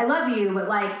 I love you, but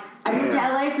like, I moved to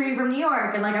LA for you from New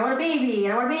York, and like, I want a baby,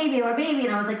 and I want a baby, and I want a baby.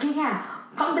 And I was like, yeah,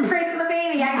 pump the brakes on the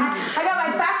baby. I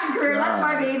got my fashion career, that's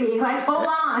my baby. Like, hold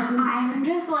on. I'm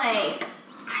just like,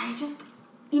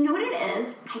 you know what it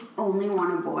is? I only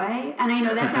want a boy. And I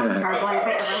know that sounds terrible if I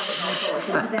ever have to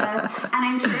listen to this. And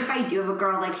I'm sure if I do have a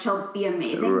girl, like, she'll be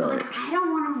amazing. Right. But, like, I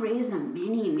don't want to raise a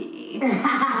mini-me.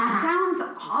 That sounds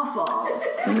awful.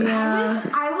 Yeah.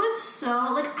 I was so,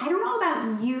 like, I don't know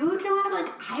about you, Joanna, but,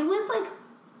 like, I was, like,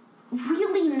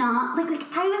 really not, like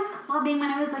I was clubbing when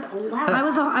I was, like, 11. I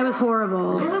was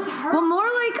horrible. It was horrible. Well, more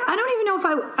like I don't even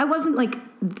know if I wasn't like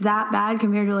that bad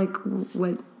compared to like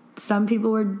what some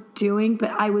people were doing,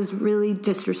 but I was really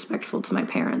disrespectful to my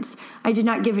parents. I did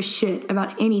not give a shit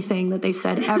about anything that they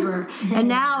said ever. And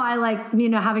now I like,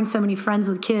 having so many friends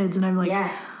with kids, and I'm like,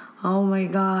 Yeah. oh my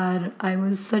God, I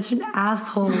was such an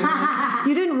asshole.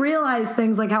 You didn't realize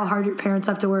things like how hard your parents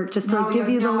have to work just to No, give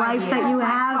you you have the no life idea. that you Oh my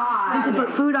have, God. and to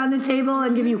put food on the table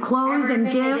and give you clothes and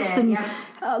Everything they gifts did, and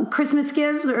yep. Christmas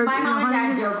gifts. Or My mom and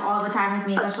dad honey. joke all the time with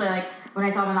me, especially like when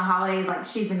I saw them in the holidays. Like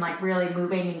she's been like really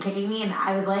moving and kicking me, and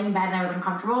I was laying in bed and I was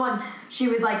uncomfortable, and she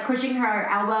was like pushing her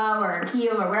elbow or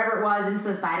heel or whatever it was into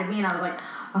the side of me, and I was like,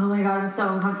 oh my God, I'm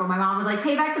so uncomfortable. My mom was like,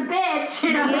 payback's a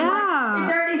bitch, Yeah. Like,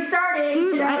 it's already started.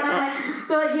 Dude, And I'm like,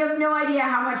 they're like, you have no idea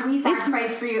how much we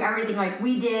sacrificed for you, everything like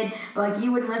we did, but like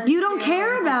you wouldn't listen. You don't to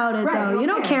care about it, Right, though. You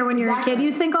don't care when you're a kid.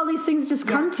 You think all these things just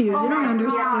come to you. You don't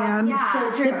understand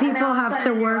So true. that people And all of a have to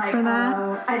sudden you're work like, for that.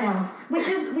 oh, I know. Which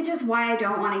is why I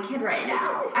don't want a kid right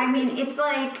now. I mean, it's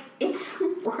like, it's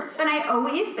the worst. And I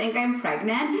always think I'm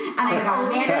pregnant, and I go,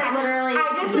 man,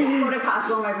 I just like go to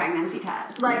Costco on my pregnancy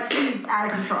test. Like she's out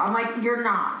of control. I'm like, you're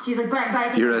not. She's like, but I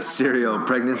think You're a serial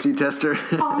pregnancy tester.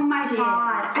 Oh my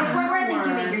god. To the point where I think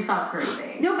you make Worst. yourself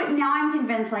crazy. No, but now I'm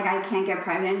convinced like I can't get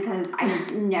pregnant because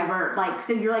I've never like.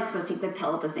 So you're like supposed to take the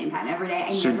pill at the same time every day.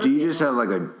 I So never do you just have like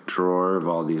a drawer of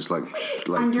all these like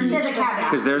Under She's a cabinet.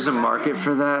 because there's a market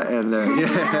for that, and She's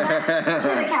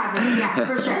a cabinet, yeah,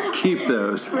 for sure. keep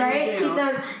those. Right?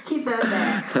 Keep those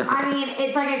there. I mean,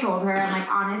 it's like I told her, I'm like,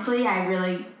 honestly, I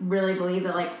really, really believe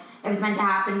that, like, if it's meant to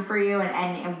happen for you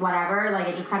and whatever, like,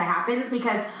 it just kind of happens,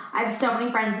 because I have so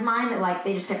many friends of mine that, like,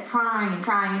 they just kept trying,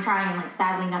 and, like,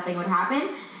 sadly nothing would happen.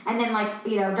 And then, like,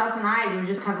 Dustin and I, we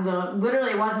just kind of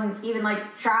literally wasn't even,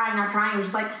 like, trying, not trying. It was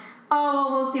just like, oh,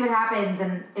 well, we'll see what happens,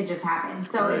 and it just happened.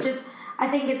 So Right. it's just, I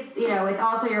think it's, it's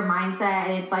also your mindset,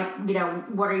 and it's, like,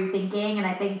 what are you thinking? And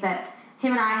I think that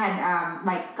him and I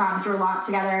had, gone through a lot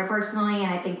together personally,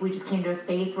 and I think we just came to a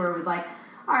space where it was like,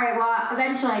 all right, well,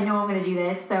 eventually I know I'm going to do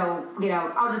this, so,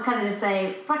 I'll just kind of just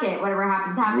say, fuck it, whatever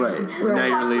happens, happens. Right.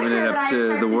 Now you're leaving it up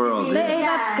to the world. Hey,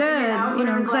 that's good,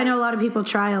 because I know a lot of people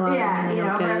try a lot and they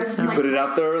don't get it. So. Put it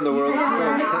out there in the world.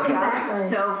 Exactly.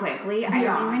 So quickly. I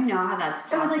don't even know how that's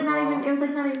possible. It was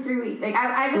not even 3 weeks. Like,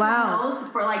 I've been on pills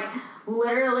for,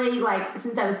 literally,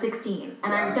 since I was 16,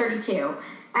 and I'm 32.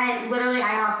 And literally,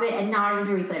 I got off it, and not even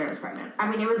 3 weeks later, I was pregnant. I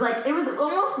mean, it was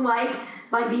almost like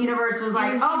the universe was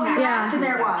like, oh, we asked, and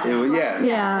there it was.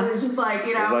 Yeah. It was just like,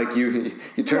 It was like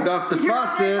you turned off the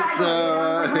faucet,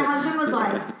 so... My husband was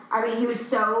like, he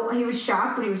was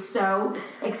shocked, but he was so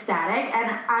ecstatic,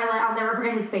 and I'll never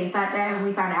forget his face that day when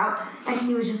we found out, and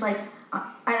he was just like,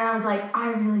 and I was like,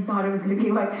 I really thought it was going to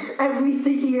be at least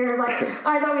a year,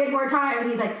 I thought we had more time, and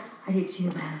he's like, I did too,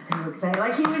 man. I'm so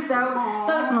excited. He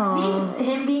was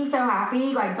him being so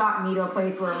happy, got me to a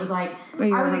place where it was I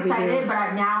was excited,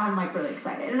 but now I'm really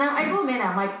excited. And I told Amanda,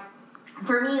 I'm like,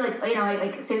 for me,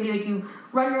 say with you, you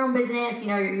run your own business,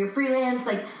 you're freelance,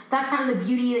 that's kind of the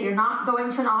beauty that you're not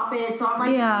going to an office. So I'm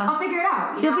like, I'll figure it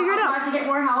out. You'll figure it out. I'll have to get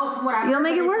more help, whatever. You'll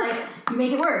make it work. You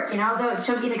make it work, though it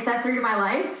should be an accessory to my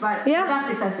life, but the best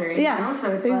accessory. Yes,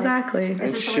 so it's exactly.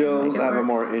 And she'll have a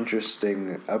more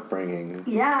interesting upbringing.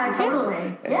 Yeah,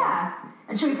 totally. Yeah.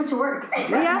 And she'll be put to work.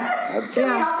 Yeah. She'll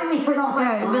be helping me with all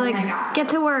my be like, get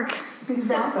to work.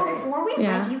 Exactly. So before we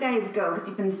let you guys go, because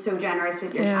you've been so generous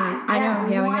with your time, I know.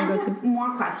 Yeah, we gotta go to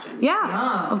more questions.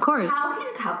 Yeah, of course. How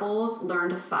can couples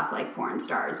learn to fuck like porn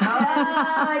stars?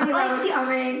 I knew that was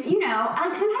coming.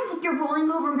 Sometimes you're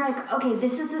rolling over and be like, okay,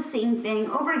 this is the same thing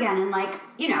over again, and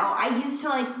I used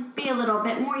to be a little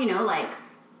bit more,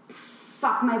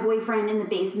 fuck my boyfriend in the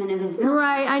basement of his building.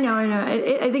 Right, I know.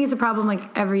 I think it's a problem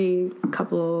every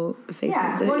couple faces.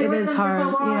 Yeah, well, it is hard.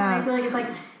 For so long, yeah. I feel it's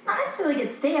not necessarily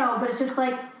get stale, but it's just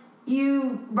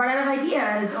you run out of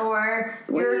ideas or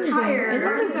you're tired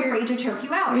or it's afraid to choke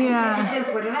you out. Yeah. It just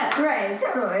is what it is. Right,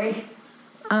 totally.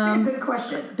 That's a good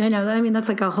question. I know. That's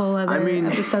a whole other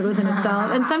episode within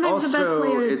itself. And sometimes also, the best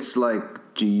way to... it's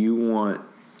do you want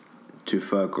to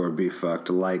fuck or be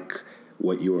fucked like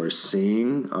what you are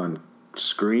seeing on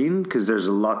screen? Because there's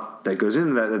a lot that goes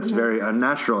into that that's very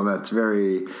unnatural and that's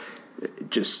very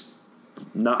just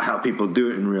not how people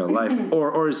do it in real life.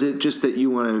 Or is it just that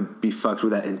you want to be fucked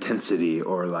with that intensity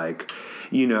or or I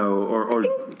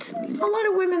think a lot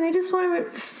of women, they just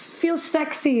want to feel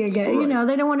sexy again. Right.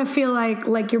 They don't want to feel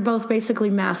like you're both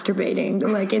basically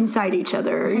masturbating inside each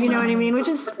other. You know what I mean? Which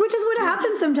is what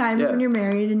happens sometimes when you're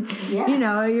married and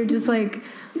you're just like,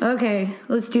 okay,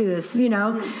 let's do this.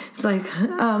 It's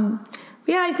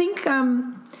I think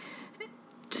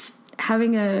just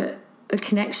having a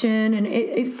connection and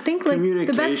I think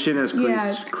communication, the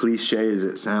best, as cliche as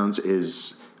it sounds,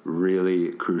 is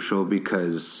really crucial,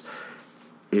 because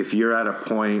if you're at a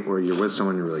point where you're with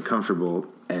someone you're really comfortable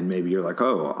and maybe you're like,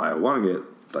 oh, I want to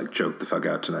get choked the fuck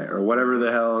out tonight or whatever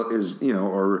the hell is,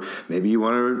 or maybe you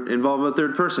want to involve a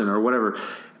third person or whatever,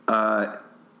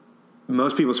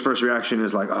 most people's first reaction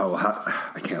is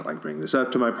I can't bring this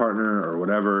up to my partner or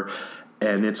whatever.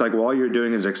 And it's all you're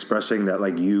doing is expressing that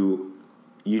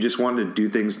you just want to do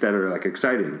things that are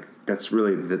exciting. That's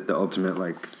really the ultimate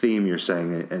theme you're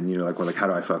saying. And you're how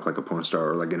do I fuck like a porn star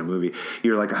or in a movie?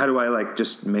 You're how do I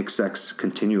just make sex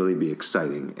continually be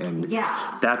exciting? And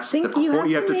that's the core.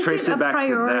 You have to trace it back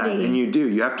to that. And you do.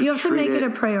 You have to make it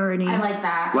a priority. I like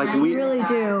that. We really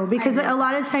do, because a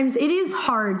lot of times it is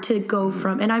hard to go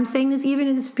from, and I'm saying this even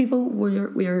as people,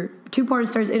 we're two porn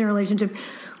stars in a relationship.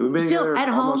 We've been still at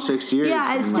home, almost 6 years.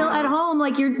 Yeah, it's still at home.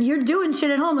 You're doing shit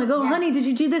at home. Honey, did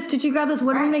you do this? Did you grab this?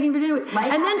 What are we making for dinner?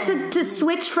 And then to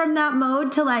switch from that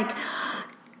mode to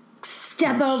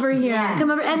step over here, come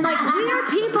over, and we are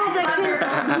people that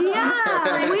can,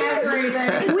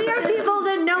 we are people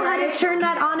that know how to turn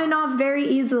that on and off very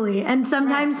easily. And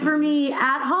sometimes for me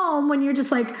at home, when you're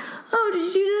just oh, did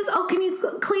you do this? Oh, can you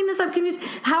clean this up?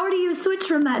 How do you switch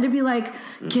from that to be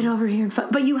get over here and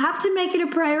fuck? But you have to make it a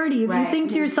priority. If you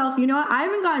think to yourself, you know what, I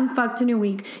haven't gotten fucked in a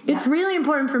week. It's really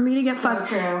important for me to get fucked.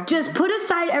 True. Just put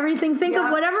aside everything. Think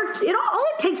of whatever. All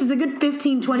it takes is a good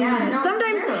 15, 20 minutes.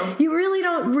 Sometimes you really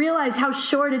don't realize how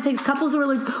short it takes. Couples who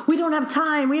are we don't have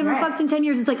time. We haven't fucked in 10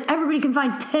 years. It's everybody can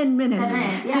find 10 minutes.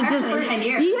 To just 10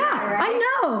 years.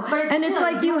 I know. But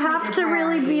it's you have to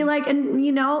really be and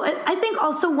I think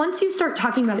also once you start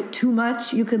talking about it too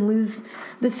much, you can lose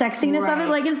the sexiness of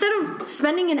it. Instead of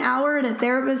spending an hour at a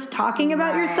therapist talking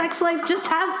about your sex life, just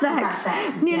have sex.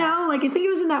 You know, I think it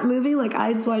was in that movie,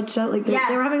 Eyes Wide Shut. They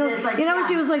were having and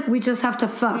she was we just have to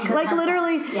fuck.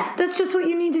 Literally, that's just what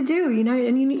you need to do.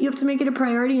 And you have to make it a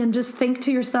priority and just think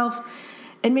to yourself,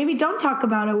 and maybe don't talk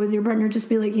about it with your partner. Just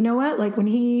be like, you know what? Like when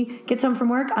he gets home from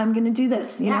work, I'm going to do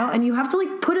this, you know? And you have to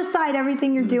like put aside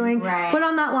everything you're doing, put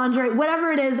on that lingerie,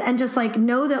 whatever it is. And just like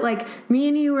know that like me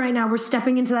and you right now, we're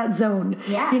stepping into that zone.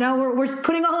 Yeah. You know, we're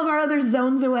putting all of our other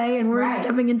zones away and we're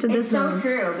stepping into this zone. It's so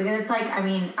true because it's like, I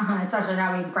mean, especially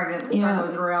now being pregnant, the struggle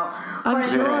is real. I'm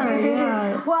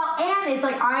sure, Well, and it's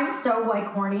like, I'm so like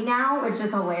horny now, which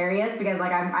is hilarious because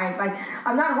like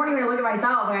I'm not horny when I look at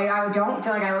myself. I don't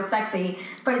feel like I look sexy,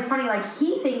 but it's funny. Like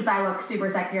he thinks I look super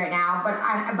sexy right now, but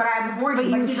I'm horny.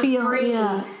 But he's afraid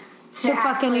to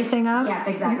fuck anything up. Yeah,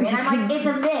 exactly. And I'm like, it's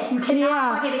a myth. You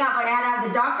cannot fuck anything up. Like I had to have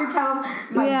the doctor tell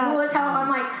him, my doula tell him. I'm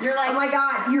like, you're like, oh my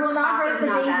god, you will not hurt the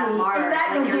baby.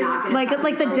 Exactly.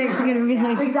 Like the dick's gonna be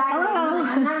like, exactly. hello.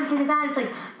 I'm not gonna do that. It's like.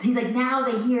 He's like, now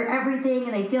they hear everything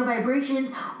and they feel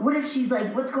vibrations. What if she's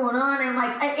like, what's going on? And I'm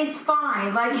like, it's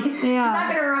fine. Like, she's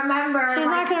not going to remember. She's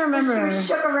not going to remember. She was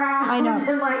shook around. I know.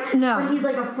 And like, but he's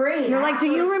like afraid. You're like, do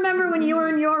you remember when you were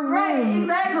in your room? Right,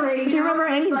 exactly. Do you remember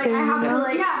anything? Like, I have to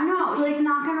like, she's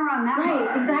not going to remember.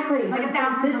 Right, exactly.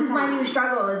 Like this is my new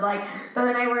struggle is like, the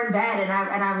other night we're in bed and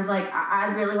I was like,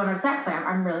 I really want to have sex.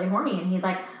 I'm really horny. And he's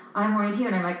like, I'm horny too.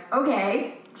 And I'm like,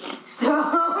 okay. So,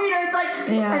 it's like,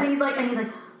 and he's like,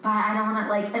 but I don't want to,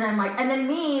 like, and I'm like, and then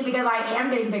me, because I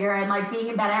am getting bigger and, like, being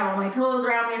in bed, I have all my pillows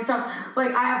around me and stuff,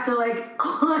 like, I have to, like,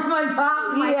 climb on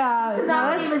top. Like, there's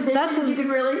not many positions you can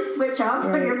really switch up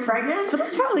when you're pregnant. But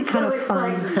that's probably kind of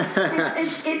fun. Like,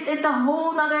 it's a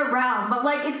whole nother realm. But,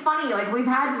 like, it's funny. Like, we've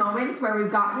had moments where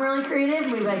we've gotten really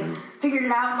creative. We've, like, figured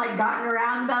it out and, like, gotten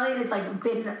around belly. And it's, like,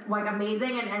 been, like,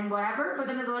 amazing and whatever. But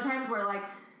then there's other times where, like,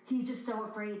 he's just so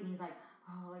afraid and he's like,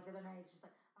 oh, like, the other night, it's just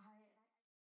like,